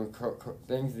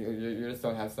things you just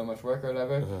don't have so much work or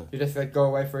whatever. Uh-huh. You just like go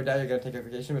away for a day. You're gonna take a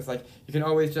vacation. It's like you can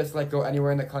always just like go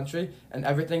anywhere in the country and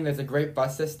everything. There's a great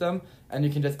bus system, and you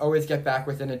can just always get back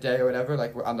within a day or whatever.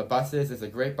 Like on the buses, there's a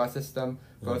great bus system,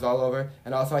 goes all over.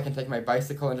 And also I can take my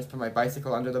bicycle and just put my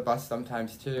bicycle under the bus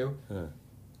sometimes too.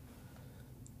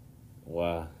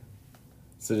 Wow.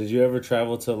 So did you ever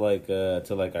travel to like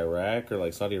Iraq or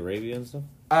like Saudi Arabia and stuff?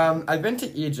 I've been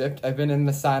to Egypt. I've been in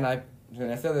the Sinai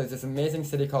Peninsula. There's this amazing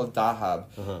city called Dahab.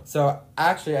 Uh-huh. So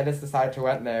actually, I just decided to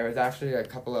went there. It was actually a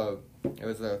couple of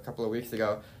weeks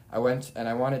ago. I went and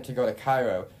I wanted to go to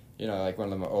Cairo. You know, like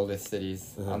one of the oldest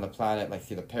cities Uh-huh. on the planet. Like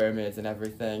see the pyramids and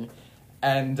everything.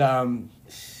 And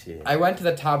Shit. I went to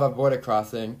the Taba border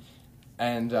crossing,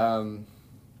 and I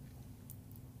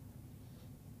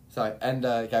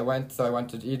went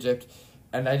to Egypt.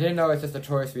 And I didn't know it's just a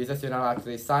tourist visa, so you're not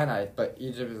actually Sinai, but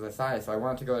Egypt is a Sinai. So I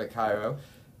wanted to go to Cairo,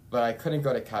 but I couldn't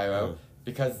go to Cairo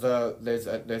because there's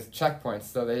checkpoints.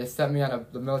 So they just sent me on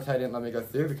the military didn't let me go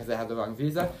through because they had the wrong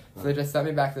visa. So they just sent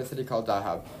me back to the city called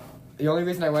Dahab. The only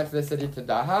reason I went to the city to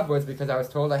Dahab was because I was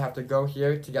told I have to go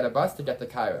here to get a bus to get to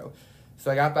Cairo. So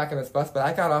I got back on this bus, but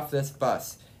I got off this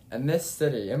bus, and this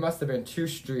city, it must have been 2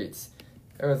 streets.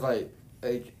 It was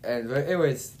and it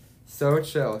was so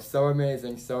chill, so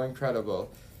amazing, so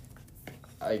incredible.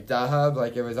 Like Dahab,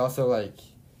 like it was also like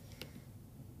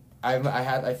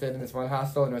I stayed in this one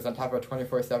hostel and it was on top of a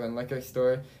 24/7 liquor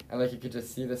store, and like you could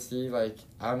just see the sea, like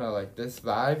I don't know, like this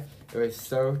vibe. It was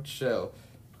so chill.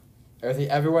 It was like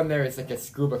everyone there is like a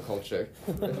scuba culture.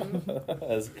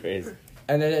 That's crazy.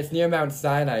 And then it's near Mount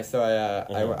Sinai, so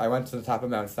Uh-huh. I went to the top of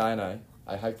Mount Sinai.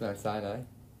 I hiked Mount Sinai.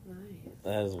 Nice.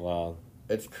 That is wild.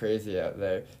 It's crazy out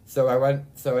there. So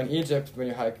in Egypt, when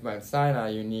you hike Mount Sinai,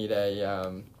 you need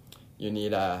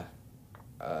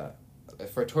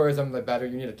for tourism, the better,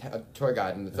 you need a tour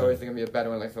guide, and it's always going to be a better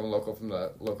one, like someone local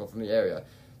from the area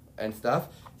and stuff.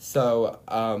 So,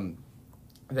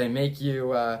 they make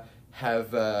you,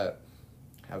 have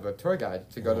a tour guide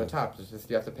to go to the top. It's just,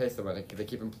 you have to pay someone. They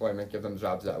keep employment, give them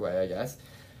jobs that way, I guess.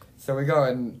 So we go,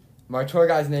 and my tour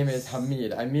guide's name is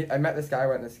Hamid. I met this guy,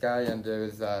 and it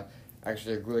was,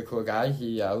 actually a really cool guy.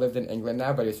 He lived in England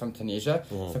now, but he was from Tunisia.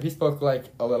 So he spoke like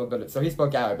a little bit. So he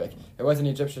spoke Arabic. It wasn't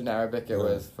Egyptian Arabic. It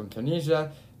was from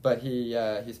Tunisia, but he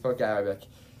spoke Arabic.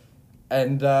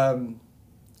 And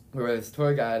we were his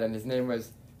tour guide, and his name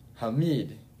was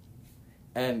Hamid.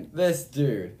 And this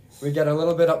dude, we get a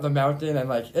little bit up the mountain, and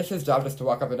like it's his job just to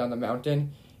walk up and down the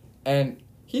mountain, and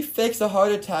he fakes a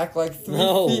heart attack like 3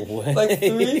 feet, way. like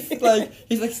 3 feet, like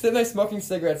he's like sitting there smoking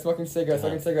cigarettes,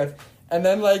 and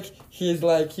then like he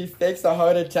fakes a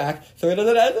heart attack, so he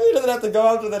doesn't have to go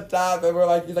up to the top,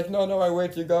 and he's like, no, I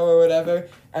wait to go or whatever,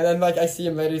 and then like I see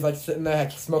him later, he's like sitting there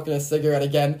like, smoking a cigarette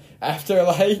again after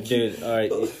like. Dude, all right,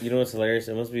 you know what's hilarious?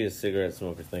 It must be a cigarette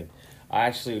smoker thing. I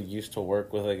actually used to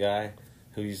work with a guy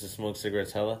who used to smoke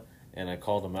cigarettes hella, and I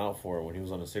called him out for it when he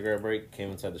was on a cigarette break,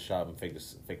 came inside the shop and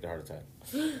faked a heart attack.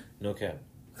 No cap.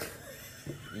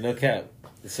 No cap.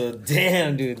 So,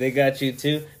 damn, dude, they got you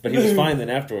too? But he was fine then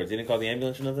afterwards. You didn't call the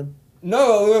ambulance or nothing?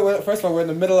 No, first of all, we're in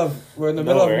the middle of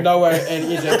nowhere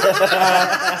in Egypt.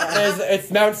 It's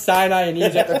Mount Sinai in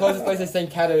Egypt. The closest place is St.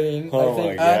 Catherine. Oh I think.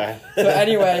 my God. So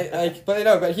anyway,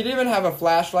 but he didn't even have a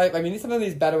flashlight. I mean, some of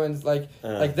these Bedouins, like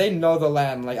they know the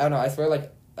land. Like I don't know. I swear,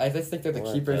 like I just think they're the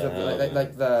What keepers the of hell,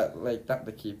 not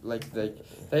the keep. Like they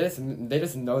just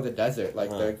know the desert, like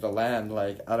the land.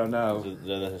 Like I don't know.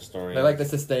 They're the historians. They're like the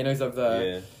sustainers of the.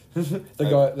 Yeah.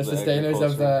 the the sustainers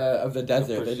of the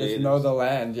desert. They just know the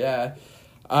land, yeah.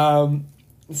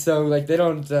 So like they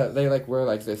don't they like wear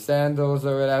like their sandals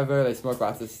or whatever. They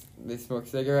smoke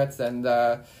cigarettes and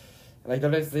like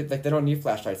they don't need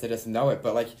flashlights. They just know it.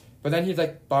 But then he's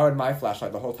like borrowed my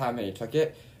flashlight the whole time and he took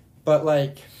it. But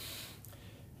like,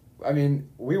 I mean,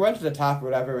 we went to the top or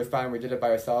whatever. It was fine. We did it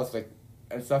by ourselves like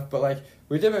and stuff. But like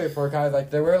we did it before, guys.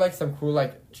 Like there were like some cool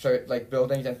like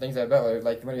buildings and things like that.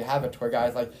 Like when you have a tour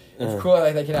guide, like it's cool.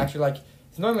 Like they can actually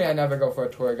So normally I never go for a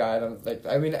tour guide.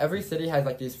 I mean, every city has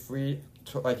like these free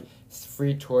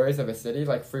tours of a city,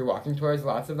 like free walking tours,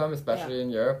 lots of them, especially in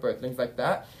Europe or things like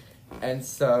that. And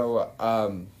so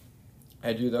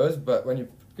I do those, but when you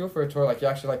go for a tour, like you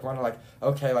actually like want to like,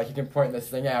 okay, like you can point this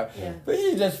thing out. Yeah. But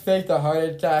he just faked a heart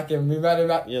attack, and we met him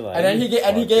at, You're like, and then he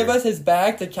gave fucker. us his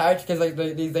bag to carry, because like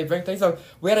they bring things, so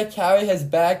we had to carry his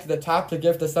bag to the top to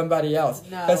give to somebody else,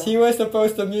 No. because he was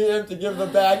supposed to meet him to give the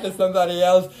bag to somebody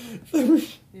else.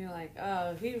 You're like,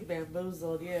 oh, he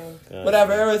bamboozled you.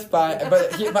 Whatever, it was fine.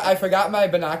 But I forgot my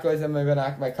binoculars, and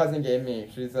my cousin gave me.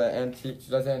 She's an antique.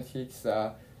 She does antiques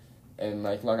in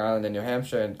like Long Island and New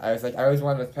Hampshire. And I was like, I always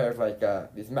wanted a pair of like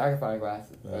these magnifying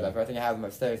glasses or whatever. I think I have them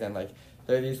upstairs. And like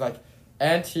they're these like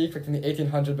antique like from the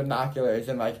 1800 binoculars.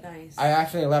 And like Nice. I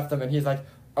actually left them, and he's like,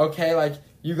 okay, like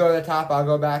you go to the top, I'll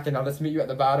go back, and I'll just meet you at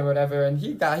the bottom or whatever. And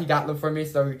he got them for me.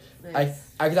 So Nice.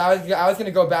 I was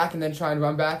gonna go back and then try and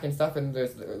run back and stuff, and we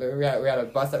had a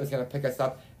bus that was gonna pick us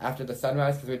up after the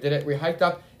sunrise, because we hiked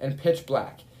up in pitch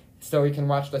black, so we can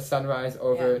watch the sunrise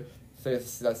over, so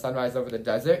it's the sunrise over the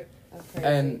desert, That's crazy.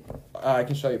 and I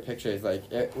can show you pictures.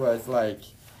 Like it was like,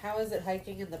 How is it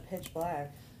hiking in the pitch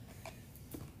black?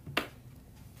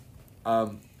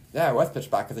 yeah, it was pitch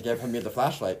black because I gave him the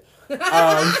flashlight.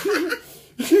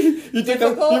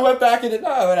 You went back and did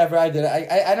whatever. I did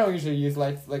it. I don't usually use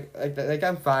lights like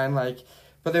I'm fine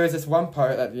but there was this one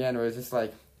part at the end where it was just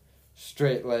like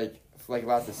straight like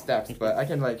lots of steps, but I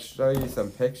can like show you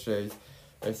some pictures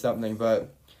or something.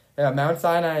 But yeah, Mount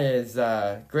Sinai is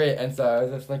great, and so I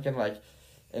was just thinking like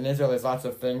in Israel there's lots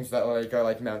of things that like are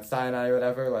like Mount Sinai or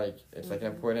whatever, like it's like an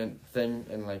important thing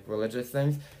in like religious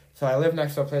things. So I live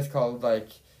next to a place called like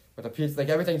with a pizza, like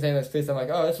everything's in this place. I'm like,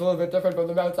 oh, it's a little bit different from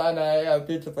the Mount Sinai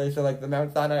pizza place, or like the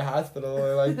Mount Sinai Hospital,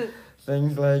 or like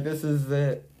things like this is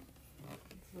it.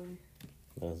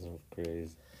 That's so crazy.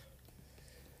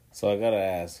 So I gotta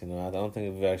ask, I don't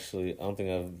think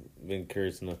I've been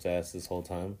curious enough to ask this whole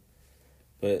time,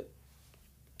 but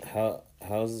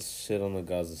how's this shit on the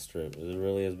Gaza Strip? Is it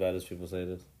really as bad as people say it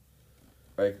is?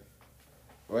 Like,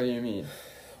 what do you mean?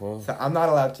 Well, So I'm not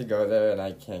allowed to go there, and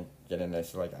I can't get in there.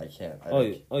 So like, I can't.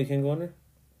 you can't go in there?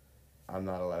 I'm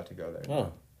not allowed to go there.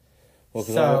 Oh, well,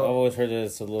 because So- I've always heard that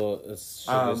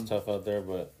it's tough out there,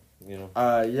 but Yeah,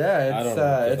 I it's don't know.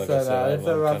 'Cause it's like I said, it's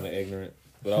a I'm rough. kind of ignorant.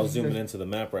 But I was zooming into the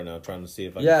map right now, trying to see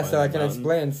if I Yeah, can so I find can the mountain.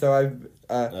 explain. So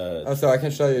I've so I can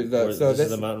show you the This is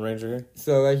the mountain ranger here.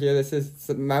 So right here, this is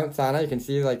Mount Sinai. You can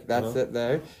see like that's it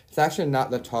there. It's actually not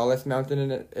the tallest mountain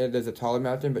in it. It is a taller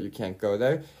mountain, but you can't go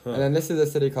there. Huh. And then this is a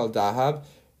city called Dahab.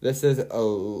 This is a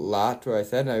lot where I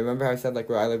said, and I remember how I said like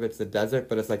where I live it's the desert,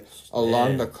 but it's like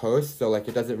along the coast, so like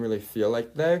it doesn't really feel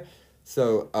like there.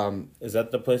 So Is that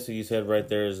the place that you said right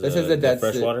there? Is This is the Dead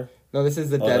Sea. freshwater? no, this is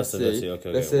the Oh, Dead that's the Sea. Dead Sea.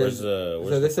 Okay, This okay. is Where's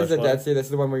so this is the freshwater? Dead Sea. This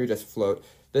is the one where you just float.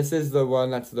 This is the one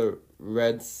that's the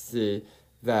Red Sea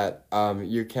that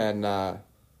you can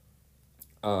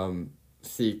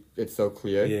see. It's so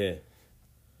clear. Yeah.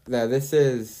 Now this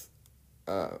is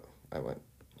I went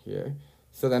here.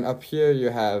 So then up here you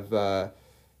have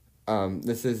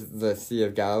this is the Sea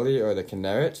of Galilee or the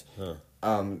Kinneret. Huh.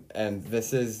 And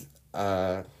this is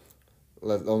the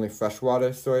only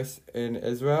freshwater source in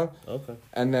Israel. Okay.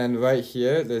 And then right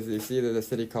here, there's a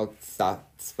city called Sfat,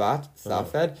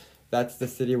 Safed. That's the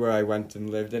city where I went and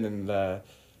lived in the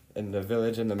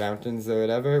village in the mountains or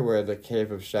whatever, where the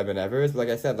cave of Sheb and Ever is. Like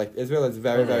I said, like Israel is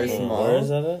very, very Nice. small. Where is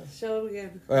that at? Show it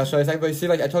again. Well, I'll show you a second. But you see,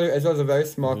 like I told you, Israel is a very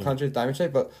small country, it's diamond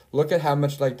shaped. But look at how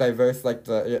much like diverse, like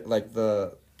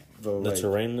the The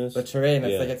terrain is? The terrain.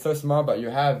 It's Yeah. like it's so small, but you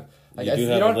have. Like, You do you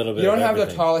have a don't, little bit you don't of have the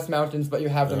everything. tallest mountains, but you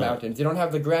have the Uh-huh. mountains. You don't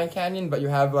have the Grand Canyon, but you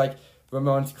have like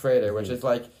Ramon's Crater, which is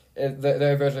like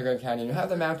their version of Grand Canyon. You have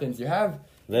the mountains. You have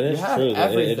That is you have true. It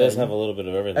does everything. have a little bit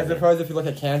of everything. as opposed if you look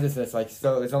at Kansas, it's like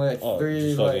so. There's only like three.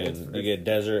 just Like, fucking, you get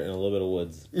desert and a get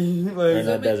woods. like, Or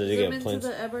not desert, you zoom get into plains.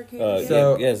 the Eber Canyon.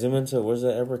 So- zoom into, where's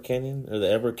the Eber Canyon? Or the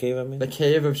Eber Cave, I mean? the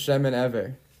cave of Shem and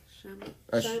Ever.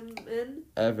 Shemin?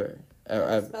 Ever.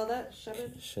 Spell that?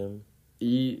 Shemin? Shem.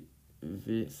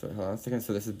 EV. So hold on a second.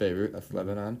 So this is Beirut. That's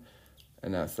Lebanon.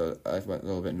 And now so I went a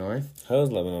little bit north. How is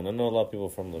Lebanon? I know a lot of people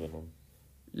from Lebanon.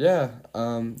 Yeah.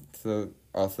 So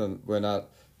also we're not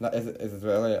as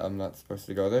Israeli. I'm not supposed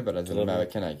to go there, but as an Lebanon.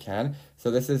 American, I can.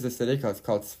 So this is the city called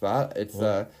Sfat.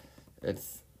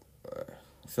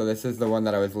 So this is the one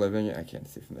that I was living in. I can't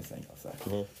see from this angle. So.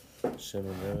 Shem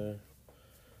and Eber.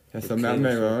 Yeah, so The Mount cave-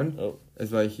 Meron Oh,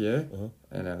 is right here, Uh-huh.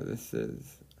 and this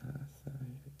is. Sorry,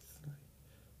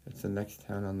 it's the next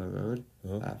town on the road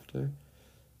Uh-huh. after.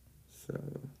 So.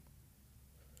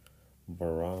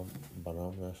 Baram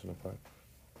National Park.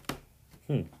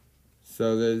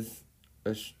 So there's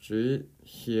a street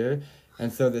here.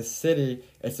 And so the city,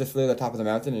 it's just literally the top of the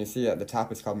mountain, and you see at the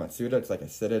top it's called Matsuda. It's like a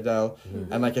citadel,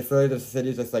 and like it's literally the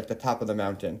city's just like the top of the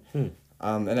mountain.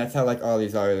 And that's how like all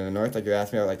these are in the north. Like you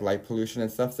asked me about like light pollution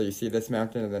and stuff. So you see this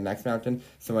mountain and the next mountain.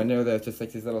 So I know there's just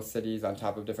like these little cities on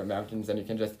top of different mountains, and you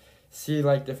can just see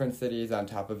like different cities on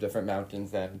top of different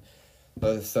mountains. And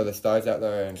so the stars out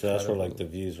there. And So that's where like the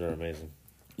views are amazing.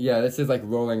 yeah, this is like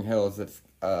rolling hills. It's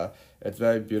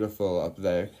very beautiful up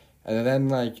there, and then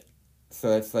like,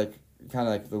 so it's like kind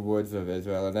of like the woods of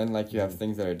Israel, and then like you have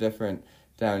things that are different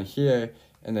down here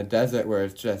in the desert where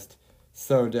it's just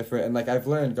so different. And like I've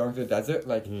learned going to the desert,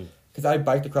 like because I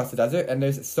biked across the desert, and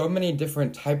there's so many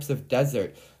different types of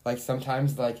desert. Like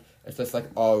sometimes like it's just like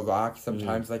all rock,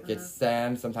 sometimes like it's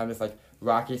sand, sometimes it's like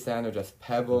rocky sand or just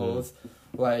pebbles,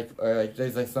 like or like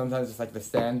there's like sometimes it's like the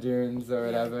sand dunes or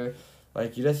whatever.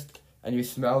 Like you just and you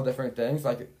smell different things.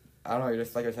 Like I don't know, you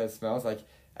just like I said, smells like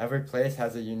every place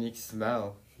has a unique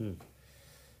smell.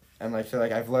 And like so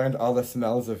like I've learned all the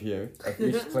smells of here, of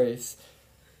each place.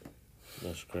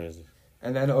 That's crazy.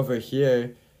 And then over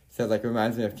here, so like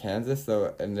reminds me of Kansas.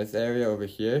 So in this area over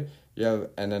here, you have,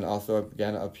 and then also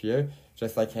again up here,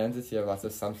 just like Kansas, you have lots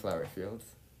of sunflower fields.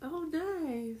 Oh,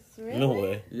 nice. Really? No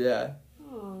way. Yeah,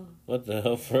 Oh. What the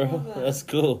hell, bro? Love that. That's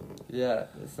cool. yeah,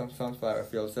 there's some sunflower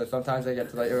fields. So sometimes I get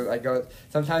to like I go.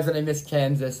 Sometimes when I miss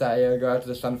Kansas, I go out to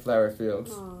the sunflower fields.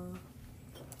 Oh.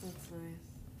 That's nice.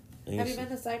 And Have you you see- been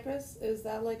to Cyprus? Is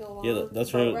that like a long Yeah,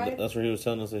 that's boat where ride? that's where he was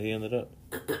telling us that he ended up.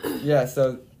 Yeah,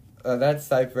 so that's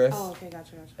Cyprus. Oh, okay,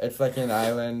 gotcha. It's like an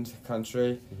island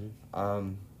country.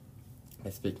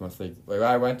 They speak mostly. Where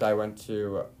I went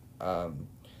to.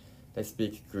 They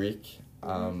speak Greek,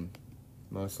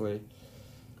 mostly.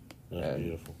 That's And-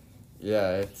 beautiful.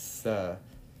 Yeah, it's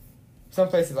some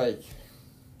places like,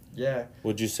 yeah.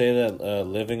 Would you say that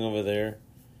living over there,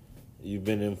 you've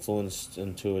been influenced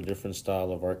into a different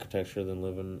style of architecture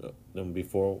than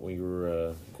before when you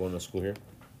were going to school here?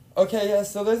 Okay, yeah.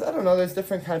 So there's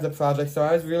different kinds of projects. So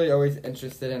I was really always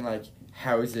interested in like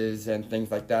houses and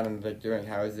things like that, and like doing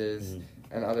houses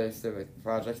and other civic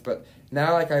projects. But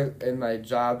now, like in my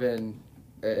job in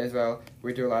Israel,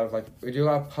 we do a lot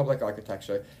of public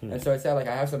architecture, and so it's like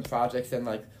I have some projects, and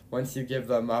like once you give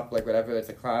them up, like whatever it's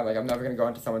a client, like I'm never gonna go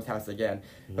into someone's house again.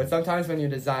 But sometimes when you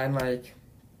design like,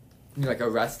 you know, like a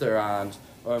restaurant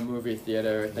or a movie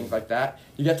theater or things like that,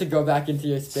 you get to go back into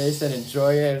your space and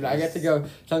enjoy it. And I get to go.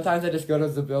 Sometimes I just go to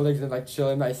the buildings and like chill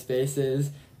in my spaces,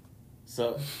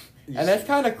 So, and that's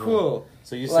kind of cool.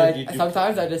 So you Like said you do.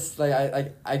 sometimes I just like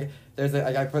I there's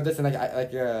like I put this in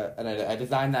I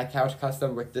designed that couch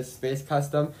custom with this space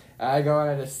custom, and I go and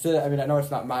I just sit. I mean I know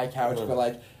it's not my couch, but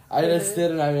like I just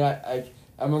sit and I mean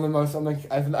I'm on the most. I'm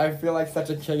like I feel like such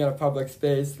a king in a public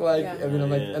space. Like Yeah. I mean I'm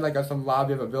like Yeah. in like some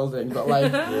lobby of a building, but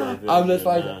like Yeah, I'm just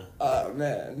like yeah. oh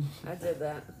man, I did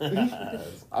that.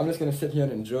 I'm just gonna sit here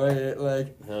and enjoy it.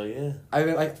 Like Hell yeah. I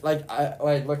mean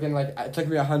it took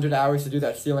me 100 hours to do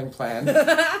that ceiling plan.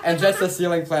 And just the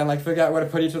ceiling plan, like figure out where to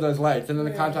put each of those lights, and then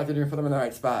the Yeah. contractor didn't put them in the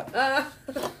right spot. That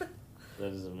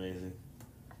is amazing.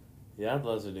 Yeah, I'd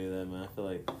love to do that, man. I feel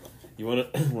like you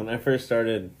want to. When I first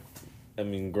started, I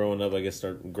mean, growing up, I guess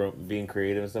being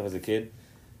creative and stuff as a kid.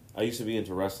 I used to be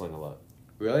into wrestling a lot.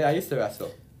 Really, I used to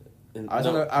wrestle. And I was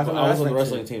on the the wrestling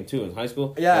wrestling team too in high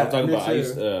school. Yeah, I'm talking me about. I too.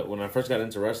 used when I first got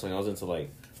into wrestling, I was into like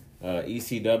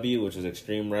ECW, which is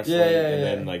Extreme Wrestling, Yeah, yeah, and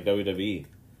yeah. then like WWE.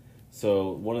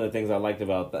 So one of the things I liked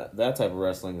about that type of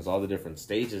wrestling is all the different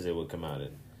stages it would come out in.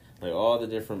 Like all the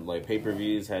different like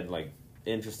pay-per-views had like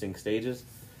interesting stages.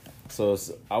 So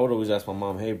I would always ask my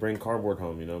mom, "Hey, bring cardboard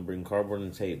home, bring cardboard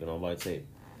and tape, and I'll buy tape."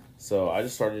 So I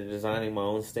just started designing my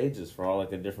own stages for all like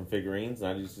the different figurines, and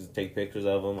I used to take pictures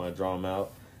of them. I draw them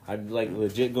out. I'd like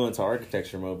legit go into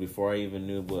architecture mode before I even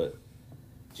knew what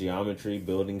geometry,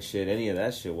 building shit, any of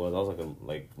that shit was. I was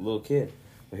like a little kid.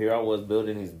 But here I was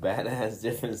building these badass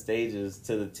different stages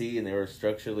to the T, and they were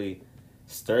structurally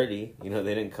sturdy. They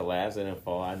didn't collapse, they didn't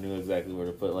fall. I knew exactly where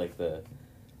to put like the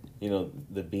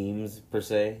beams per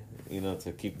se,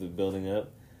 to keep the building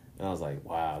up. And I was like,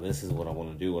 wow, this is what I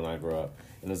want to do when I grow up.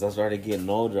 And as I started getting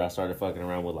older, I started fucking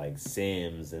around with like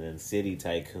Sims and then City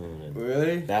Tycoon and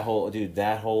Really? that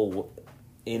whole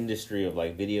industry of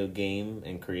like video game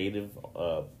and creative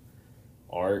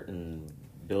art and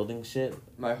building shit.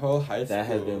 My whole high school. That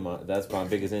has been that's my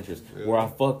biggest interest. Really? Where I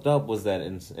fucked up was that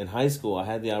in high school I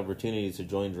had the opportunity to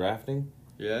join drafting,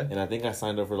 Yeah. and I think I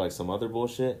signed up for like some other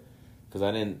bullshit because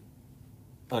I didn't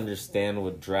understand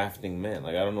what drafting meant.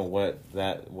 Like I don't know what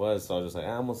that was, so I was just like,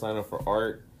 I'm gonna sign up for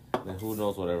art, and who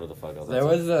knows whatever the fuck else. There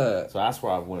was So that's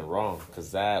where I went wrong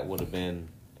because that would have been.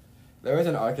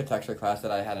 an architecture class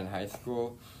that I had in high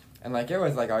school, and like it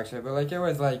was like architecture, but like it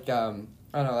was like I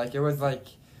don't know, like it was like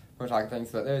we're talking things.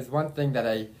 But there's one thing that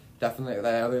I definitely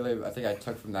that I really I think I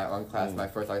took from that one class, my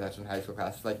first architecture in high school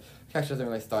class. Like architecture doesn't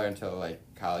really start until like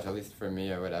college, at least for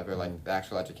me or whatever. Like the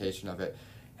actual education of it.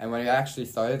 And when we actually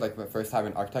started, like my first time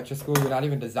in architecture school, we're not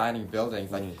even designing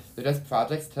buildings. Like they're just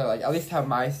projects to like at least how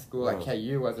my school at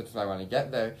KU was, which is why I want to get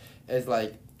there, is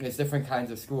like there's different kinds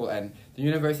of school, and the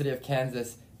University of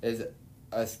Kansas is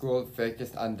a school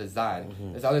focused on design.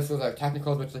 There's other schools that are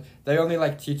technicals, which they only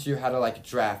like teach you how to like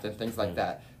draft and things like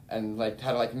that, and like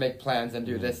how to like make plans and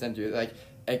do this and do like.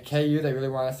 At KU, they really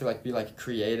want us to like be like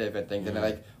creative and things, and they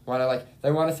like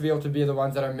they want us to be able to be the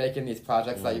ones that are making these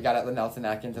projects like you got at the Nelson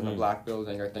Atkins and the Black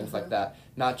Building or things like that.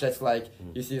 Not just like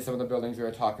you see some of the buildings we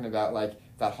were talking about, like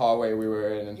that hallway we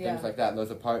were in and things like that, and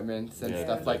those apartments and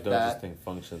stuff like don't that. Just think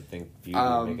function, think beauty,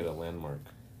 make it a landmark.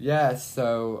 Yeah,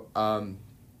 so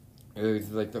it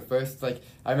was like the first like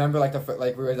I remember like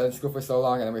we were in school for so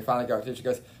long, and then we finally got to teacher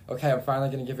goes, okay, I'm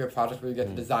finally gonna give you a project where you get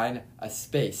to design a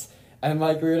space. And,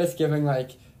 like, we were just giving,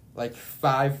 like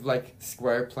 5, like,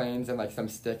 square planes and, like, some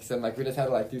sticks. And, like, we just had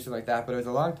to, like, do something like that. But it was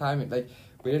a long time. Like,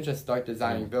 we didn't just start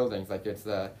designing buildings. Like, it's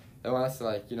they want us to,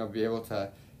 like, you know, be able to...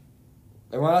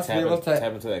 They want us to be able to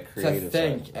tap into that creative to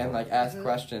think side. and, like, ask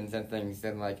questions and things.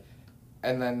 And, like...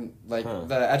 And then, like,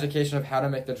 the education of how to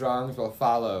make the drawings will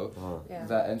follow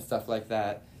that and stuff like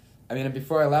that. I mean, and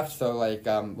before I left, so, like,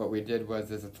 what we did was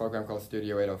there's a program called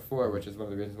Studio 804, which is one of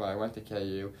the reasons why I went to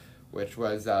KU. Which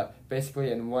was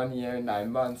basically in 1 year,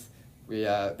 9 months, we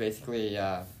basically,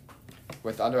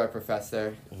 with under our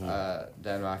professor,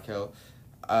 Dan Rockhill,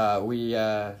 we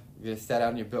set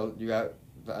out and you got,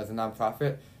 as a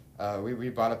nonprofit, we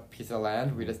bought a piece of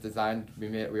land, we just designed, we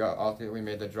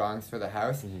made the drawings for the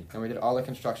house, and we did all the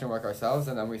construction work ourselves,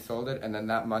 and then we sold it, and then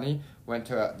that money went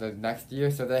to the next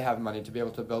year, so they have money to be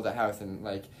able to build a house, and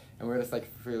we were just like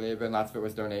free labor, and lots of it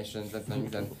was donations and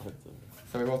things, and...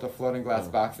 So we built a floating glass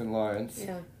box in Lawrence.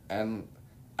 Yeah. And,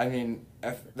 I mean,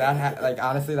 if that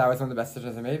honestly, that was one of the best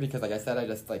decisions I made because, like I said, I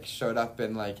just, like, showed up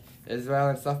in, like, Israel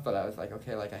and stuff, but I was like,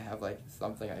 okay, like, I have, like,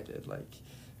 something I did, like,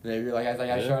 maybe, like,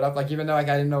 I showed up, like, even though, like,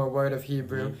 I didn't know a word of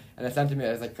Hebrew, and it sent to me,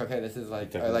 I was like, okay, this is,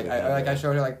 like, I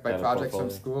showed her, like, my projects from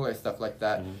school or stuff like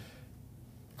that.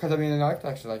 Because, I mean, in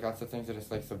architecture, like, lots of things are just,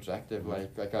 like, subjective.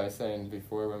 Like I was saying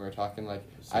before when we were talking, like,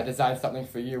 I designed something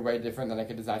for you way different than I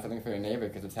could design something for your neighbor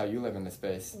because it's how you live in the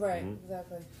space. Right,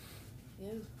 exactly.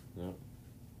 Yeah.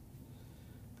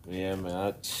 Yeah,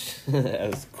 man.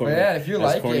 As corny, if you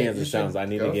like corny it, as it sounds, I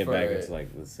need to get back into,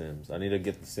 like, The Sims. I need to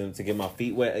get The Sims to get my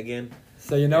feet wet again.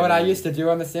 So you know what I used to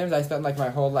do on The Sims? I spent like my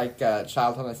whole like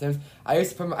childhood on The Sims. I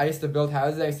used to build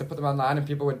houses. I used to put them online, and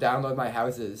people would download my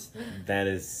houses. That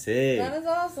is sick. That is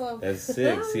awesome. That's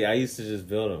sick. See, I used to just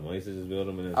build them.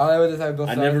 And all I would is I built.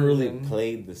 I never really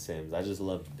played The Sims. I just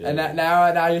loved building. And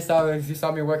now you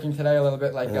saw me working today a little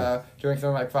bit like doing some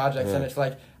of my projects, and it's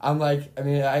like I'm like I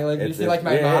mean I like you see like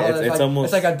my model. It's like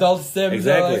almost it's like adult Sims.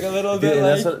 Exactly. Like a little bit.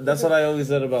 Like, that's what I always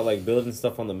said about like building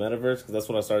stuff on the metaverse because that's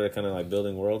when I started kind of like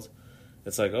building worlds.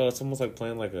 It's like, oh, it's almost like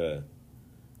playing like a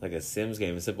Sims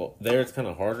game. It's simple. There, it's kind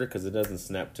of harder because it doesn't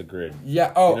snap to grid.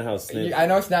 Yeah. Oh, you know how I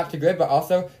know snap to grid, but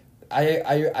also,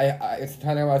 it's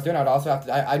depending on what I was doing. I would also have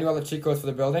to. I knew all the cheat codes for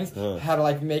the buildings. How to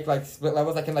like make like split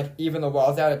levels. I can like even the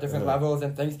walls out at different levels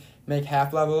and things. Make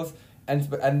half levels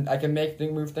and I can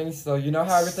move things. So you know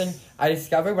how everything I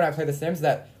discovered when I played The Sims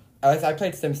that. I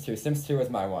played Sims 2. Sims 2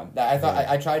 was my one. I thought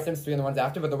I tried Sims 3 and the ones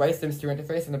after, but the way Sims 2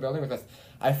 interface in the building was this.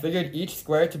 I figured each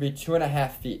square to be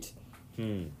 2.5 feet.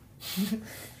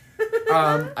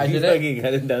 I did it. You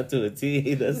got it down to a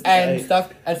T. That's and nice.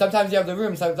 stuff. And sometimes you have the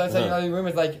room. Sometimes you know the room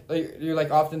is like you like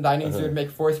often dining, so you would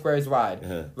make 4 squares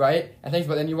wide, right? And things.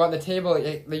 But then you want the table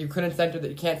that you couldn't center.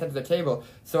 That you can't center the table.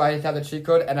 So I just have the cheat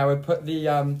code, and I would put the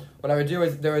What I would do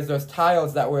is there was those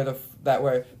tiles that were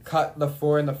cut the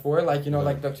 4 and the 4, like you know,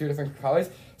 like the 2 different colors.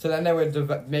 So then they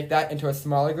would make that into a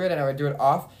smaller grid, and I would do it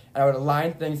off, and I would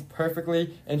align things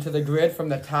perfectly into the grid from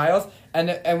the tiles.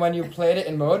 And when you played it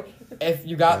in mode, if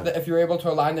you were able to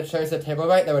align the chairs to the table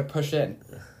right, they would push in.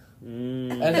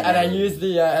 And I used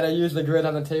the grid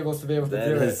on the tables to be able to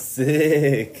do it. That is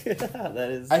sick. That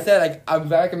is. I said like I'm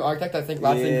very an architect. I think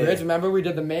lots of grids. Remember we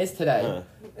did the maze today.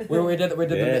 We did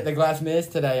the glass maze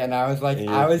today, and I was like, we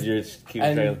were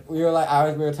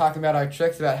talking about our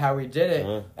tricks about how we did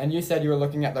it, and you said you were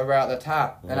looking at the row at the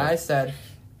top, and I said,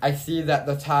 I see that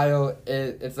the tile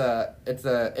it's a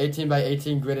 18 by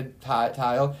 18 gridded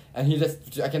tile, and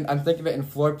I'm thinking of it in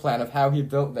floor plan of how he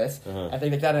built this, I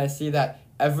think like that, and I see that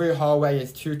every hallway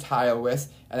is 2 tile widths,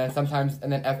 and then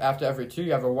after every 2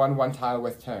 you have a 1 tile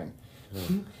width turn.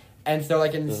 And so,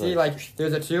 like, and you see, like,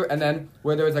 there's a 2, and then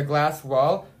where there was a glass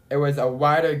wall, it was a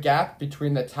wider gap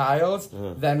between the tiles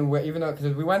Uh-huh. than where, even though,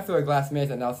 because we went through a glass maze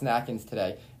at Nelson Atkins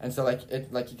today, and so like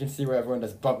you can see where everyone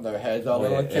just bumped their heads, all the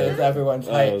little kids, everyone's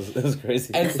height. It was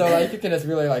crazy. And so like you can just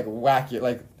really like whack you,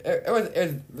 like it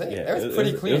was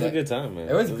pretty clean. It was a good time, man.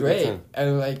 It was a good great, time.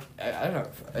 and like I don't know,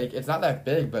 like it's not that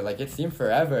big, but like it seemed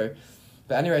forever.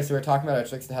 But anyway, so we were talking about our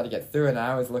tricks to how to get through, and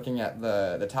I was looking at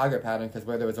the tiger pattern because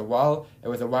where there was a wall, it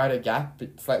was a wider gap,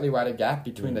 slightly wider gap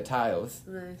between the tiles.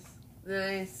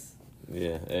 Nice.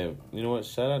 Yeah, and you know what?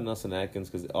 Shout out Nelson Atkins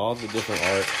because all the different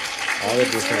art, all the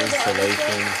different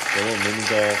installations, the little mini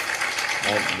golf,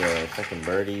 the fucking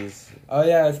birdies. Oh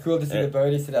yeah, it's cool to see the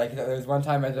birdies today. 'Cause there was one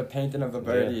time I did a painting of the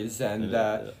birdies, and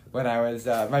when I was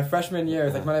my freshman year,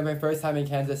 it was like my first time in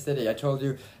Kansas City. I told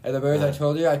you the birds. I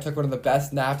told you I took one of the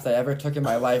best naps I ever took in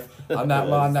my life on that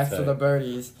lawn next to the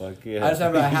birdies. Fuck yeah! I just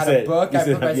remember I had a book. I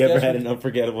put my have you ever had sketch- an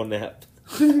unforgettable nap?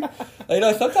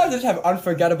 Like, sometimes I just have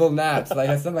unforgettable naps. Like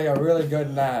it's something like a really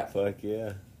good nap. Fuck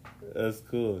yeah, that's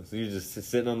cool. So you're just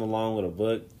sitting on the lawn with a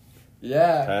book,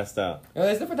 Yeah. passed out.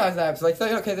 There's different types of naps. Like, so,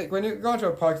 okay, like, when you go into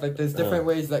a park, like, there's different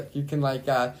ways that you can, like,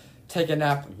 take a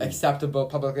nap acceptable,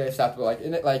 publicly acceptable. Like,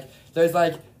 in it, like, there's,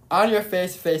 like, on your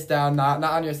face, face down, not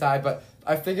on your side, but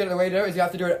I figured the way to do it is you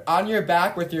have to do it on your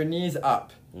back with your knees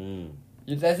up.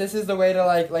 This is the way to,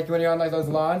 like when you're on, like, those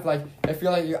lawns, like, I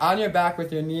feel like you're on your back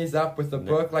with your knees up with the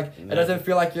book, like, it doesn't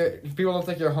feel like people don't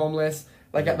think you're homeless,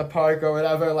 like, at the park or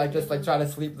whatever, like, just, like, trying to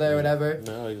sleep there or whatever.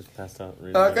 No, I just passed out.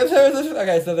 Really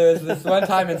So there was this one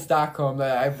time in Stockholm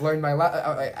that I've learned my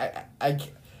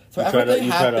so you everything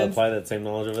try to happens. apply that same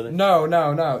knowledge over there?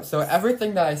 No. So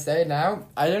everything that I say now,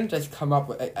 I didn't just come up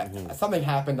with. Something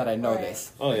happened that I know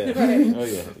this. Oh yeah. Right. Oh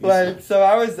yeah. Like, so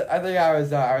I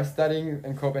was studying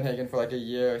in Copenhagen for like a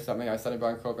year or something. I was studying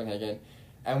abroad in Copenhagen,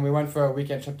 and we went for a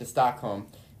weekend trip to Stockholm.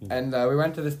 And we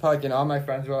went to this park, and all my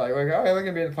friends were like, "Okay, we're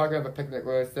gonna be in the park. We have a picnic.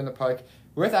 We're in the park."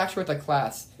 We're with a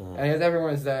class, and as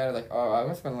everyone was there, like, "Oh, I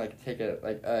must want to like take it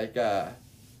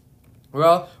we're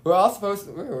all supposed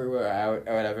to, we were out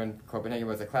or whatever in Copenhagen. It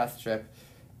was a class trip,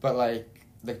 but like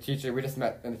the teacher, we just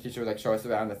met and the teacher would like show us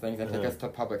around the things and take us to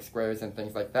public squares and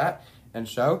things like that and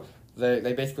show.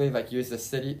 They basically like use the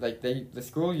city, like the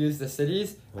school used the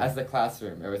cities as the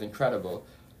classroom. It was incredible.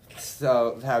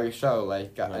 So how we show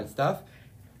like and stuff.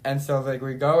 And so, like,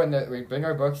 we go and we bring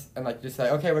our books and, like, just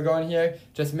say, okay, we're going here,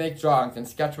 just make drawings and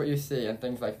sketch what you see and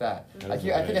things like that. Like,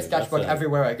 I take a sketchbook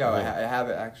everywhere I go. I have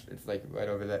it, actually. It's, like, right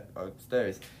over there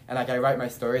upstairs. And, like, I write my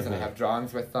stories and I have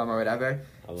drawings with them or whatever.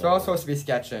 So we're all supposed to be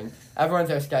sketching. Everyone's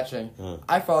there sketching.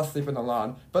 I fall asleep on the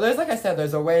lawn. But there's, like I said,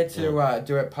 there's a way to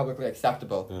do it publicly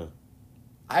acceptable.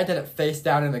 I did it face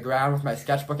down in the ground with my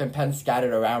sketchbook and pen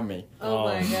scattered around me. Oh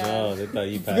my god. No, they thought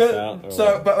you passed out. Or So,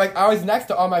 what? but like I was next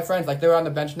to all my friends, like they were on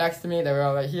the bench next to me. They were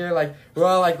all right here, like we're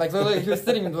all like literally he was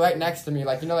sitting right next to me.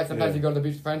 Like, you know, like sometimes you go to the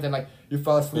beach with friends and like you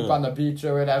fall asleep on the beach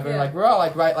or whatever. Yeah. Like we're all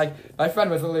like right, like my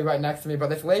friend was literally right next to me. But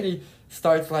this lady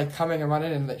starts like coming and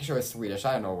running, and like, she was Swedish.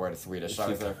 I don't know a word of Swedish. I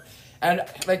was there, and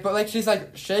like, but like she's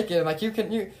like shaking, like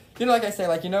you know, like I say,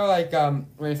 like, you know, like, when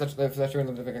you're especially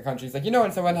in different countries, like, you know,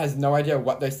 when someone has no idea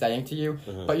what they're saying to you,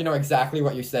 but you know exactly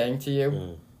what you're saying to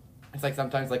you. It's like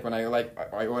sometimes, like, when I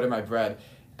order my bread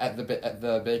at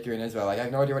the bakery in Israel, like, I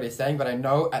have no idea what he's saying, but I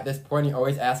know at this point he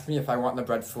always asks me if I want the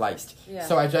bread sliced. Yeah.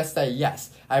 So I just say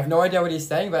yes. I have no idea what he's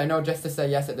saying, but I know just to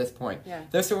say yes at this point. Yeah.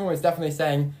 This woman was definitely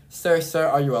saying, sir,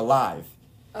 are you alive?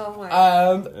 Oh my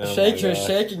god. She was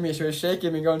shaking me. She was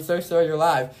shaking me, going, sir, you're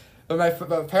alive. But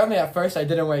apparently at first I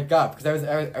didn't wake up because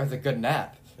it was a good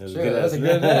nap. It was a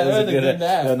good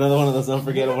nap. Another one of those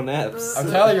unforgettable naps. I'm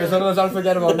telling you, it's one of those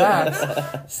unforgettable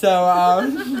naps.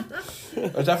 So,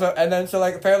 definitely, and then so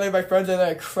like apparently my friends are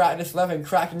there just laughing,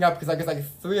 cracking up because like it's like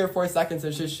 3 or 4 seconds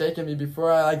and she's shaking me before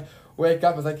I like wake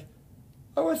up. I was like,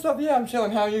 oh, what's up? Yeah, I'm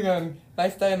chilling. How are you going?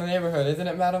 Nice day in the neighborhood, isn't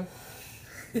it, madam?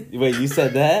 Wait, you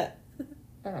said that?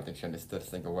 I don't think she understood a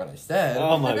single word I said.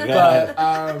 Oh my god.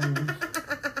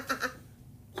 But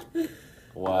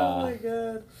Wow. Oh my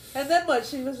god. And then what?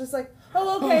 She was just like,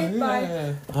 oh, okay,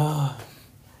 bye.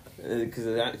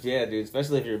 Because, yeah, dude,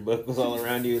 especially if your book was all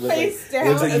around you. It looks Face like, down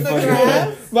looks like in you the fucking,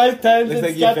 grass. My pens Looks and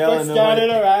like you fell sketchbooks and scattered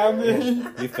nobody- around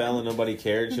me. You fell and nobody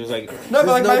cared. She was like, No, but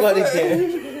like nobody my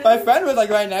cared. my friend was like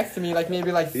right next to me, like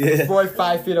maybe like 4 or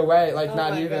 5 feet away, like Oh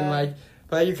not my even God. like.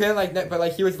 But you couldn't like, but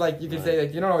like he was like, you could say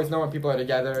like you don't always know when people are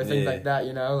together or things Yeah. like that,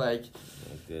 you know, like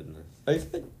Oh, goodness.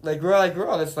 we're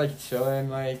all just like chilling,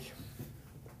 like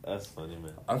That's funny,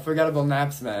 man. unforgettable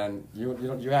naps, man. You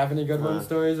have any good one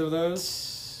stories of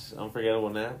those? Unforgettable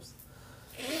naps.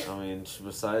 I mean,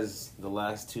 besides the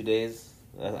last 2 days,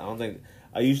 I don't think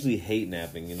I usually hate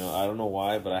napping. You know, I don't know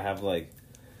why, but I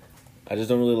just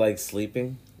don't really like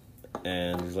sleeping.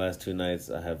 And these last 2 nights,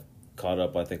 I have caught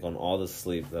up, I think, on all the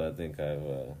sleep that I think I've...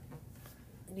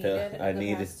 I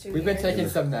needed. We've been taking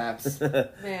some naps. Man,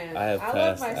 I have love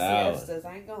passed my out. siestas.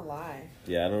 I ain't gonna lie.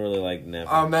 Yeah, I don't really like napping.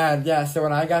 Oh man, yeah. So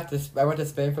when I went to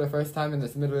Spain for the first time in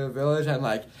this middle village, and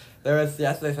like there was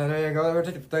yesterday, so there you go. We're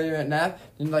taking a 30-minute nap,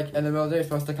 and like in the middle of the day, you're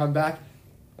supposed to come back.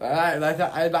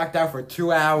 I knocked out for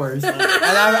 2 hours, and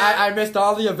I missed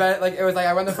all the event. Like it was like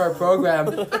I went there for a program.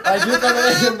 Like you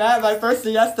come in that my first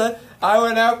siesta, I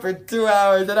went out for 2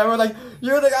 hours, and everyone like,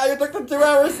 "You're the guy who took the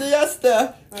 2-hour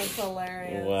siesta." That's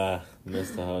hilarious. Wow,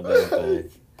 missed the whole damn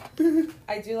thing.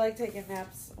 I do like taking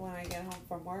naps when I get home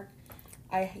from work.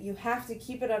 You have to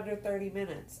keep it under 30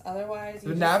 minutes, otherwise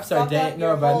you Naps just are fuck up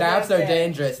your but whole naps damn are day.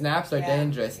 dangerous. Naps are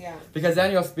dangerous Yeah. because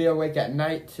then you'll be awake at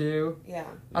night too. Yeah.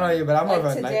 I don't know you, but I'm more of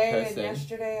Like a night today and person.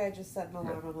 yesterday, I just set an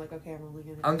alarm. I'm like, okay, I'm only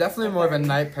gonna. I'm do definitely this more of a for 30.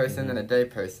 night person than a day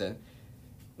person.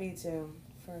 Me too,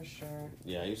 for sure.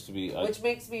 Yeah, I used to be... Which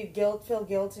makes me feel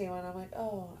guilty when I'm like,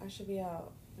 oh, I should be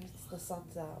out. The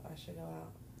sun's out. I should go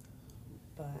out.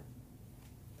 But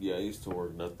Yeah, I used to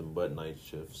work nothing but night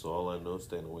shifts, so all I know is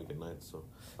staying awake at night. So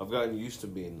I've gotten used to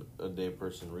being a day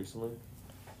person recently.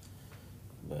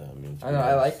 But I mean, I know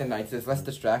I like the nights. There's less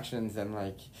distractions and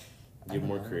like. I You're don't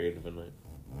more know. creative at night.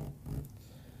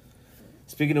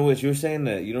 Speaking of which, you were saying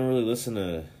that you don't really listen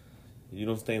to, you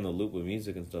don't stay in the loop with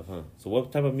music and stuff, huh? So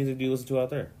what type of music do you listen to out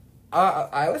there?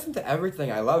 I listen to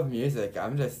everything. I love music.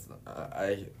 I'm just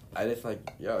I just like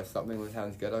something that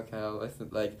sounds good. Okay, I'll listen.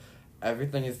 Like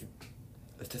everything is,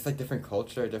 it's just like different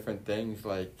culture, different things.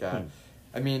 Like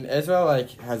I mean, Israel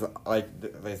like has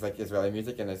there's like Israeli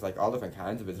music and there's like all different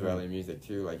kinds of Israeli music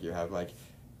too. Like you have like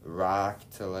rock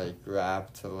to like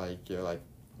rap to like your like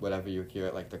whatever you hear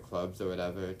at like the clubs or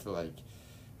whatever to like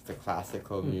the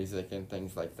classical music and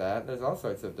things like that. There's all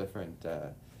sorts of different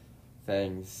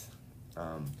things.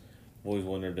 I've always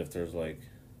wondered if there's like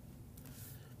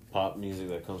pop music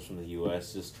that comes from the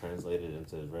U.S. just translated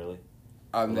into Israeli.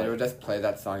 They would just play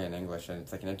that song in English, and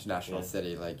it's like an international Yeah.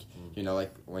 city. Like, you know,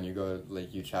 like when you go,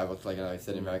 like you travel to like another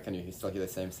city in America, and you still hear the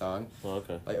same song. Oh,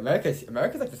 okay. Like America's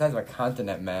like the size of a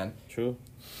continent, man. True.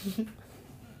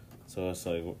 So it's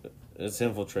like, it's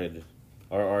infiltrated.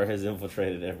 Or has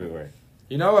infiltrated everywhere.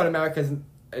 You know what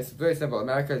it's very simple. You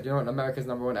know what America's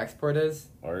number one export is?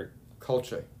 Art,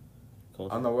 Culture.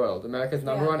 culture. On the world. America's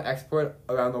number one export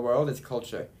around the world is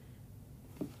culture.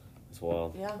 It's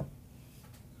wild. yeah.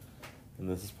 And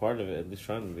this is part of it, at least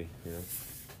trying to be, you know.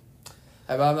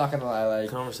 But I'm not gonna lie, like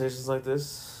Conversations like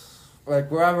this.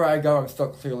 wherever I go, I'm still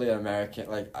clearly an American.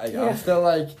 Like I'm still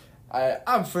like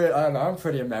I'm pretty. I don't know. I'm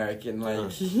pretty American.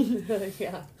 Like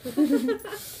Yeah.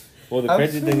 Well, the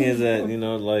crazy thing is that, you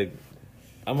know, like,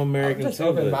 I'm American I'm just too,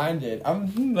 open but, minded.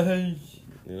 I'm like.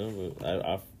 you know, but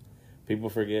I people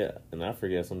forget, and I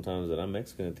forget sometimes that I'm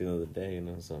Mexican at the end of the day, you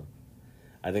know, so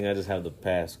I think I just have the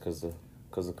past because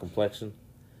of complexion,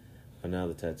 but now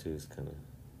the tattoos kind of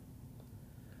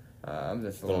I'm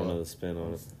just a throwing little, another spin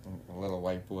on it. a little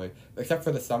white boy. Except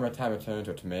for the summertime, it turned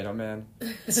into a tomato man.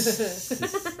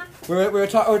 we were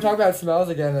talking about smells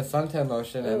again, the suntan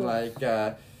lotion, and I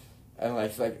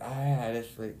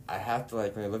have to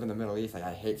like when I live in the Middle East, like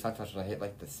I hate suntan lotion. I hate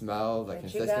like the smell, the But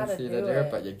you gotta consistency do to do it,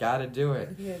 it. but you gotta do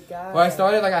it. You got Well, I it.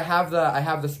 started like I have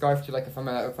the scarf too, like if I'm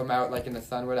out like in the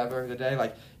sun, whatever the day,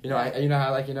 like you know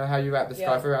how you wrap the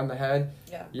scarf around the head.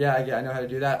 Yeah. Yeah, I know how to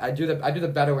do that. I do the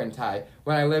Bedouin tie.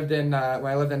 When I lived in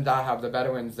Dahab, the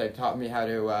Bedouins they taught me how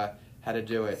to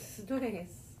do it.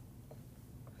 Nice.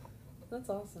 That's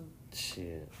awesome.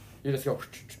 Shit. You just go.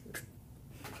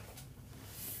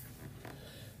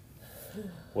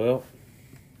 Well,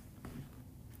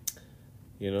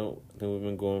 you know, I think we've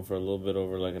been going for a little bit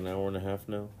over like an hour and a half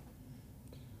now.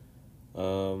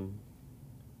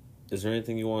 Is there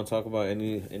anything you want to talk about?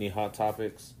 Any hot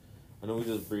topics? I know we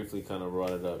just briefly kind of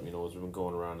brought it up, you know, as we've been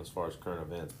going around as far as current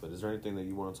events, but is there anything that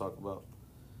you want to talk about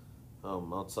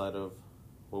outside of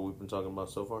what we've been talking about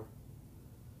so far?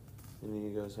 Any of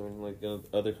you guys having like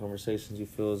other conversations you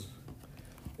feel is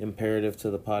imperative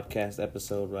to the podcast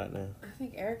episode right now? I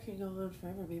think Eric can go on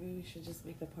forever. Maybe we should just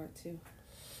make a part 2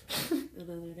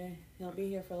 another day. He'll be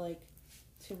here for like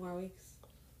 2 more weeks.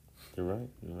 You're right.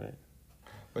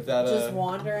 With that, Just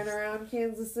wandering around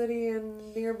Kansas City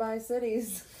and nearby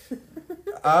cities.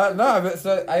 no, but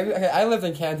so I lived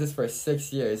in Kansas for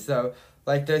 6 years, so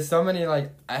like there's so many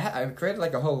like I've created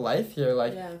like a whole life here,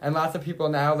 like and lots of people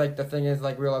now like the thing is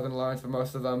like we all live in Lawrence, but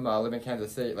most of them live in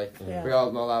Kansas City. Like we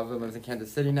all know a lot of them lives in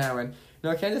Kansas City now, and you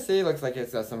know Kansas City looks like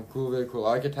it's got some really cool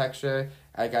architecture.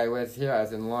 Like I was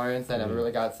in Lawrence, I never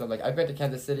really got some like I've been to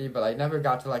Kansas City, but I never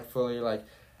got to like fully like.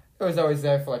 It was always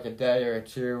there for like a day or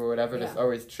 2 or whatever. Just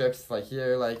always trips like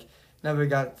here. Like never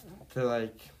got to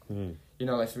like, Mhm. you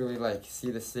know, like really like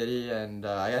see the city, and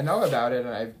I know about it,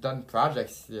 and I've done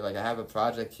projects. Like I have a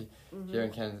project here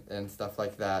in Kansas and stuff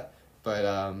like that. But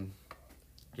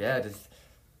yeah, just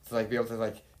to like be able to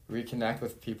like reconnect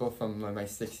with people from like, my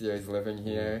 6 years living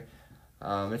here.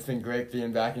 It's been great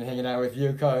being back and hanging out with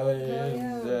you, Carly.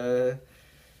 And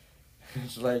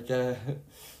it's like I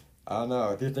don't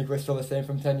know. Do you think we're still the same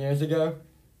from 10 years ago?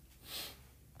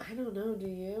 I don't know. Do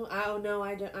you? Oh no,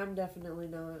 I'm definitely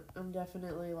not. I'm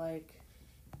definitely like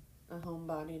a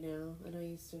homebody now, and I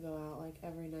used to go out like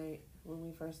every night when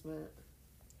we first met.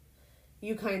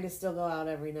 You kind of still go out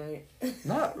every night.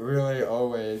 Not really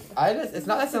always. It's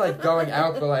not necessarily like going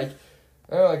out, but like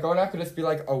going out could just be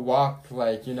like a walk,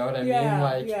 like, you know what I mean?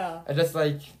 Like, I just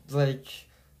like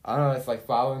I don't know, it's like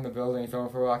following the buildings, going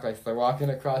for a walk, like walking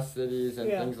across cities and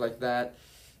things like that.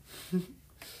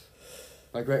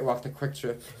 My great walk to Quick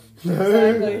Trip.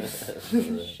 Exactly.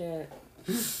 Shit.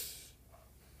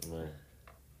 Man.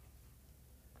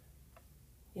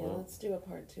 Yeah, Well. let's do a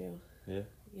part 2. Yeah?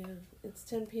 Yeah, it's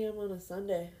 10 p.m. on a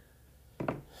Sunday.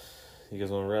 You guys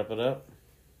want to wrap it up?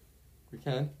 We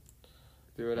can.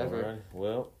 Do whatever. Alright.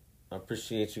 Well, I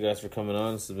appreciate you guys for coming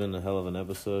on. This has been a hell of an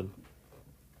episode.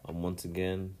 Once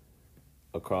again,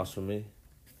 across from me,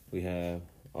 we have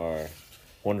our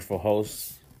wonderful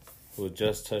host who had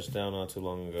just touched down not too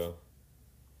long ago,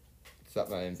 What's up?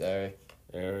 My name's Eric.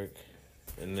 Eric.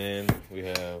 And then we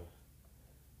have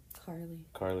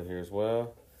Carly here as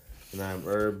well. And I'm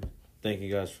Herb. Thank you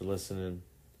guys for listening.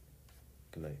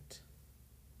 Good night.